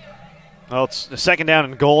it's a second down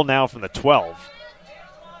and goal now from the 12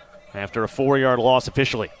 after a 4-yard loss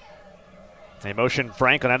officially. They motion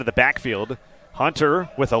Franklin out of the backfield. Hunter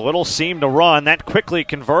with a little seam to run. That quickly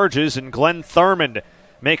converges, and Glenn Thurmond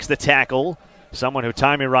makes the tackle. Someone who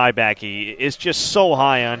Tommy Ryback is just so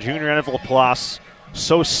high on. Junior out of Laplace,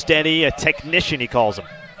 so steady, a technician he calls him.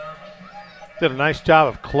 Did a nice job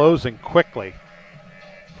of closing quickly.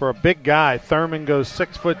 For a big guy, Thurman goes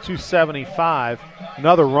 6 foot 275.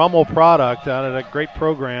 Another Rummel product out of that great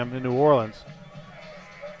program in New Orleans.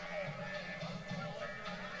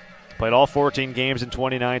 Played all 14 games in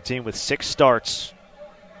 2019 with 6 starts.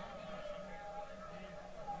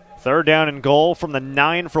 Third down and goal from the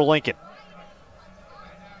 9 for Lincoln.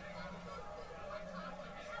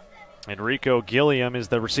 Enrico Gilliam is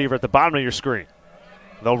the receiver at the bottom of your screen.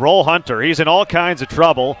 They'll roll Hunter. He's in all kinds of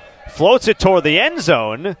trouble. Floats it toward the end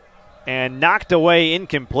zone and knocked away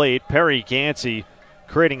incomplete. Perry Gansey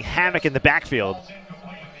creating havoc in the backfield.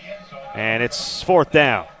 And it's 4th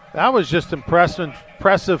down. That was just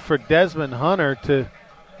impressive for Desmond Hunter to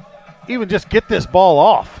even just get this ball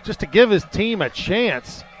off, just to give his team a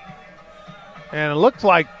chance. And it looked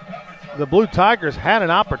like the Blue Tigers had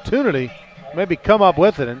an opportunity, maybe come up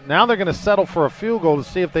with it. And now they're going to settle for a field goal to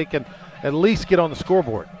see if they can at least get on the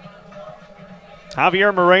scoreboard.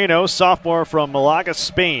 Javier Moreno, sophomore from Malaga,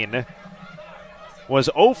 Spain, was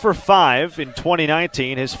 0 for 5 in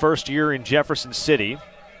 2019, his first year in Jefferson City.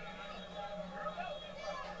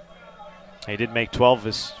 He did make 12 of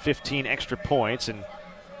his 15 extra points, and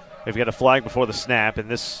they've got a flag before the snap, and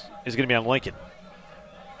this is going to be on Lincoln.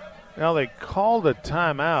 Now they called a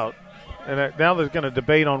timeout, and now they're going to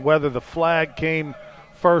debate on whether the flag came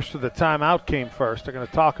first or the timeout came first. They're going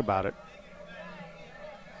to talk about it.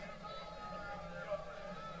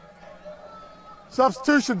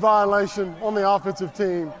 Substitution violation on the offensive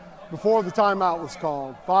team before the timeout was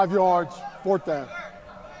called. 5 yards, 4th down.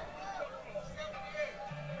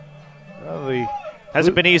 Well,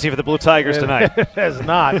 hasn't been easy for the Blue Tigers tonight. It has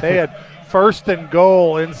not. They had first and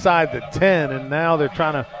goal inside the 10, and now they're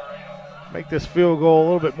trying to make this field goal a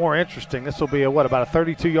little bit more interesting. This will be about a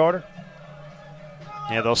 32-yarder?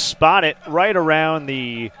 Yeah, they'll spot it right around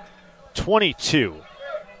the 22.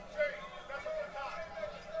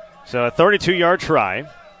 So a 32-yard try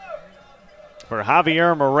for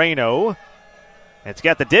Javier Moreno. It's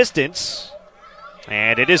got the distance,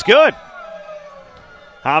 and it is good.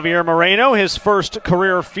 Javier Moreno, his first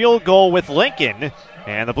career field goal with Lincoln,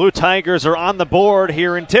 and the Blue Tigers are on the board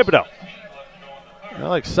here in Thibodaux.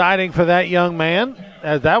 Well, exciting for that young man.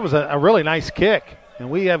 That was a really nice kick, and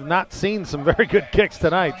we have not seen some very good kicks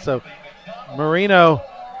tonight. So Moreno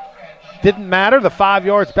didn't matter. The 5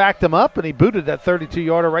 yards backed him up, and he booted that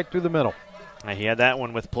 32-yarder right through the middle. He had that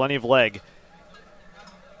one with plenty of leg.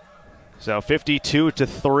 So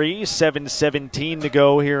 52-3, 7:17 to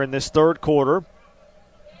go here in this third quarter.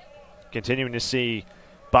 Continuing to see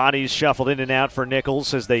bodies shuffled in and out for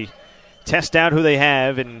Nicholls as they test out who they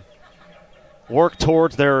have and work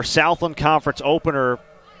towards their Southland Conference opener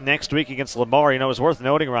next week against Lamar. It was worth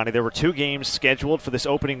noting, Ronnie, there were 2 games scheduled for this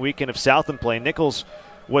opening weekend of Southland play. Nicholls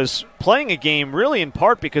was playing a game really in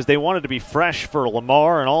part because they wanted to be fresh for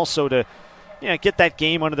Lamar and also to get that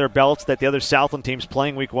game under their belts that the other Southland teams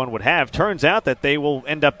playing week 1 would have. Turns out that they will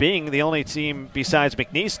end up being the only team besides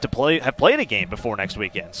McNeese to have played a game before next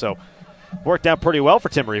weekend. So worked out pretty well for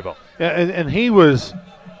Tim Rebo. Yeah, and he was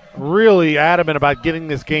really adamant about getting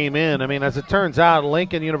this game in. I mean, as it turns out,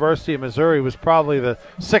 Lincoln University of Missouri was probably the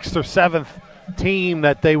 6th or 7th team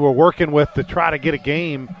that they were working with to try to get a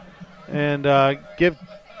game, and give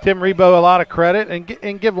Tim Rebo a lot of credit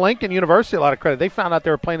and give Lincoln University a lot of credit. They found out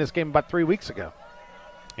they were playing this game about 3 weeks ago.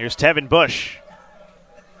 Here's Tevin Bush.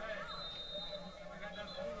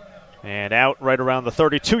 And out right around the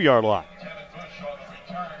 32-yard line.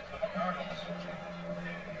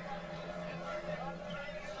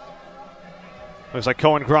 Looks like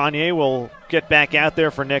Cohen Grenier will get back out there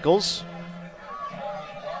for Nicholls.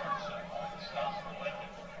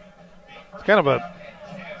 It's kind of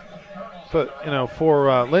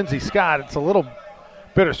for Lindsey Scott, it's a little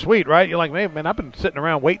bittersweet, right? You're like, man, I've been sitting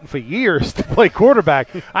around waiting for years to play quarterback.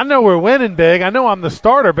 I know we're winning big. I know I'm the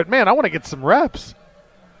starter, but, man, I want to get some reps.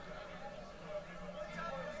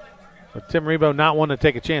 But Tim Rebo not wanting to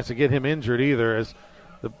take a chance to get him injured either, as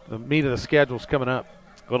the meat of the schedule's coming up.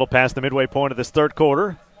 A little past the midway point of this third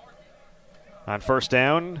quarter. On first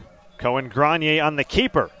down, Cohen Grenier on the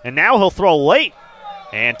keeper. And now he'll throw late.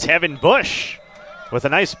 And Tevin Bush with a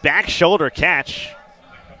nice back shoulder catch.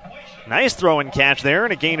 Nice throw and catch there,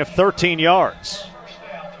 and a gain of 13 yards.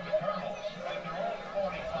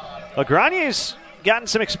 Well, Grenier's gotten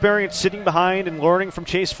some experience sitting behind and learning from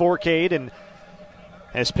Chase Forcade, and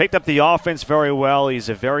has picked up the offense very well. He's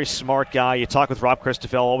a very smart guy. You talk with Rob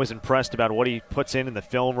Christophel, always impressed about what he puts in the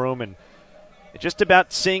film room, and just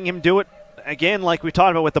about seeing him do it again like we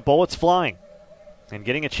talked about with the bullets flying. And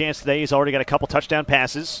getting a chance today, he's already got a couple touchdown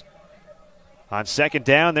passes. On second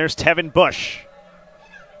down, there's Tevin Bush.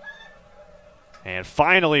 And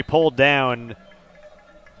finally pulled down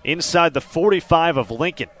inside the 45 of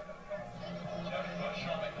Lincoln.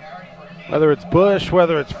 Whether it's Bush,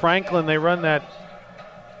 whether it's Franklin, they run that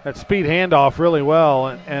speed handoff really well.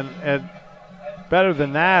 And better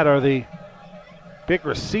than that are the big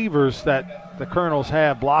receivers that the Colonels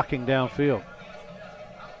have blocking downfield.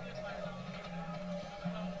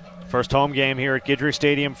 First home game here at Guidry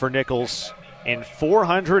Stadium for Nicholls in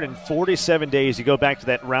 447 days. You go back to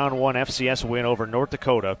that round one FCS win over North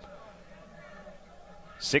Dakota.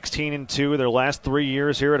 16-2 their last 3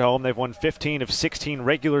 years here at home. They've won 15 of 16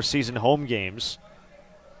 regular season home games.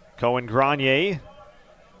 Cohen Grenier.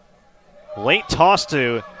 Late toss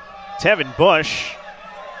to Tevin Bush.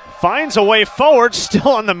 Finds a way forward, still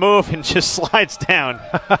on the move, and just slides down.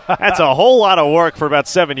 That's a whole lot of work for about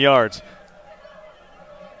 7 yards.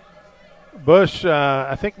 Bush,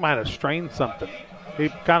 I think, might have strained something. He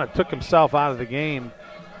kind of took himself out of the game.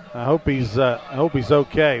 I hope he's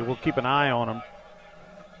okay. We'll keep an eye on him.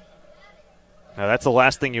 Now, that's the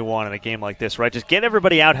last thing you want in a game like this, right? Just get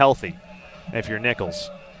everybody out healthy if you're Nicholls.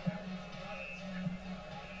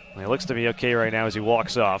 He looks to be okay right now as he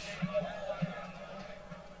walks off.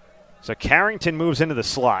 So Carrington moves into the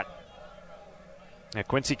slot. Now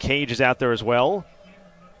Quincy Cage is out there as well.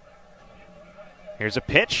 Here's a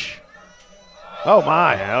pitch. Oh,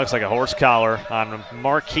 my. Yeah, that looks like a horse collar on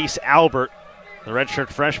Marquise Albert, the redshirt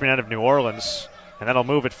freshman out of New Orleans. And that'll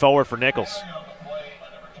move it forward for Nicholls.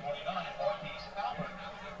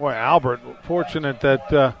 Boy, Albert, fortunate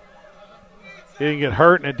that he didn't get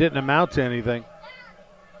hurt and it didn't amount to anything.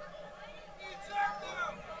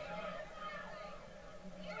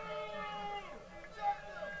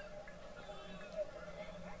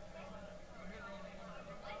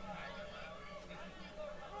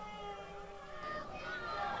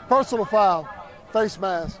 Personal foul, face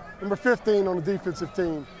mask, number 15 on the defensive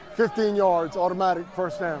team. 15 yards, automatic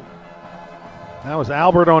first down. That was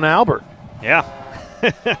Albert on Albert. Yeah.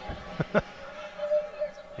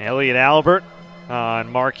 Elliot Albert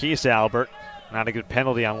on Marquise Albert. Not a good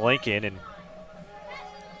penalty on Lincoln, and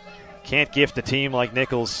can't gift a team like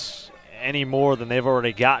Nicholls any more than they've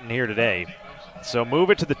already gotten here today. So move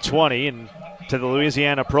it to the 20 and to the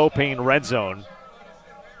Louisiana Propane red zone.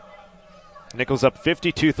 Nicholls up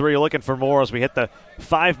 52-3, looking for more as we hit the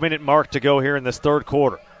 5-minute mark to go here in this third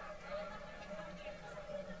quarter.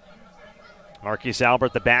 Marquise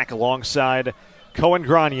Albert, the back, alongside Cohen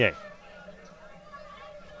Grenier.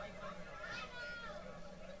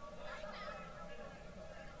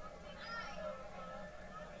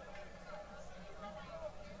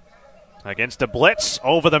 Against a blitz,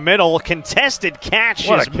 over the middle, contested catch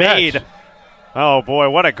is made. Oh, boy,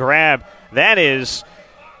 what a grab. That is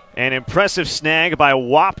an impressive snag by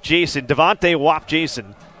Wap Jason, Devontae Wap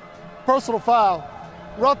Jason. Personal foul,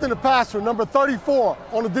 roughing the passer, number 34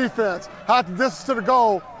 on the defense. Half the distance to the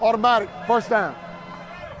goal, automatic, first down.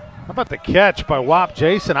 How about the catch by Wap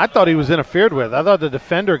Jason? I thought he was interfered with. I thought the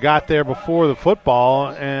defender got there before the football,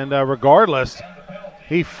 and regardless,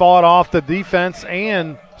 he fought off the defense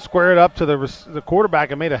and squared up to the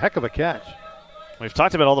quarterback and made a heck of a catch. We've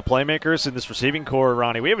talked about all the playmakers in this receiving core,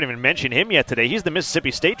 Ronnie. We haven't even mentioned him yet today. He's the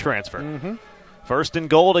Mississippi State transfer. Mm-hmm. First and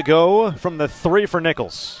goal to go from the 3 for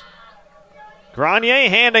Nicholls. Grenier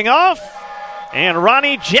handing off, and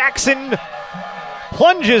Ronnie Jackson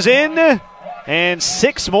plunges in, and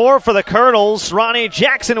 6 more for the Colonels. Ronnie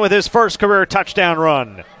Jackson with his first career touchdown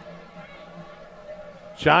run.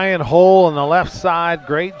 Giant hole on the left side.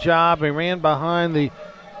 Great job. He ran behind the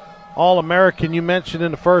All-American you mentioned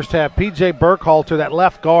in the first half, P.J. Burkhalter, that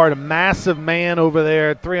left guard, a massive man over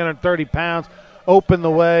there, 330 pounds, opened the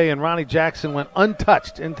way, and Ronnie Jackson went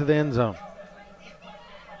untouched into the end zone.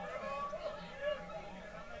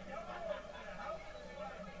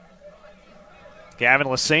 Gavin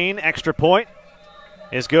Lassane, extra point,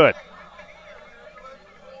 is good.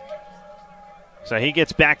 So he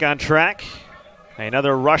gets back on track.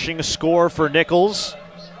 Another rushing score for Nicholls.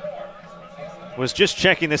 Was just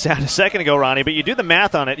checking this out a second ago, Ronnie, but you do the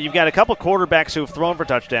math on it. You've got a couple quarterbacks who have thrown for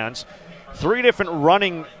touchdowns, 3 different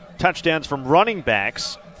running touchdowns from running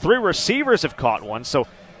backs, 3 receivers have caught one. So,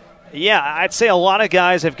 yeah, I'd say a lot of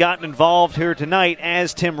guys have gotten involved here tonight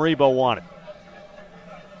as Tim Rebowe wanted.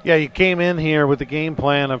 Yeah, you came in here with the game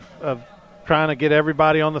plan of trying to get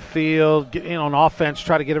everybody on the field, get in on offense,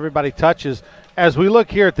 try to get everybody touches. As we look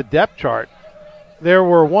here at the depth chart, there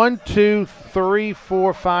were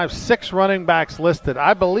 6 running backs listed.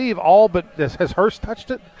 I believe all but has Hurst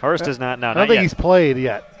touched it? Hurst does not. No, I don't think he's played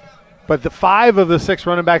yet. But the 5 of the 6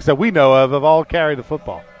 running backs that we know of have all carried the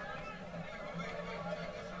football.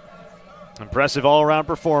 Impressive all-around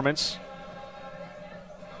performance.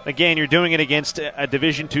 Again, you're doing it against a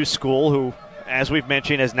Division II school who, as we've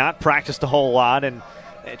mentioned, has not practiced a whole lot and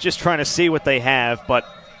just trying to see what they have, but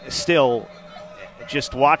still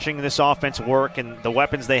just watching this offense work and the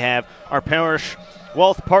weapons they have. Our Parish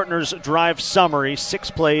Wealth Partners drive summary,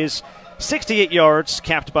 6 plays, 68 yards,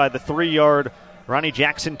 capped by the 3-yard Ronnie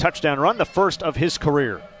Jackson touchdown run, the first of his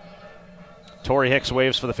career. Torrey Hicks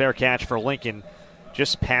waves for the fair catch for Lincoln,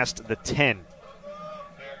 just past the 10.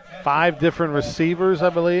 5 different receivers,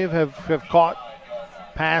 I believe, have caught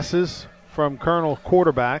passes from Colonel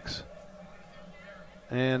quarterbacks.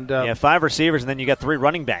 And 5 receivers, and then you got 3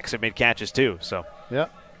 running backs that made catches too. So, yeah,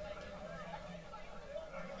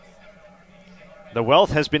 the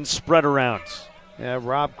wealth has been spread around. Yeah,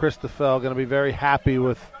 Rob Christophel going to be very happy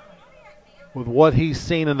with what he's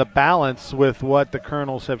seen in the balance with what the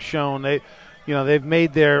Colonels have shown. They've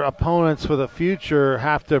made their opponents for the future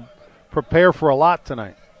have to prepare for a lot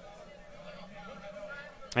tonight.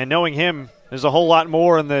 And knowing him, there's a whole lot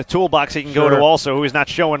more in the toolbox he can go to also, who is not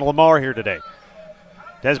showing Lamar here today.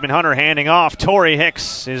 Desmond Hunter handing off. Torrey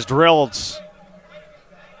Hicks is drilled.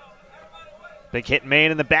 Big hit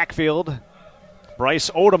made in the backfield.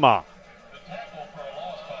 Bryce Odema.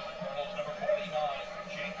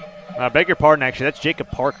 I beg your pardon, actually. That's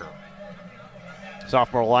Jacob Parker,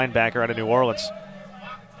 sophomore linebacker out of New Orleans.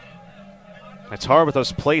 It's hard with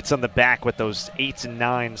those plates on the back with those 8s and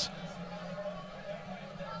 9s.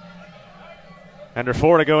 Under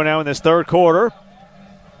 4 to go now in this third quarter.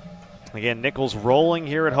 Again, Nicholls rolling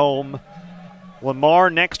here at home. Lamar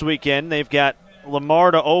next weekend. They've got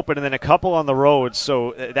Lamar to open and then a couple on the road.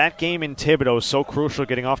 So that game in Thibodaux is so crucial,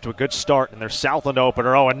 getting off to a good start. And their Southland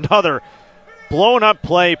opener. Oh, another blown up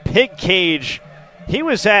play. Pig cage. He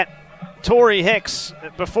was at Torrey Hicks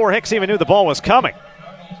before Hicks even knew the ball was coming.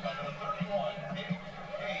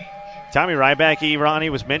 Tommy Ryback, Ronnie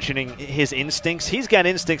was mentioning his instincts. He's got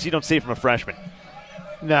instincts you don't see from a freshman.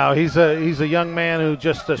 No, he's a young man who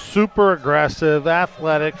just is super aggressive,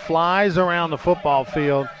 athletic, flies around the football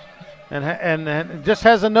field, and just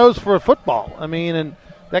has a nose for football. I mean, and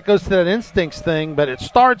that goes to that instincts thing, but it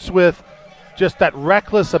starts with just that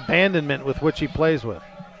reckless abandonment with which he plays with.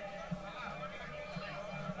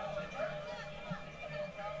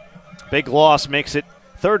 Big loss makes it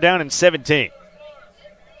 3rd down and 17.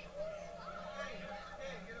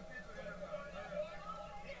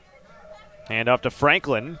 Hand off to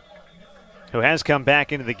Franklin, who has come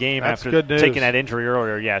back into the game after taking that injury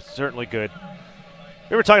earlier. Yeah, certainly good.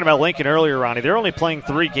 We were talking about Lincoln earlier, Ronnie. They're only playing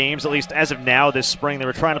 3 games, at least as of now this spring. They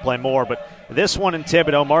were trying to play more, but this one in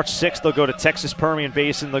Thibodaux, March 6th, they'll go to Texas Permian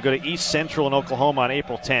Basin. They'll go to East Central in Oklahoma on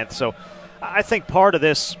April 10th. So I think part of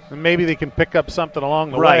this, and maybe they can pick up something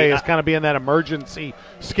along the way, is kind of being that emergency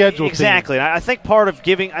schedule. Exactly. Team. I think part of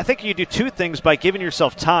I think you do 2 things by giving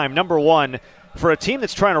yourself time. Number 1, for a team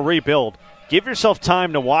that's trying to rebuild, give yourself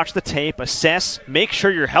time to watch the tape, assess, make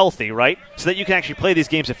sure you're healthy, right? So that you can actually play these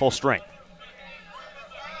games at full strength.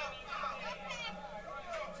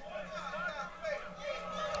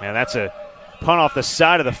 Man, that's a punt off the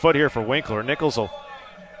side of the foot here for Winkler. Nicholls will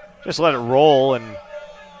just let it roll and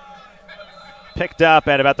picked up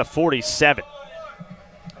at about the 47.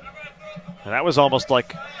 And that was almost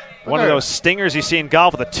like one of those stingers you see in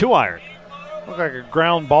golf with a 2-iron. Looked like a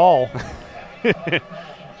ground ball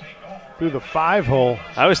through the 5-hole.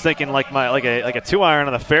 I was thinking like a 2-iron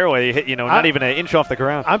on the fairway. You hit, not even an inch off the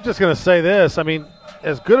ground. I'm just going to say this. I mean,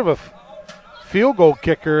 as good of a field goal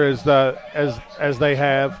kicker as they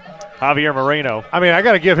have, Javier Moreno. I mean, I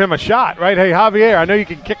got to give him a shot, right? Hey, Javier, I know you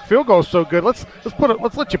can kick field goals so good. Let's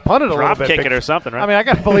let you punt it a little bit. Drop kick it or something, right? I mean, I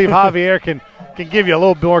got to believe Javier can give you a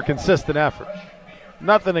little more consistent effort.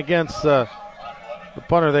 Nothing against the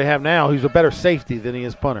punter they have now, who's a better safety than he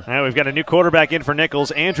is punter. All right, we've got a new quarterback in for Nicholls.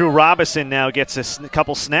 Andrew Robison now gets a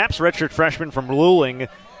couple snaps, redshirt freshman from Luling.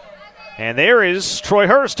 And there is Troy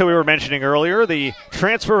Hurst, who we were mentioning earlier, the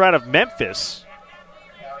transfer out of Memphis.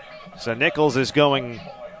 So Nicholls is going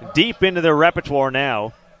deep into their repertoire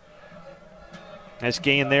now. Nice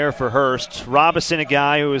gain there for Hurst. Robison, a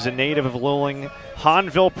guy who is a native of Luling,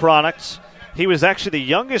 Hahnville products. He was actually the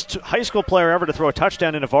youngest high school player ever to throw a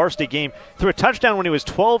touchdown in a varsity game. Threw a touchdown when he was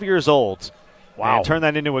 12 years old. Wow. And turned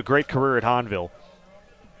that into a great career at Hahnville.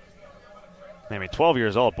 I mean, 12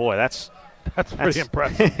 years old, boy, that's pretty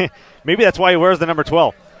impressive. Maybe that's why he wears the number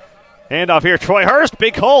 12. Handoff here, Troy Hurst,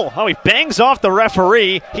 big hole. Oh, he bangs off the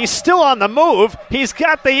referee. He's still on the move. He's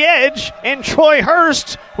got the edge, and Troy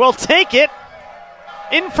Hurst will take it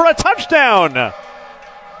in for a touchdown.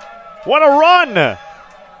 What a run.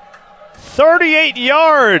 38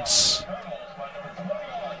 yards.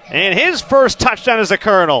 And his first touchdown as a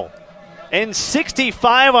Colonel. And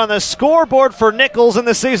 65 on the scoreboard for Nicholls in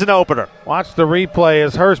the season opener. Watch the replay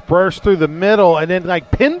as Hurst bursts through the middle and then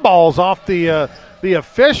like pinballs off the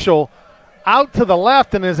official out to the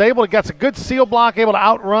left and is able to get a good seal block, able to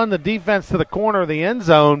outrun the defense to the corner of the end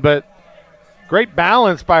zone. But great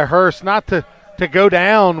balance by Hurst not to go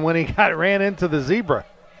down when he ran into the zebra.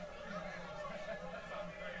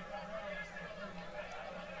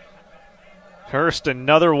 Hurst,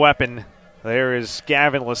 another weapon. There is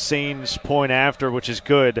Gavin Lassane's point after, which is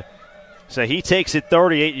good. So he takes it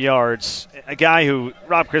 38 yards. A guy who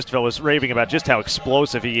Rob Christoffel was raving about just how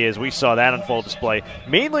explosive he is. We saw that on full display.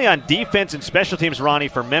 Mainly on defense and special teams, Ronnie,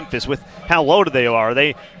 for Memphis with how loaded they are.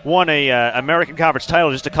 They won a American Conference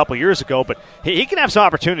title just a couple years ago, but he can have some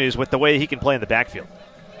opportunities with the way he can play in the backfield.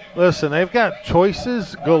 Listen, they've got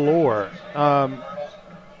choices galore. I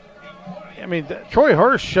mean, Troy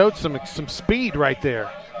Hurst showed some speed right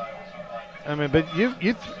there. I mean, but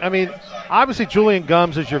I mean, obviously Julian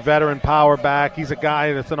Gums is your veteran power back. He's a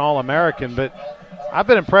guy that's an All-American, but I've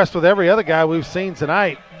been impressed with every other guy we've seen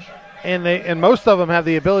tonight, and most of them have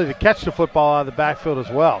the ability to catch the football out of the backfield as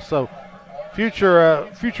well. So, future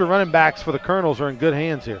running backs for the Colonels are in good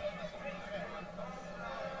hands here.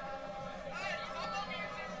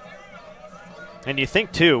 And you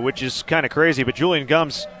think, too, which is kind of crazy, but Julian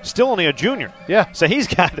Gums still only a junior. Yeah. So he's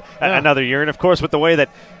got another year. And, of course, with the way that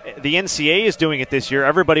the NCAA is doing it this year,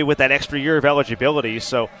 everybody with that extra year of eligibility.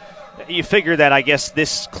 So you figure that, I guess,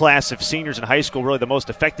 this class of seniors in high school really the most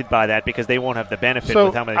affected by that because they won't have the benefit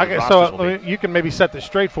with how many rosters will be. You can maybe set this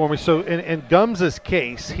straight for me. So in Gums'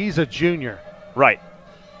 case, he's a junior. Right.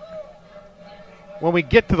 When we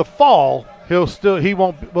get to the fall,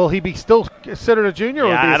 will he be still considered a junior or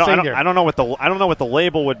will he be a senior? I don't know what the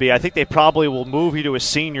label would be. I think they probably will move you to a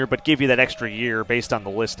senior but give you that extra year based on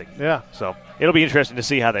the listing. Yeah. So it'll be interesting to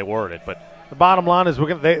see how they word it. But the bottom line is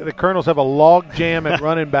the Colonels have a log jam at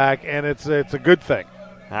running back, and it's a good thing.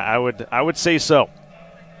 I would say so.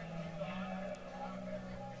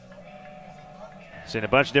 Seen a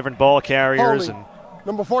bunch of different ball carriers. Holding,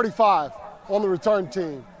 number 45 on the return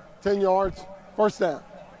team. 10 yards, first down.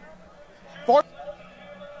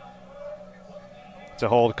 It's a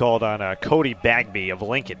hold called on Cody Bagby of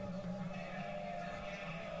Lincoln.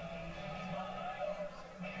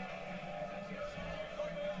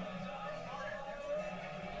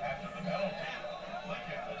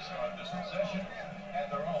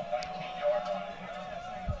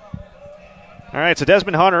 All right, so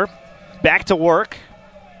Desmond Hunter back to work.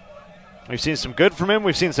 We've seen some good from him.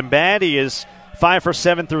 We've seen some bad. He is 5 for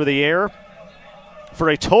 7 through the air for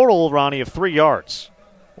a total, Ronnie, of 3 yards.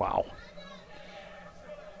 Wow.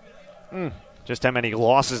 Just how many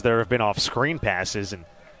losses there have been off screen passes and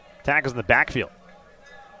tackles in the backfield.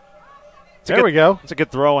 There we go. It's a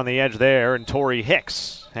good throw on the edge there, and Torrey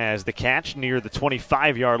Hicks has the catch near the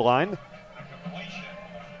 25-yard line.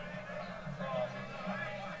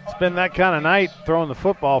 It's been that kind of night throwing the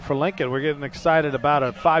football for Lincoln. We're getting excited about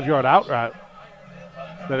a 5-yard out route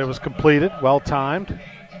that it was completed, well-timed.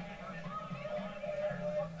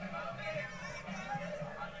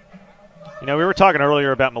 You know, we were talking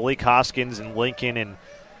earlier about Malik Hoskins and Lincoln and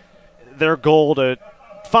their goal to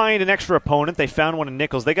find an extra opponent. They found one in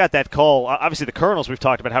Nicholls. They got that call. Obviously, the Colonels, we've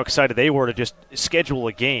talked about how excited they were to just schedule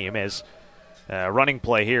a game, as running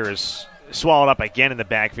play here is swallowed up again in the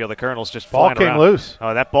backfield. The Colonels just ball flying came around. Loose.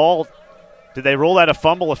 Oh, that ball, did they roll that a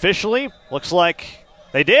fumble officially? Looks like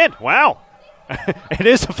they did. Wow. It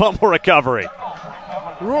is a fumble recovery.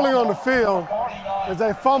 Ruling on the field is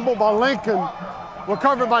a fumble by Lincoln,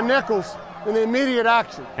 recovered by Nicholls in the immediate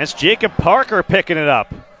action. That's Jacob Parker picking it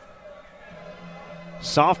up.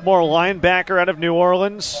 Sophomore linebacker out of New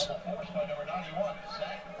Orleans.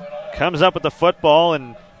 Comes up with the football,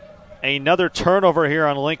 and another turnover here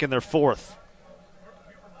on Lincoln, their fourth.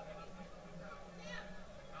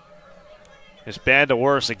 It's bad to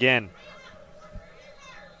worse again.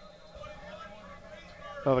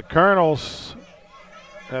 Well, the Colonels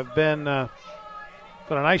have been done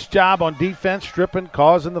a nice job on defense, stripping,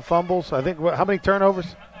 causing the fumbles. I think, how many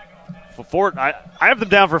turnovers? Four. I have them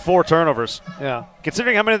down for 4 turnovers. Yeah.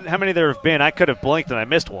 Considering how many there have been, I could have blinked and I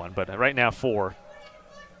missed one, but right now 4.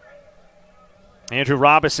 Andrew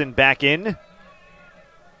Robinson back in.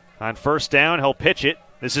 On first down, he'll pitch it.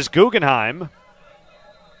 This is Guggenheim.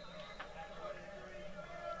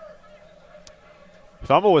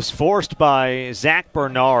 Fumble was forced by Zach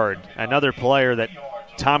Bernard, another player that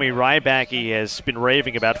Tommy Rybacke has been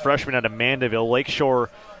raving about, freshman out of Mandeville, Lakeshore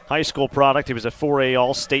High School product. He was a 4A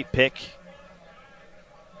All-State pick.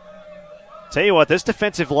 Tell you what, this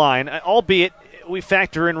defensive line, albeit we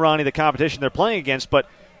factor in, Ronnie, the competition they're playing against, but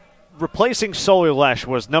replacing Sully Lesh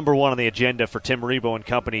was number 1 on the agenda for Tim Rebo and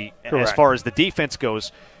company. Correct. As far as the defense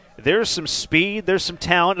goes. There's some speed, there's some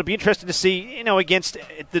talent. It'll be interesting to see, against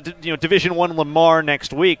the Division I Lamar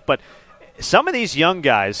next week. But some of these young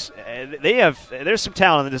guys, there's some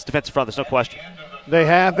talent in this defensive front. There's no question.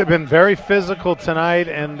 They've been very physical tonight,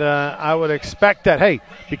 and I would expect that, hey,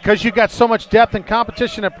 because you got so much depth and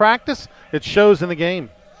competition at practice, it shows in the game.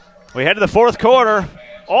 We head to the fourth quarter.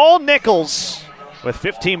 All Nicholls with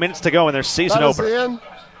 15 minutes to go in their season opener. That is the end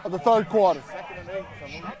of the third quarter.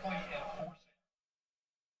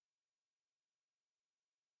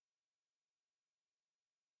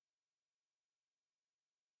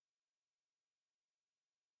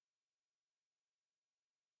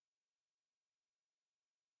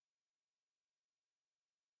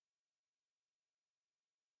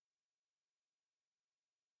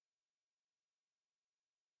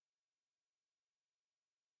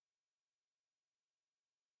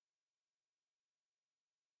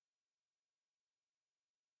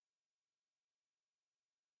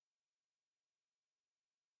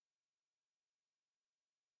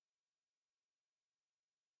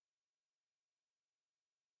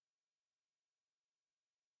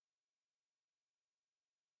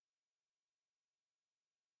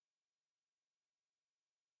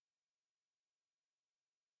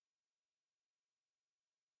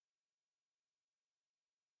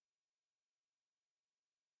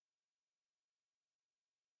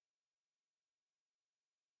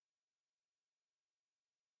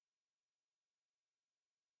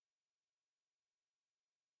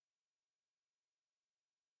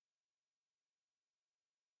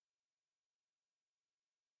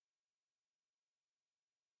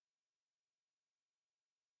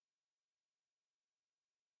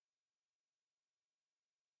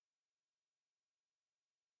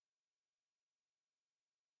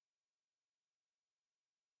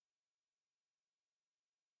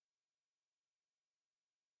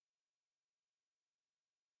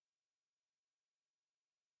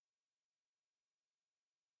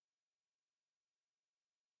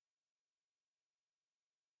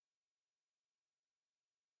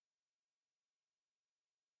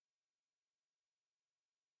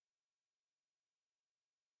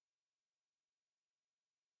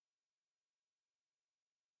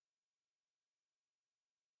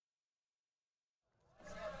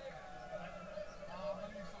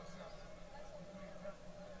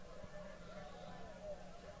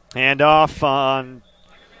 Hand off on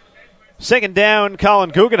second down, Colin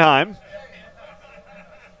Guggenheim.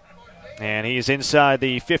 And he's inside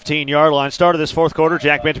the 15-yard line. Start of this fourth quarter,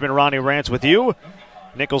 Jack Benjamin, Ronnie Rance with you.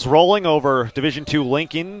 Nicholls rolling over Division II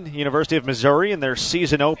Lincoln, University of Missouri, in their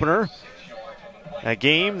season opener. A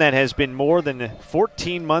game that has been more than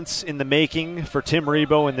 14 months in the making for Tim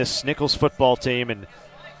Rebo and this Nicholls football team. And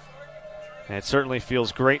it certainly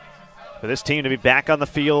feels great for this team to be back on the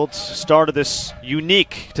field. Start of this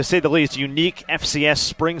unique, to say the least, unique FCS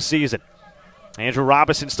spring season. Andrew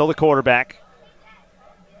Robinson still the quarterback.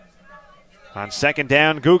 On second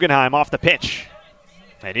down, Guggenheim off the pitch.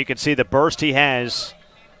 And you can see the burst he has.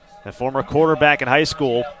 The former quarterback in high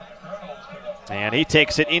school. And he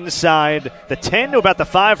takes it inside the 10 to about the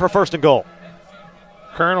 5 for first and goal.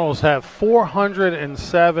 Colonels have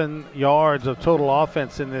 407 yards of total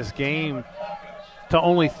offense in this game to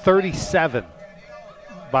only 37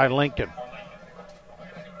 by Lincoln.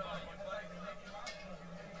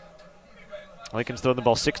 Lincoln's thrown the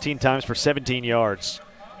ball 16 times for 17 yards.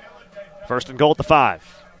 First and goal at the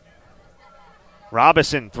 5.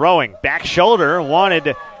 Robinson throwing, back shoulder,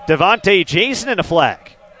 wanted Devontae Jason in a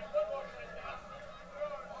flag.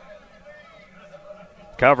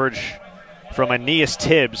 Coverage from Aeneas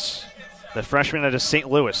Tibbs, the freshman out of St.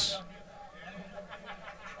 Louis.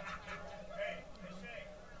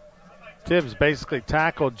 Tibbs basically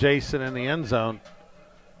tackled Jason in the end zone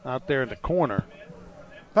out there in the corner.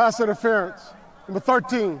 Pass interference. Number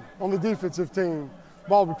 13 on the defensive team.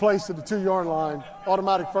 Ball be placed at the 2-yard line.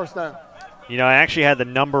 Automatic first down. You know, I actually had the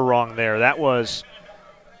number wrong there. That was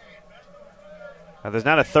there's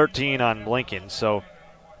not a 13 on Lincoln, so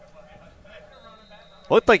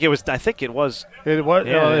looked like it was. I think it was. It was.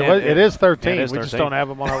 Yeah, it is 13. It is we 13. Just don't have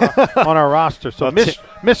him on our roster. So Well,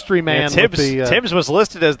 mystery man. Yeah, Tibbs, Tibbs was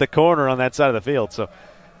listed as the corner on that side of the field. So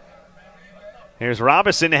here's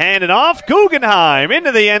Robinson handing off. Guggenheim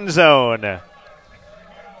into the end zone.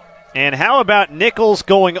 And how about Nicholls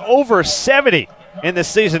going over 70 in the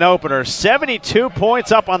season opener? 72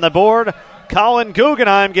 points up on the board. Colin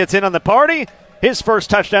Guggenheim gets in on the party. His first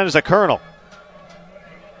touchdown as a Colonel.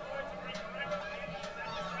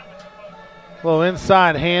 Little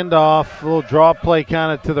inside handoff, little draw play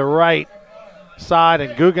kind of to the right side,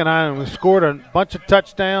 and Guggenheim, who scored a bunch of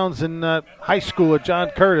touchdowns in high school at John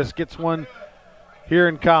Curtis, gets one here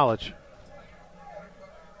in college.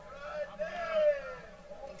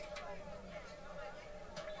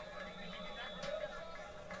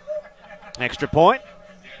 Extra point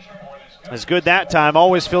is good that time.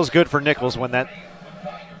 Always feels good for Nicholls when that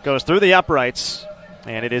goes through the uprights.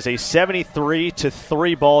 And it is a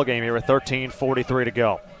 73-3 ball game here with 13:43 to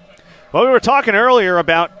go. Well, we were talking earlier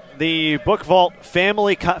about the Book Vault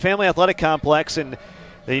Family Athletic Complex and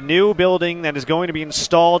the new building that is going to be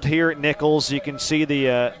installed here at Nicholls. You can see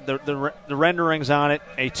the renderings on it.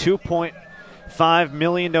 A $2.5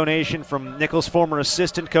 million donation from Nicholls' former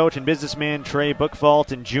assistant coach and businessman Trey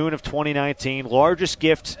Bookvault in June of 2019. Largest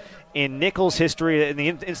gift in Nicholls' history, in the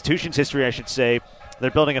institution's history, I should say. They're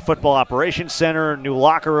building a football operations center, new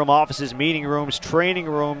locker room, offices, meeting rooms, training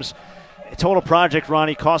rooms. A total project,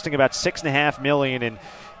 Ronnie, costing about $6.5 million, and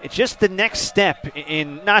it's just the next step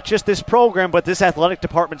in not just this program, but this athletic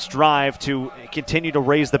department's drive to continue to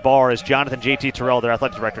raise the bar, as Jonathan J.T. Terrell, their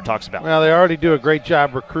athletic director, talks about. Well, they already do a great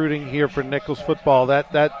job recruiting here for Nicholls football.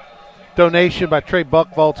 That donation by Trey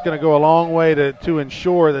Buckvault is going to go a long way to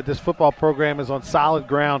ensure that this football program is on solid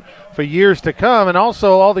ground for years to come. And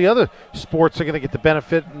also all the other sports are going to get the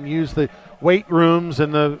benefit and use the weight rooms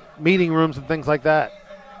and the meeting rooms and things like that.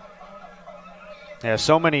 Yeah,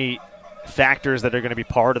 so many factors that are going to be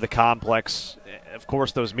part of the complex. Of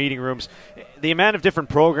course, those meeting rooms. The amount of different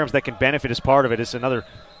programs that can benefit as part of it is another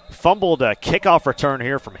fumbled kickoff return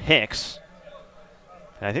here from Hicks.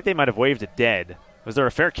 And I think they might have waved it dead. Was there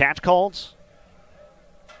a fair catch called?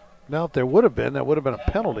 No, if there would have been, that would have been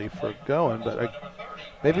a penalty for going. But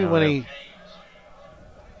maybe when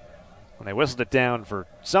they whistled it down for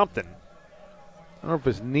something. I don't know if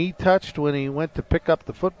his knee touched when he went to pick up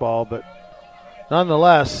the football, but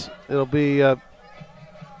nonetheless, it'll be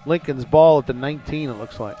Lincoln's ball at the 19, it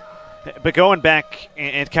looks like. But going back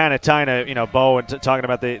and kind of tying a bow and talking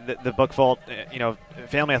about the Bookvault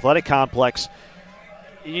family athletic complex.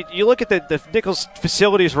 You look at the Nicholls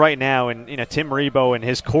facilities right now, and Tim Rebo and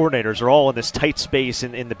his coordinators are all in this tight space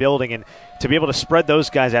in the building, and to be able to spread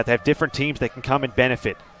those guys out, to have different teams that can come and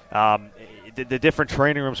benefit, the different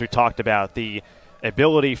training rooms we talked about, the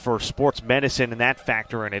ability for sports medicine and that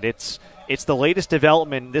factor in it. It's the latest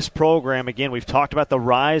development in this program. Again, we've talked about the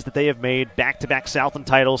rise that they have made, back-to-back Southland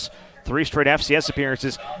titles, 3 straight FCS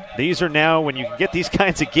appearances. These are now, when you can get these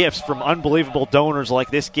kinds of gifts from unbelievable donors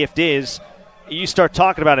like this gift is, you start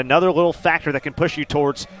talking about another little factor that can push you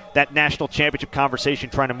towards that national championship conversation,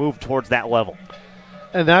 trying to move towards that level.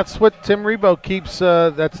 And that's what Tim Rebo keeps,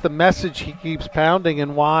 that's the message he keeps pounding,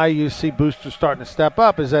 and why you see boosters starting to step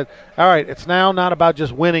up is that, all right, it's now not about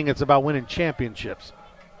just winning, it's about winning championships.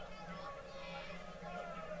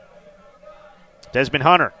 Desmond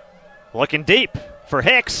Hunter looking deep for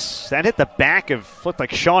Hicks. That hit the back of, looked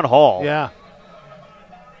like Sean Hall. Yeah.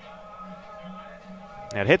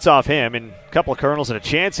 It hits off him, and a couple of Colonels had a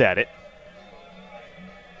chance at it.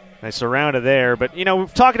 They surrounded there. But,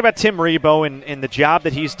 we've talked about Tim Rebo and the job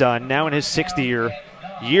that he's done now in his 6th year.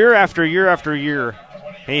 Year after year after year,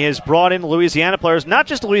 He has brought in Louisiana players, not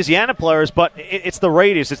just Louisiana players, but it's the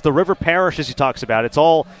radius. It's the river parishes he talks about. It's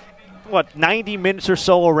all, 90 minutes or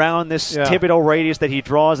so around this Thibodaux radius that he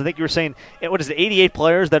draws. I think you were saying, 88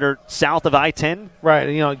 players that are south of I-10? Right.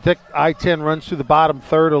 I-10 runs through the bottom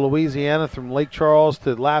third of Louisiana from Lake Charles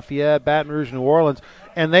to Lafayette, Baton Rouge, New Orleans.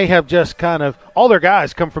 And they have just kind of – all their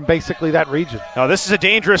guys come from basically that region. Oh, this is a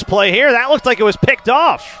dangerous play here. That looked like it was picked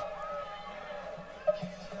off.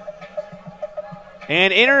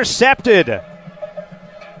 And intercepted.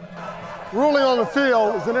 Ruling on the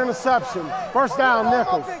field is an interception. First down,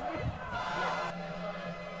 Nicholls.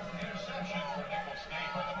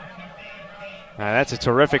 That's a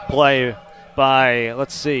terrific play by,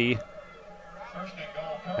 let's see.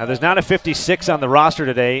 Now, there's not a 56 on the roster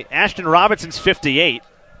today. Ashton Robinson's 58.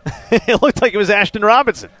 It looked like it was Ashton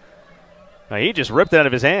Robinson. Now, he just ripped it out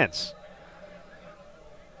of his hands.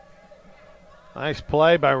 Nice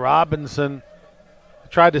play by Robinson.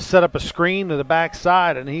 Tried to set up a screen to the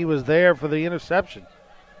backside, and he was there for the interception.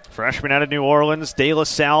 Freshman out of New Orleans, De La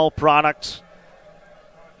Salle product.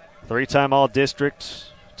 3-time All-District.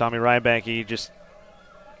 Tommy Rybank, just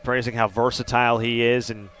praising how versatile he is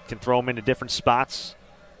and can throw him into different spots.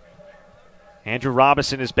 Andrew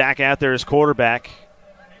Robinson is back out there as quarterback.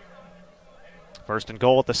 First and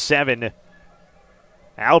goal at the 7.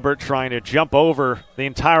 Albert trying to jump over the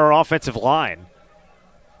entire offensive line.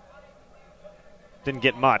 Didn't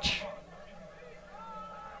get much.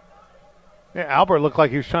 Yeah, Albert looked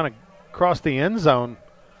like he was trying to cross the end zone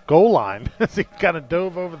goal line as he kind of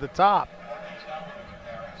dove over the top.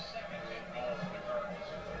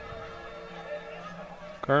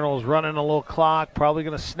 Colonel's running a little clock, probably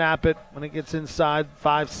going to snap it when it gets inside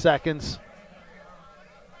 5 seconds.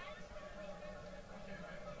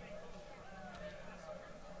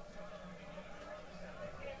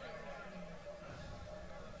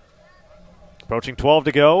 Approaching 12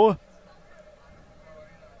 to go.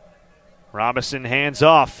 Robinson hands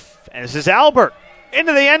off. And this is Albert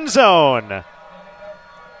into the end zone.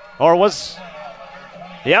 Or was,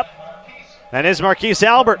 yep, that is Marquise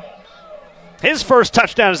Albert. His first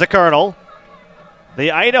touchdown as a Colonel.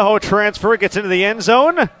 The Idaho transfer gets into the end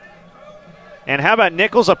zone. And how about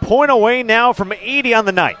Nicholls, a point away now from 80 on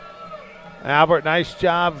the night. Albert, nice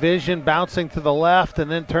job, vision, bouncing to the left and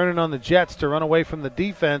then turning on the Jets to run away from the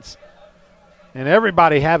defense. And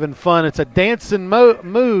everybody having fun. It's a dancing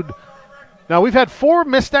mood. Now, we've had 4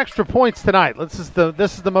 missed extra points tonight. This is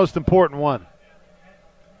the most important one.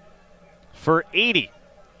 For 80.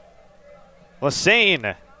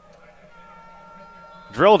 Lassane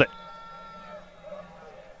drilled it.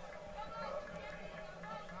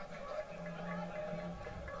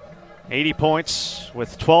 $80 points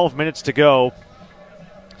with 12 minutes to go.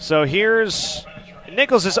 So here's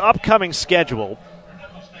Nicholls' upcoming schedule.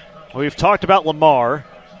 We've talked about Lamar.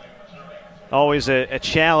 Always a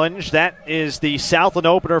challenge. That is the Southland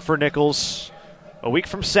opener for Nicholls a week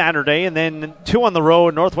from Saturday, and then 2 on the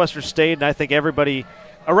road, Northwestern State, and I think everybody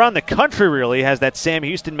around the country really has that Sam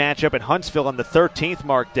Houston matchup at Huntsville on the 13th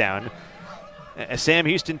mark down. A Sam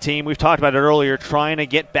Houston team, we've talked about it earlier, trying to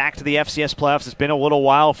get back to the FCS playoffs. It's been a little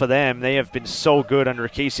while for them. They have been so good under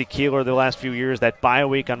Casey Keeler the last few years. That bye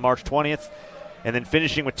week on March 20th, and then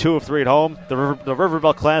finishing with 2 of 3 at home. The River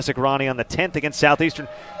Bell Classic, Ronnie, on the 10th against Southeastern.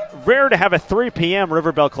 Rare to have a 3 p.m.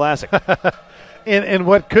 River Bell Classic. in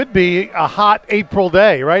what could be a hot April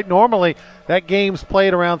day, right? Normally, that game's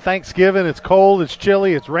played around Thanksgiving. It's cold, it's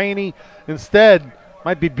chilly, it's rainy. Instead,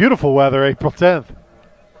 might be beautiful weather April 10th.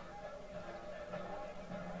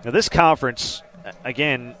 Now, this conference,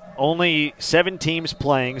 again, only 7 teams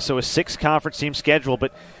playing, so a 6-conference team schedule,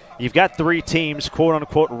 but you've got 3 teams,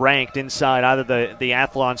 quote-unquote, ranked inside either the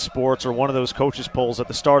Athlon Sports or one of those coaches' polls at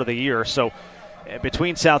the start of the year. So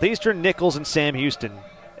between Southeastern, Nicholls, and Sam Houston,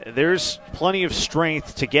 there's plenty of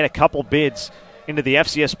strength to get a couple bids into the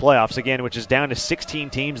FCS playoffs, again, which is down to 16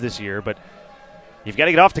 teams this year. But you've got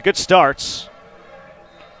to get off to good starts.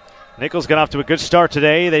 Nicholls got off to a good start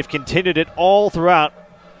today. They've continued it all throughout.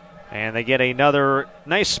 And they get another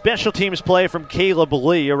nice special teams play from Caleb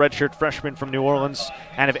Lee, a redshirt freshman from New Orleans,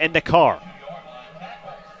 out of Endicott.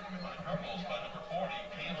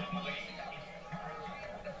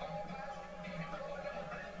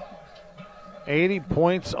 $80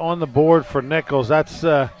 points on the board for Nicholls. That's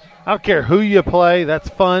I don't care who you play. That's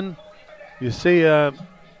fun. You see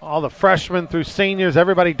all the freshmen through seniors,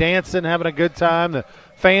 everybody dancing, having a good time. The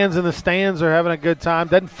fans in the stands are having a good time.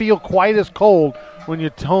 Doesn't feel quite as cold when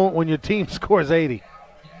your team scores 80.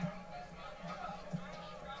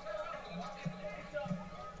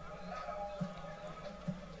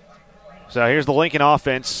 So here's the Lincoln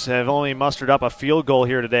offense. Have only mustered up a field goal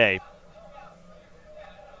here today.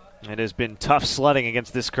 It has been tough sledding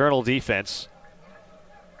against this Colonel defense.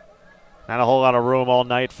 Not a whole lot of room all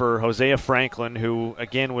night for Hosea Franklin, who,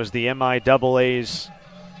 again, was the MIAA's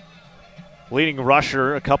leading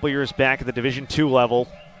rusher a couple years back at the Division II level.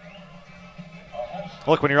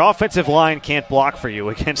 Look, when your offensive line can't block for you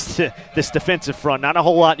against this defensive front, not a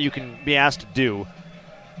whole lot you can be asked to do.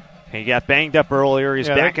 He got banged up earlier. He's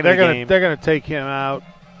back in the game. They're going to take him out.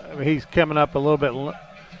 I mean, he's coming up a little bit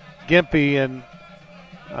gimpy, and,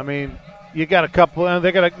 I mean, you got a couple.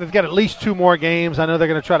 They've got at least 2 more games. I know they're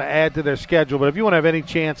going to try to add to their schedule, but if you want to have any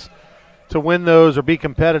chance to win those or be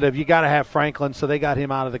competitive, you got to have Franklin. So they got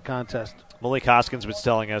him out of the contest. Malik Hoskins was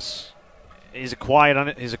telling us he's a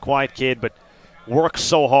quiet kid, but works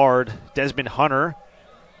so hard. Desmond Hunter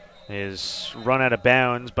is run out of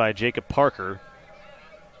bounds by Jacob Parker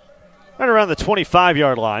right around the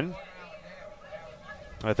 25-yard line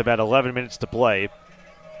with about 11 minutes to play.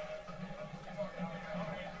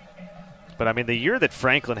 But, I mean, the year that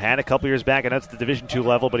Franklin had a couple years back, and that's the Division II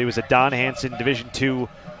level, but he was a Don Hanson Division II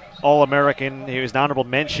All-American. He was an honorable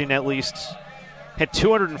mention at least. Had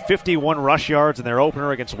 251 rush yards in their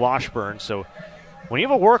opener against Washburn. So when you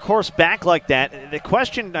have a workhorse back like that, the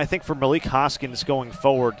question, I think, for Malik Hoskins going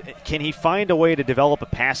forward, can he find a way to develop a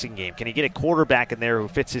passing game? Can he get a quarterback in there who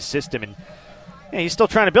fits his system? And he's still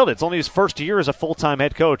trying to build it. It's only his first year as a full-time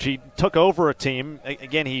head coach. He took over a team.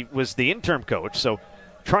 Again, he was the interim coach, so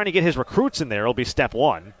trying to get his recruits in there will be step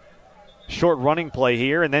one. Short running play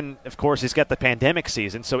here, and then, of course, he's got the pandemic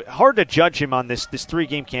season, so hard to judge him on this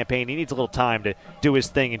 3-game campaign. He needs a little time to do his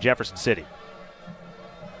thing in Jefferson City.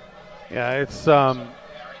 Yeah,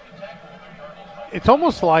 it's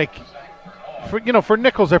almost like, for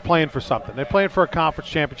Nicholls, they're playing for something. They're playing for a conference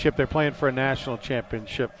championship. They're playing for a national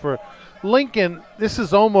championship. For Lincoln, this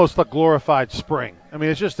is almost a glorified spring. I mean,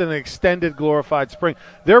 it's just an extended glorified spring.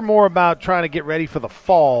 They're more about trying to get ready for the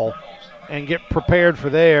fall and get prepared for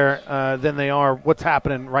there than they are what's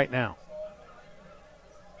happening right now.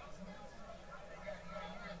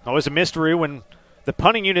 Always a mystery when the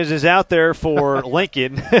punting unit is out there for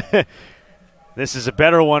Lincoln. This is a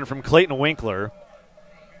better one from Clayton Winkler.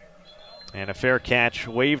 And a fair catch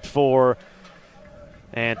waved for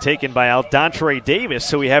and taken by Aldontre Davis,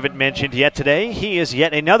 who we haven't mentioned yet today. He is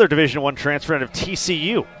yet another Division I transfer out of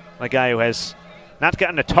TCU, a guy who has not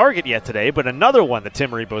gotten a target yet today, but another one that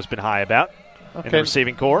Tim Rebo's been high about in the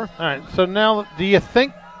receiving corps. All right, so now do you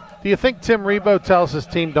think Tim Rebo tells his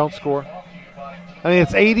team don't score? I mean,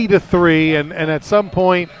 it's 80-3, and at some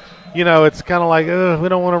point, it's kind of like, we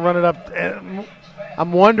don't want to run it up.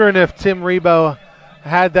 I'm wondering if Tim Rebo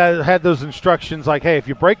had those instructions like, hey, if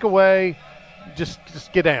you break away, just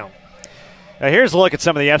get down. Now here's a look at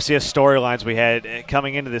some of the FCS storylines we had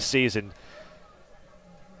coming into this season.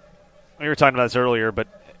 We were talking about this earlier, but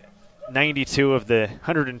 92 of the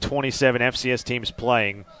 127 FCS teams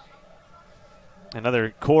playing.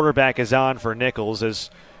 Another quarterback is on for Nicholls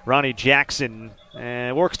as Ronnie Jackson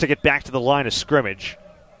works to get back to the line of scrimmage.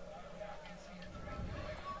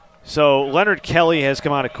 So Leonard Kelly has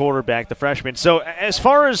come out at quarterback, the freshman. So as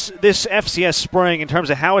far as this FCS spring in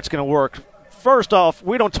terms of how it's going to work, first off,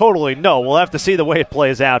 we don't totally know. We'll have to see the way it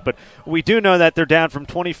plays out. But we do know that they're down from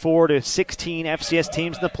 24 to 16 FCS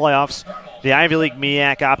teams in the playoffs. The Ivy League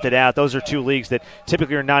MEAC opted out. Those are 2 leagues that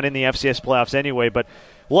typically are not in the FCS playoffs anyway. But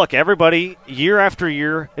look, everybody, year after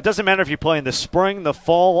year, it doesn't matter if you play in the spring, the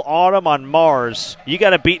fall, autumn, on Mars. You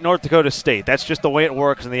got to beat North Dakota State. That's just the way it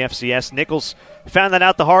works in the FCS. Nicholls found that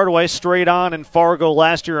out the hard way, straight on in Fargo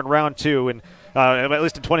last year in round 2, and at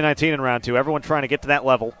least in 2019 in round 2. Everyone trying to get to that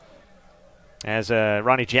level as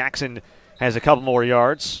Ronnie Jackson has a couple more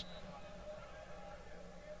yards.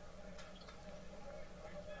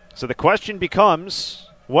 So the question becomes,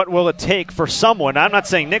 what will it take for someone, I'm not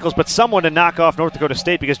saying Nicholls, but someone to knock off North Dakota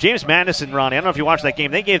State? Because James Madison, Ronnie, I don't know if you watched that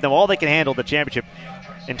game, they gave them all they can handle the championship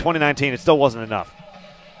in 2019. It still wasn't enough.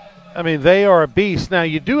 I mean, they are a beast. Now,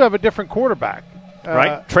 you do have a different quarterback.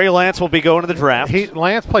 Right. Trey Lance will be going to the draft.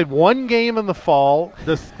 Lance played 1 game in the fall,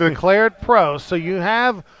 declared pro, so you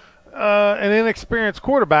have an inexperienced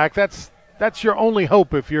quarterback. That's your only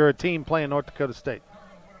hope if you're a team playing North Dakota State.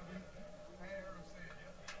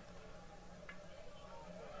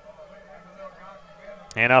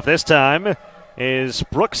 And off this time is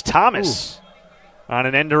Brooks Thomas on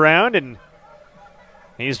an end around, and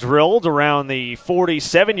he's drilled around the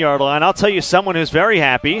 47-yard line. I'll tell you someone who's very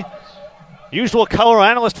happy. Usual color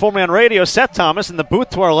analyst formerly on radio, Seth Thomas, in the booth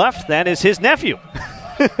to our left. That is his nephew.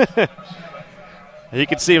 You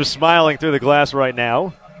can see him smiling through the glass right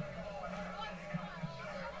now.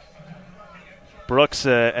 Brooks,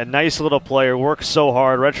 a nice little player, works so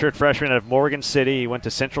hard. Redshirt freshman out of Morgan City. He went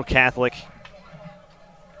to Central Catholic.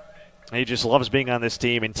 He just loves being on this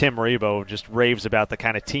team, and Tim Rebo just raves about the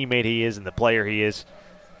kind of teammate he is and the player he is,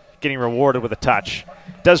 getting rewarded with a touch.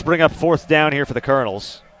 Does bring up 4th down here for the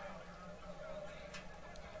Colonels.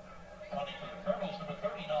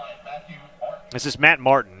 This is Matt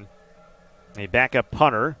Martin, a backup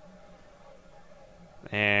punter,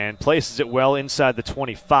 and places it well inside the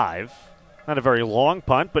 25. Not a very long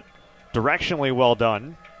punt, but directionally well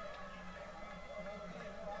done.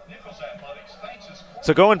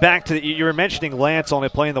 So going back to you were mentioning Lance only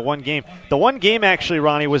playing the one game. The one game actually,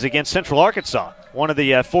 Ronnie, was against Central Arkansas, one of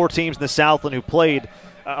the 4 teams in the Southland who played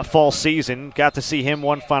a fall season. Got to see him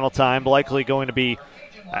one final time. Likely going to be,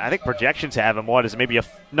 I think projections have him, what is it, maybe a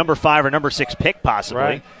number 5 or number 6 pick possibly.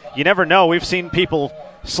 Right. You never know. We've seen people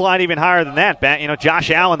slide even higher than that. Josh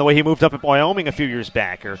Allen, the way he moved up at Wyoming a few years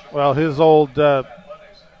back. Well, his old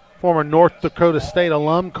former North Dakota State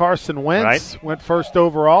alum, Carson Wentz, went 1st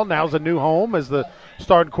overall. Now's a new home as the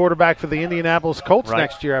starting quarterback for the Indianapolis Colts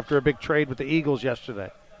next year after a big trade with the Eagles yesterday.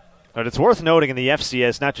 But it's worth noting in the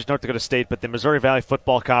FCS, not just North Dakota State, but the Missouri Valley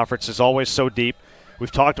Football Conference is always so deep.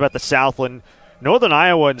 We've talked about the Southland. Northern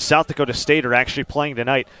Iowa and South Dakota State are actually playing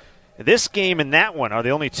tonight. This game and that one are the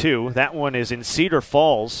only 2. That one is in Cedar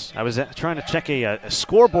Falls. I was trying to check a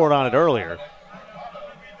scoreboard on it earlier.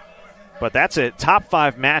 But that's a top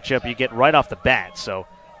 5 matchup you get right off the bat. So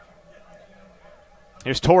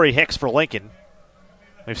here's Torrey Hicks for Lincoln.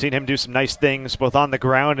 We've seen him do some nice things both on the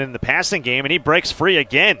ground and in the passing game, and he breaks free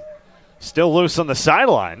again. Still loose on the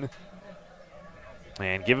sideline.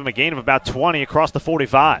 And give him a gain of about 20 across the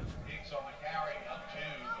 45.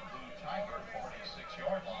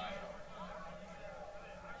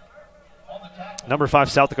 Number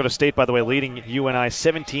 5, South Dakota State, by the way, leading UNI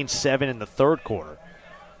 17-7 in the 3rd quarter.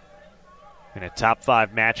 In a top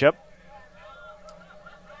 5 matchup.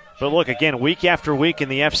 But look, again, week after week in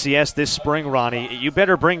the FCS this spring, Ronnie, you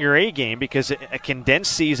better bring your A game because a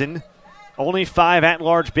condensed season, only 5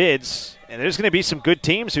 at-large bids, and there's going to be some good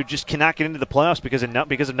teams who just cannot get into the playoffs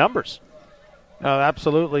because of numbers. No,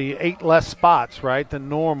 absolutely. 8 less spots, right, than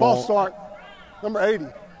normal. False start, number 80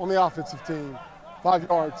 on the offensive team. 5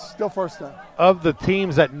 yards, still 1st down. Of the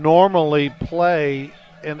teams that normally play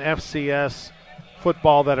in FCS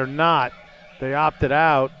football that are not, they opted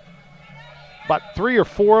out. About 3 or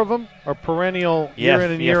 4 of them are perennial year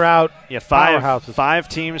in and year out powerhouses. 5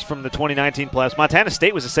 teams from the 2019 playoffs. Montana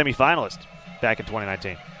State was a semifinalist back in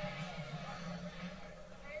 2019.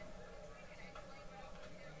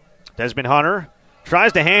 Desmond Hunter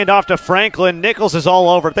tries to hand off to Franklin. Nicholls is all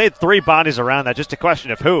over it. They had 3 bodies around that, just a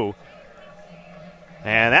question of who.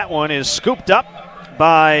 And that one is scooped up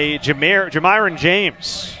by Jamiron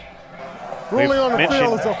James. Ruling on the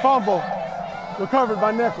field is a fumble recovered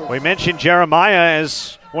by Nicholls. We mentioned Jeremiah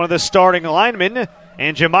as one of the starting linemen,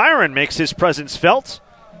 and Jamiron makes his presence felt.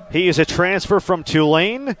 He is a transfer from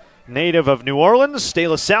Tulane, native of New Orleans, De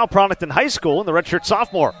La Salle product in high school, and the redshirt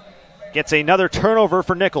sophomore gets another turnover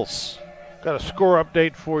for Nicholls. Got a score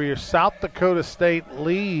update for you. South Dakota State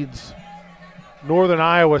leads Northern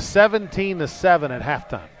Iowa 17-7 at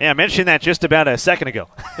halftime. Yeah, I mentioned that just about a second ago.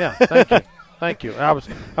 Yeah, thank you. Thank you. I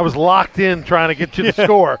was locked in trying to get you the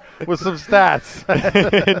score with some stats.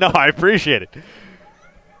 No, I appreciate it.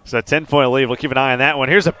 So a 10-point lead. We'll keep an eye on that one.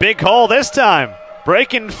 Here's a big hole this time.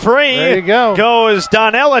 Breaking free. There you go. Goes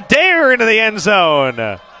Donnell Adair into the end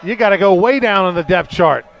zone. You got to go way down on the depth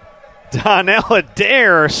chart. Donnell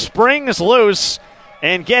Adair springs loose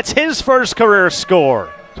and gets his first career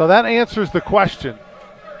score. So that answers the question.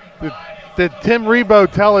 Did Tim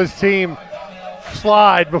Rebo tell his team,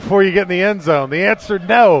 slide before you get in the end zone? The answer,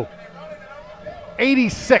 no.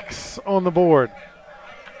 86 on the board.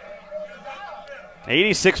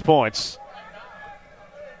 86 points.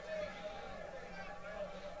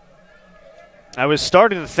 I was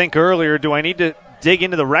starting to think earlier, do I need to dig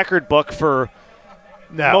into the record book for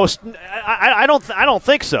most? I don't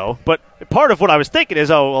think so. But part of what I was thinking is,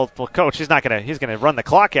 well, coach, he's gonna run the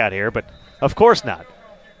clock out here. But of course not.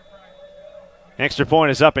 Extra point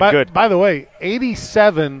is up and good. By the way,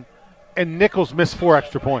 87, and Nicholls missed 4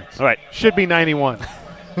 extra points. All right, should be 91.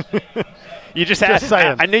 You just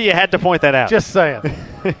saying. I knew you had to point that out. Just saying.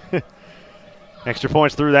 Extra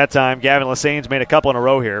points through that time. Gavin Lasane's made a couple in a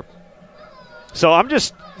row here. So I'm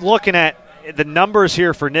just looking at the numbers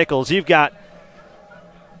here for Nicholls. You've got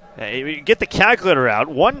get the calculator out.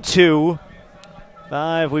 1, 2,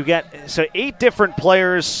 5. We've got 8 different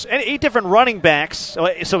players and 8 different running backs.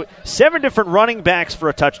 So 7 different running backs for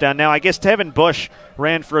a touchdown. Now I guess Tevin Bush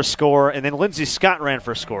ran for a score, and then Lindsey Scott ran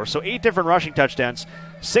for a score. So 8 different rushing touchdowns.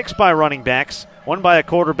 6 by running backs, 1 by a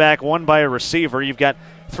quarterback, 1 by a receiver. You've got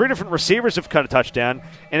 3 different receivers who've cut a touchdown.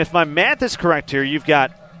 And if my math is correct here, you've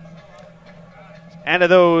got And of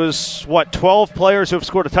those, 12 players who have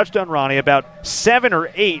scored a touchdown, Ronnie, about 7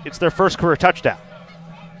 or 8, it's their first career touchdown.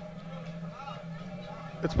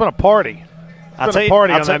 It's been a party. It's been a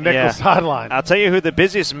party on that Nicholls sideline. I'll tell you who the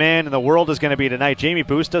busiest man in the world is going to be tonight. Jamie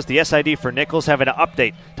Bustos, the SID for Nicholls, having an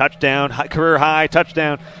update. Touchdown, career high,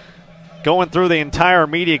 touchdown, going through the entire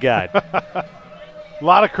media guide. A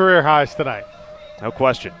lot of career highs tonight. No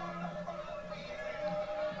question.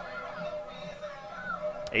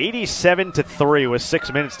 87-3 with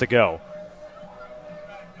 6 minutes to go.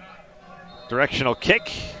 Directional kick,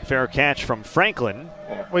 fair catch from Franklin.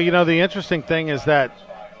 Well, you know, the interesting thing is that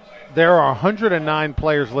there are 109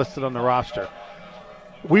 players listed on the roster.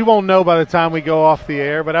 We won't know by the time we go off the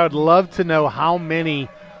air, but I would love to know how many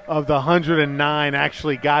of the 109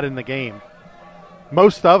 actually got in the game.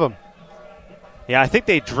 Most of them. Yeah, I think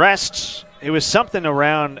they dressed. It was something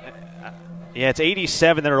around. Yeah, it's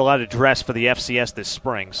 87 that are allowed to dress for the FCS this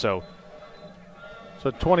spring. So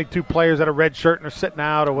 22 players that are red shirt and are sitting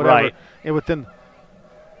out or whatever. Right. Within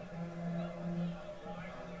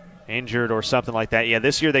injured or something like that. Yeah,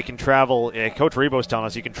 this year they can travel. Coach Rebo's telling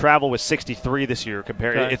us you can travel with 63 this year.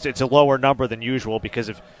 Okay. It's a lower number than usual because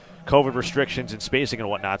of COVID restrictions and spacing and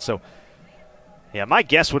whatnot. So, yeah, my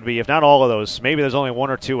guess would be if not all of those, maybe there's only 1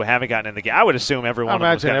 or 2 who haven't gotten in the game. I would assume everyone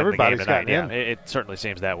has gotten in the game tonight. Yeah, it certainly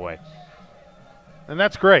seems that way. And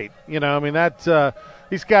that's great. You know, I mean,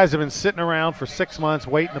 these guys have been sitting around for 6 months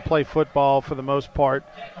waiting to play football for the most part.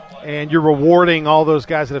 And you're rewarding all those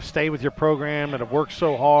guys that have stayed with your program, that have worked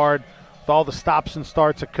so hard with all the stops and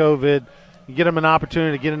starts of COVID. You get them an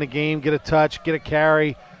opportunity to get in the game, get a touch, get a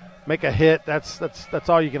carry, make a hit. That's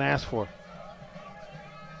all you can ask for.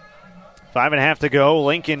 5.5 to go.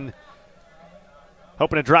 Lincoln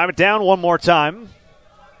hoping to drive it down one more time.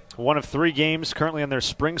 One of 3 games currently on their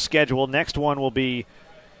spring schedule. Next one will be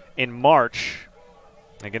in March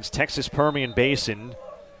against Texas Permian Basin.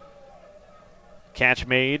 Catch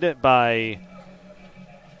made by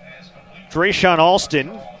Drayshawn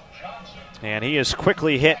Alston, and he is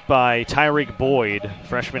quickly hit by Tyreek Boyd,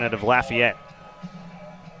 freshman out of Lafayette,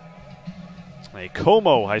 a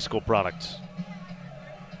Como high school product.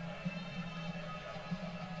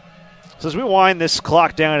 So as we wind this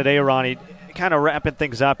clock down today, Ronnie, kind of wrapping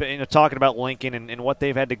things up, talking about Lincoln and what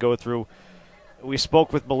they've had to go through. We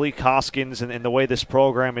spoke with Malik Hoskins and the way this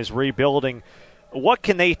program is rebuilding. What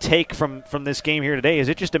can they take from this game here today? Is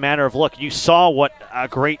it just a matter of, look, you saw what a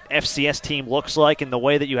great FCS team looks like in the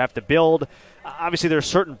way that you have to build? Obviously, there are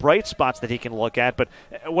certain bright spots that he can look at, but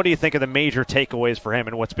what do you think of the major takeaways for him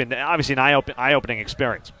and what's been obviously an eye-opening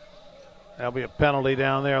experience? That'll be a penalty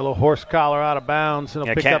down there, a little horse collar out of bounds. And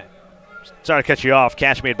pick up. Sorry to cut you off.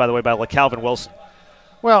 Catch made, by the way, by Calvin Wilson.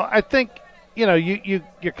 Well, I think, you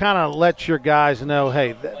kind of let your guys know,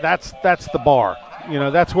 hey, that's the bar.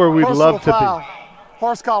 That's where we'd love to be.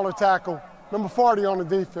 Horse collar tackle, number 40 on the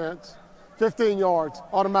defense, 15 yards,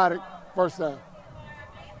 automatic, first down.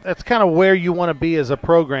 That's kind of where you want to be as a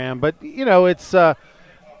program, but it's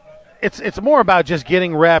more about just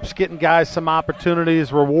getting reps, getting guys some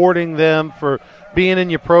opportunities, rewarding them for being in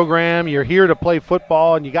your program. You're here to play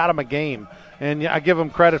football, and you got them a game. And I give them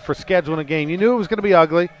credit for scheduling a game. You knew it was going to be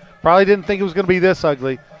ugly. Probably didn't think it was going to be this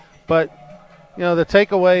ugly, but the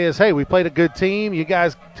takeaway is, hey, we played a good team. You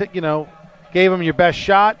guys, gave them your best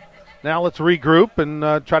shot. Now let's regroup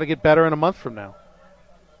and try to get better in a month from now.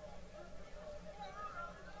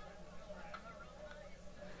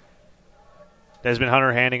 Desmond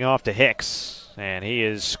Hunter handing off to Hicks, and he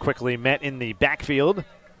is quickly met in the backfield.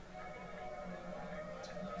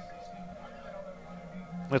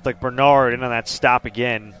 Looked like Bernard in on that stop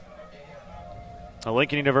again. The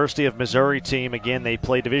Lincoln University of Missouri team, again, they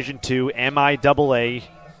play Division II MIAA.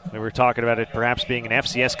 We were talking about it perhaps being an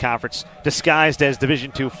FCS conference disguised as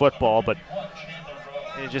Division II football, but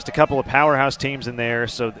just a couple of powerhouse teams in there,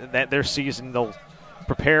 so that their season, they'll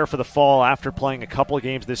prepare for the fall after playing a couple of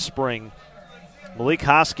games this spring. Malik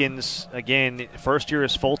Hoskins, again, first year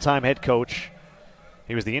as full-time head coach.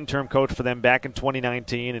 He was the interim coach for them back in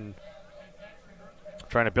 2019 and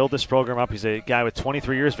trying to build this program up. He's a guy with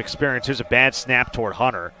 23 years of experience. Here's a bad snap toward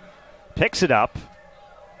Hunter. Picks it up.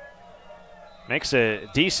 Makes a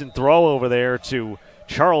decent throw over there to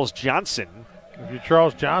Charles Johnson. If you're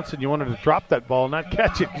Charles Johnson, you wanted to drop that ball, not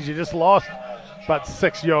catch it, because you just lost about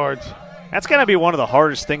 6 yards. That's going to be one of the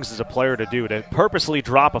hardest things as a player to do, to purposely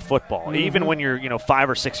drop a football, even when you're 5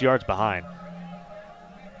 or 6 yards behind.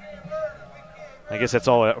 I guess that's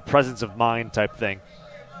all a presence of mind type thing.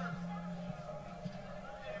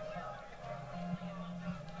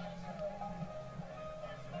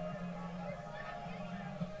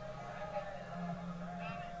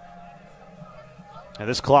 And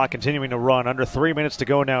this clock continuing to run. Under 3 minutes to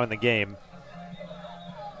go now in the game.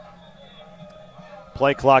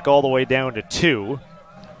 Play clock all the way down to 2.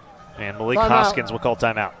 And Malik Hoskins will call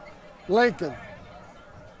timeout. Lincoln,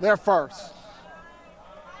 they're first.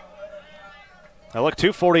 Now look,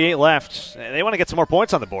 2:48 left. They want to get some more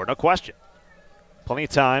points on the board, no question. Plenty of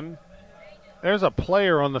time. There's a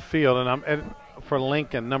player on the field, and for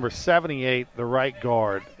Lincoln, number 78, the right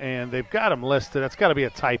guard, and they've got him listed. That's got to be a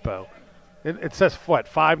typo. It says what,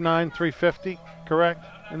 5'9", 350, correct?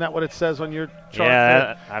 Isn't that what it says on your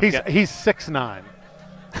chart? Yeah, he's 6'9".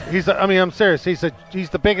 I'm serious. He's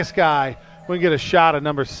the biggest guy. We get a shot of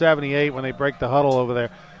number 78 when they break the huddle over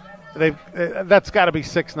there. That's got to be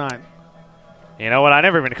 6'9". You know what? I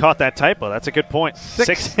never even caught that typo. That's a good point.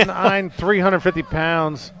 6'9", 350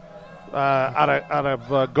 pounds, out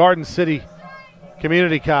of Garden City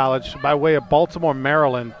Community College by way of Baltimore,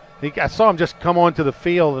 Maryland. I saw him just come onto the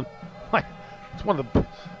field, and it's one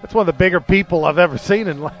of the bigger people I've ever seen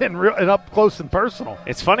and up close and personal.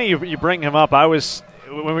 It's funny you bring him up.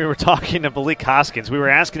 When we were talking to Malik Hoskins, we were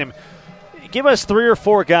asking him, give us 3 or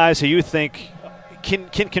 4 guys who you think can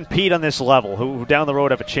compete on this level, who down the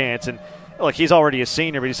road have a chance. And look, he's already a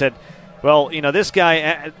senior, but he said, well, this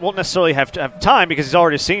guy won't necessarily have time because he's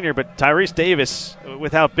already a senior, but Tyrese Davis,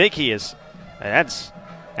 with how big he is, that's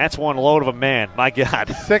one load of a man. My God.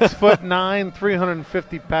 6'9",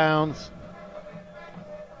 350 pounds.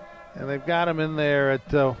 And they've got him in there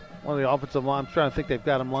at one of the offensive line. I'm trying to think they've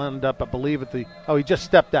got him lined up, I believe, he just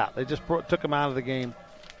stepped out. They just took him out of the game.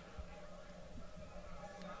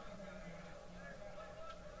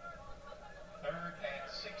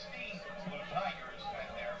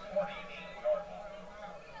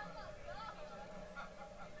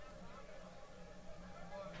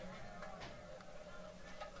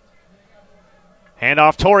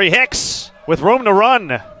 Handoff Torrey Hicks with room to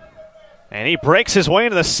run. And he breaks his way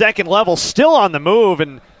into the second level, still on the move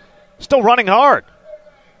and still running hard.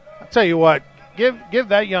 I'll tell you what, give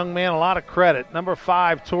that young man a lot of credit. Number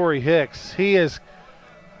 5, Torrey Hicks. He has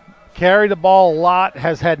carried the ball a lot,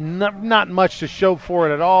 has had not much to show for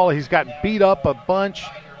it at all. He's gotten beat up a bunch.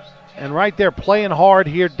 And right there playing hard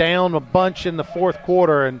here, down a bunch in the fourth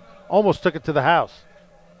quarter and almost took it to the house.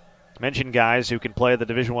 Mentioned guys who can play at the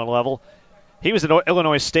Division I level. He was at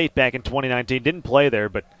Illinois State back in 2019. Didn't play there,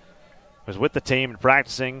 but was with the team and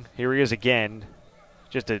practicing. Here he is again.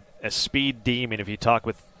 Just a speed demon if you talk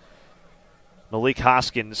with Malik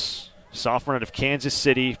Hoskins, sophomore out of Kansas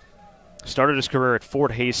City. Started his career at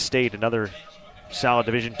Fort Hays State, another solid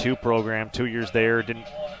Division II program. 2 years there. Didn't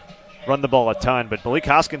run the ball a ton, but Malik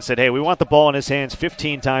Hoskins said, hey, we want the ball in his hands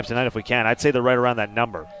 15 times tonight if we can. I'd say they're right around that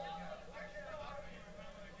number.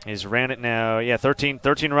 He's ran it now, 13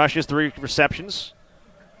 rushes, 3 receptions.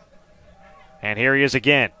 And here he is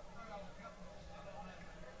again.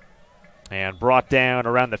 And brought down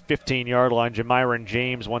around the 15-yard line. Jamyron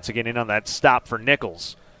James once again in on that stop for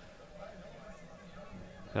Nicholls.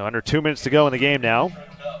 So under 2 minutes to go in the game now.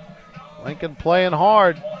 Lincoln playing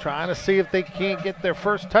hard, trying to see if they can't get their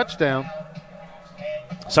first touchdown.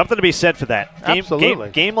 Something to be said for that. Absolutely.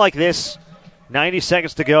 Game like this, 90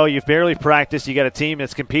 seconds to go, you've barely practiced, you got a team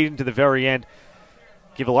that's competing to the very end.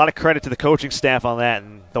 Give a lot of credit to the coaching staff on that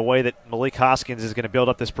and the way that Malik Hoskins is going to build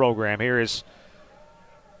up this program. Here is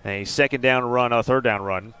a third down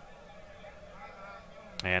run.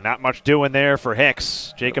 And not much doing there for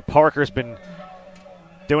Hicks. Jacob Parker's been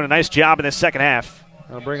doing a nice job in this second half.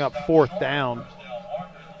 Going to bring up 4th down.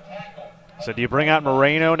 So do you bring out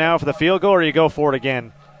Moreno now for the field goal or you go for it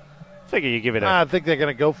again? I figure you give it I think they're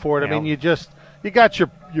going to go for it. I mean, you got your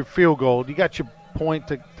field goal. You got your point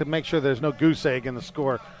to make sure there's no goose egg in the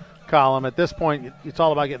score column. At this point, it's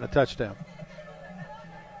all about getting a touchdown.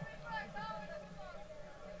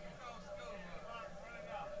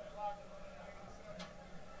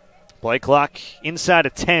 Play clock inside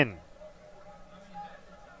of 10.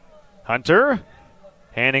 Hunter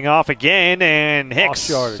handing off again, and Hicks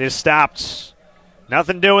is stopped.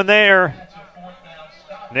 Nothing doing there.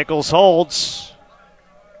 Nicholls holds.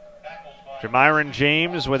 Jamyron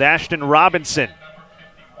James with Ashton Robinson.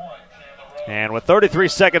 And with 33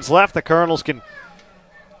 seconds left, the Colonels can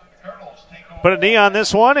put a knee on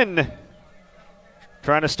this one and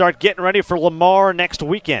trying to start getting ready for Lamar next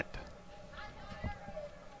weekend.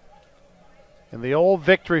 In the old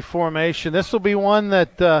victory formation, this will be one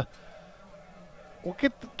that will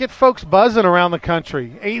get folks buzzing around the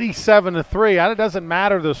country. 87-3. It doesn't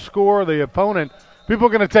matter the score, the opponent. People are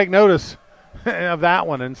going to take notice of that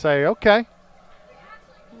one and say, okay,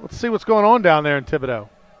 let's see what's going on down there in Thibodaux.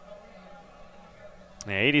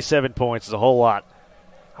 Yeah, 87 points is a whole lot.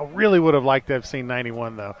 I really would have liked to have seen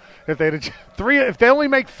 91 though. If they only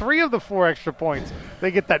make 3 of the 4 extra points, they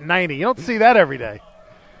get that 90. You don't see that every day.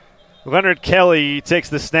 Leonard Kelly takes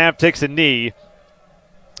the snap, takes a knee,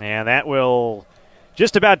 and that will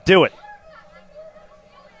just about do it.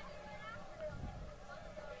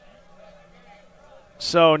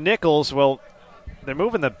 So Nicholls, well, they're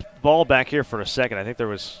moving the ball back here for a second. I think they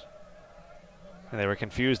were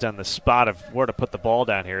confused on the spot of where to put the ball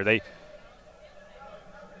down here.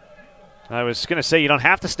 I was going to say you don't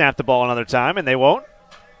have to snap the ball another time, and they won't.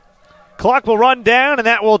 Clock will run down, and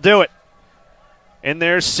that will do it. In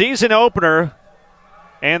their season opener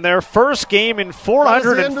and their first game in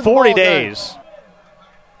 440 days.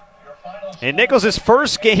 In Nicholls'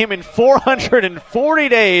 first game in 440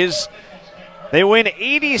 days, they win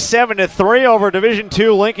 87-3 over Division II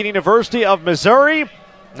Lincoln University of Missouri.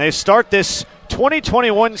 They start this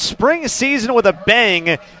 2021 spring season with a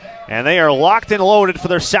bang, and they are locked and loaded for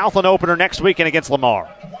their Southland opener next weekend against Lamar.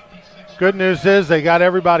 Good news is they got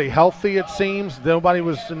everybody healthy, it seems.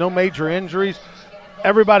 No major injuries.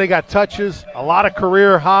 Everybody got touches, a lot of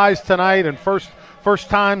career highs tonight, and first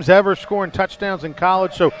times ever scoring touchdowns in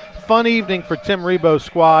college. So fun evening for Tim Rebo's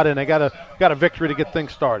squad, and they got a victory to get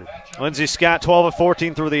things started. Lindsey Scott, 12 of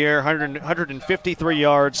 14 through the air, 153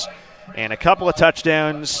 yards, and a couple of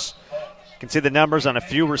touchdowns. You can see the numbers on a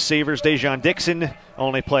few receivers. Dejon Dixon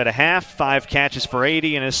only played a half, 5 catches for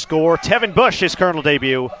 80 in his score. Tevin Bush, his Colonel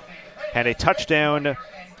debut, had a touchdown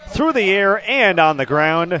through the air and on the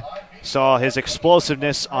ground. Saw his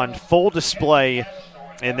explosiveness on full display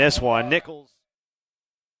in this one. Nicholls.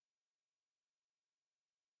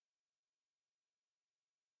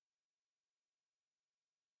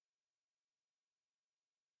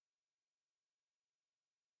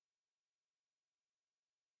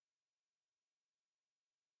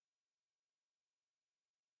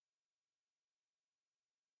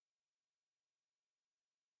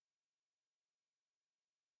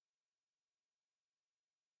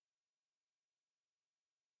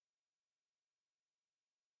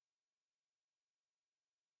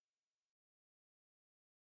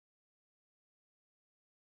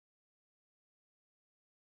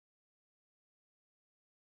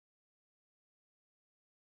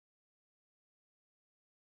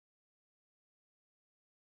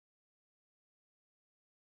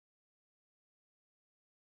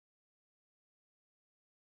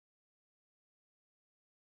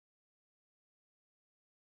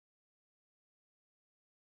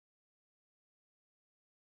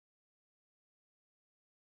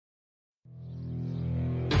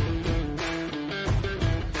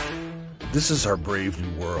 This is our brave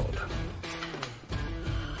new world,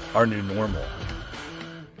 our new normal.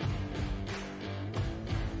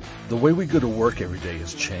 The way we go to work every day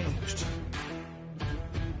has changed,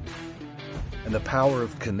 and the power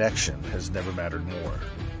of connection has never mattered more.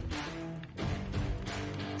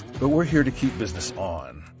 But we're here to keep business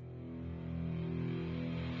on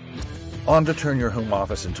to turn your home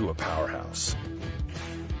office into a powerhouse,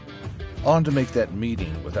 on to make that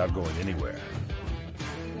meeting without going anywhere,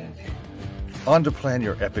 on to plan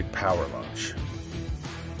your epic power lunch,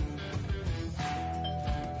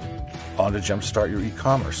 on to jumpstart your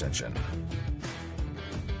e-commerce engine,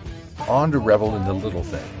 on to revel in the little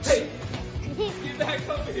things,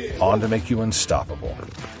 on to make you unstoppable.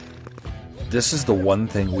 This is the one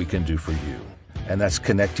thing we can do for you, and that's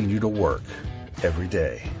connecting you to work every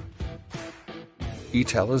day.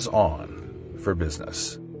 ETEL is on for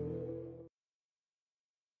business.